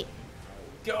 Eat!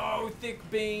 Go, thick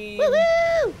beam.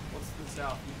 Woohoo! What's this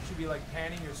out? You should be like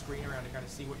panning your screen around to kind of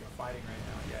see what you're fighting right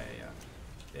now. Yeah.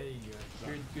 There you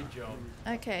go. Good job.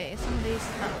 Okay, some of these...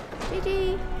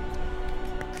 GG!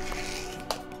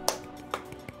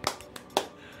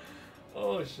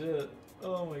 Oh shit.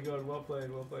 Oh my god, well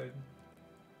played.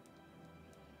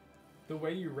 The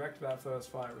way you wrecked that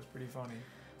first fight was pretty funny.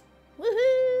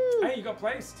 Woohoo! Hey, you got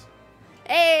placed.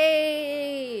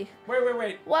 Hey!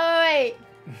 Wait. Wait!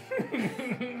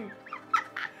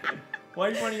 Why are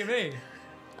you pointing at me?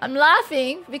 I'm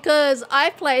laughing because I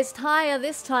placed higher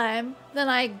this time than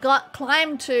I got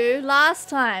climbed to last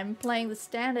time playing the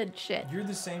standard shit. You're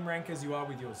the same rank as you are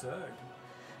with your Zerg.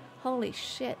 Holy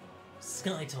shit.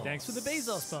 Skytoss. Thanks for the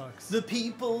Bezos box. The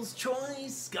people's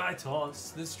choice.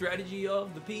 Skytoss. The strategy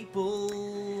of the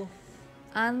people.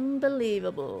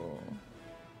 Unbelievable.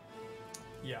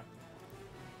 Yeah.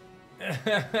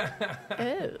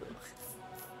 Oh.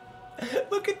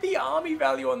 Look at the army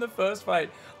value on the first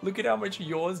fight. Look at how much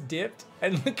yours dipped,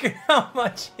 and look at how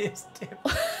much his dipped.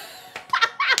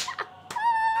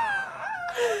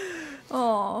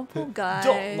 Oh, poor guy.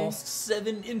 Dot lost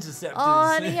 7 interceptors.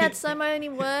 Oh, and he had so many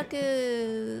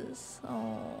workers.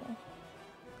 Oh.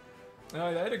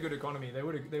 No, they had a good economy. They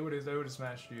would have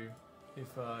smashed you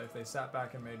if they sat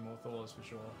back and made more Thors for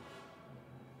sure.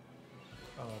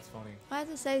 Oh, that's funny. Why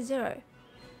does it say 0?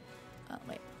 Oh,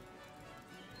 wait.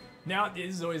 Now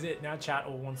this is always it. Now chat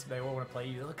all want to play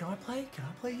you. They're like, can I play? Can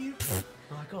I play you?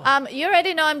 I'm like, oh. You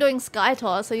already know I'm doing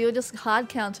Skytoss, so you just hard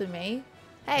counted me.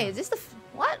 Hey, is this the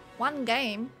what? One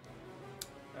game?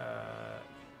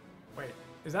 Wait,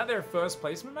 is that their first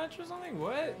placement match or something?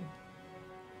 What?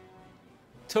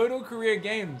 Total Career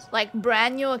Games. Like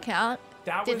brand new account?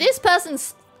 That Did was, this person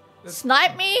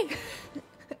snipe me?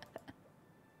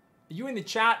 you in the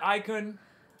chat, Icon?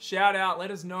 Shout out,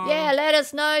 let us know. Yeah, let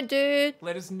us know, dude.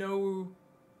 Let us know,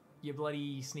 you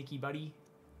bloody sneaky buddy.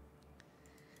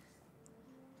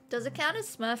 Does it count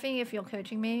as smurfing if you're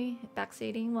coaching me,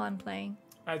 backseating while I'm playing?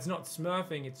 It's not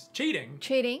smurfing, it's cheating.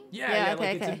 Cheating? Yeah,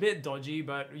 okay, like it's a bit dodgy,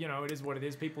 but you know, it is what it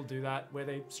is. People do that where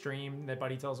they stream, their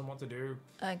buddy tells them what to do.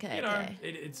 Okay, you know,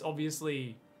 it's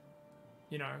obviously,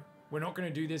 you know, we're not going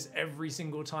to do this every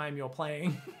single time you're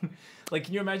playing. Like,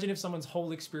 can you imagine if someone's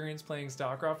whole experience playing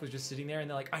StarCraft was just sitting there and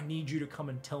they're like, I need you to come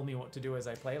and tell me what to do as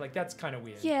I play? Like, that's kind of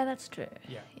weird. Yeah, that's true.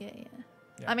 Yeah.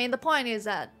 I mean, the point is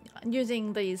that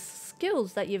using these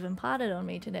skills that you've imparted on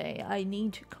me today, I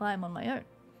need to climb on my own.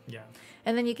 Yeah.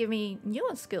 And then you give me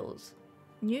newer skills,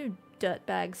 new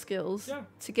dirtbag skills Yeah.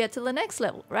 to get to the next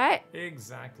level, right?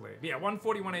 Exactly. Yeah,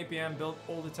 141 APM, built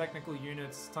all the technical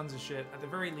units, tons of shit. At the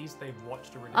very least, they've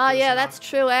watched a ridiculous Oh, yeah, amount- that's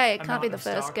true, eh? It can't be amount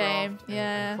the of first StarCraft game. and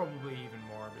Yeah. probably even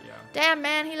more, but yeah. Damn,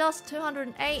 man, he lost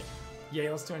 208. Yeah, he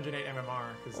lost 208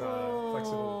 MMR because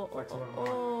flexible MMR.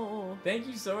 Oh. Thank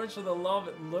you so much for the love.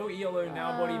 Low ELO,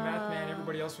 now body, Mathman,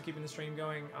 everybody else for keeping the stream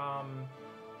going.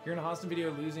 You're in a Hearthstone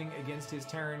video losing against his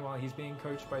TERRAN while he's being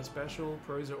coached by Special.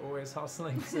 Pros are always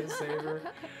hustling, says Saber.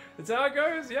 That's how it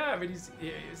goes, yeah. I mean,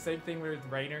 same thing with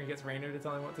Rainer. He gets Rainer to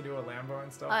tell him what to do, or Lambo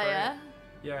and stuff, Oh, right? yeah?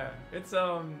 Yeah, it's,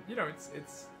 you know,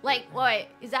 it's... Like, wait,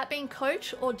 is that being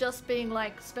coach or just being,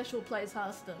 like, Special plays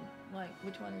Hearthstone? Like,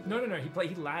 which one is it? No,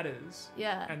 he ladders.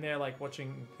 Yeah. And they're, like,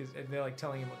 watching and they're, like,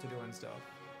 telling him what to do and stuff.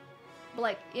 But,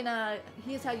 like, in a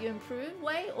here's how you improve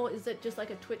way, or is it just like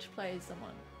a Twitch plays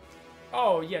someone?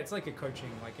 Oh, yeah, it's like a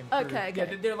coaching, like, improve. Okay.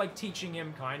 Yeah, they're, like, teaching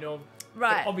him, kind of.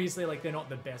 Right. But obviously, like, they're not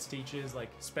the best teachers, like,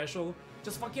 Special.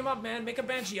 Just fuck him up, man. Make a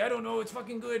Banshee. I don't know. It's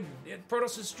fucking good.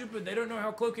 Protoss is stupid. They don't know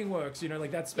how cloaking works. You know,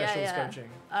 like, that's Special's coaching.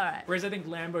 Alright. Whereas I think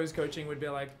Lambo's coaching would be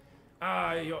like,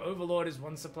 your Overlord is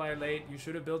 1 supply late. You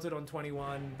should have built it on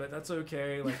 21, but that's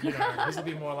okay. Like, you know, this would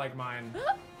be more like mine.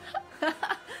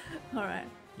 Alright.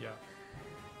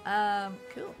 Yeah.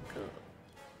 Cool.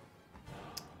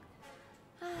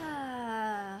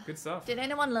 Good stuff. Did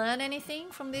anyone learn anything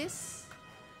from this?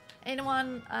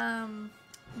 Anyone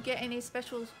get any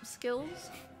special skills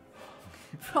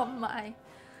from my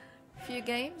few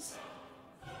games?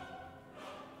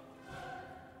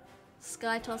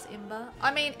 Skytoss Imba.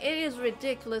 I mean, it is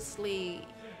ridiculously,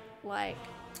 like...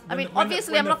 I mean,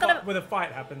 obviously, I'm not gonna... When the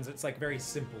fight happens, it's, like, very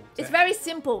simple. It's very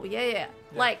simple, yeah.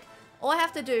 Like, all I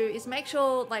have to do is make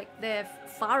sure, like, they're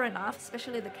far enough,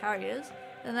 especially the carriers,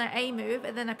 then I A move,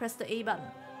 and then I press the E button.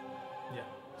 Yeah.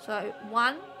 So,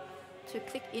 1 to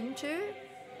click into,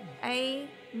 A,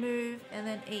 move, and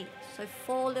then E. So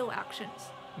 4 little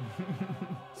actions.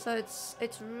 So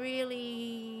it's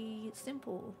really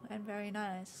simple and very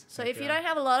nice. So if you don't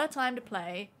have a lot of time to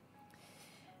play,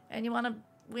 and you want to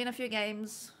win a few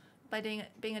games by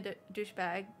being a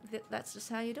douchebag, that's just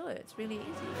how you do it. It's really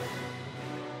easy.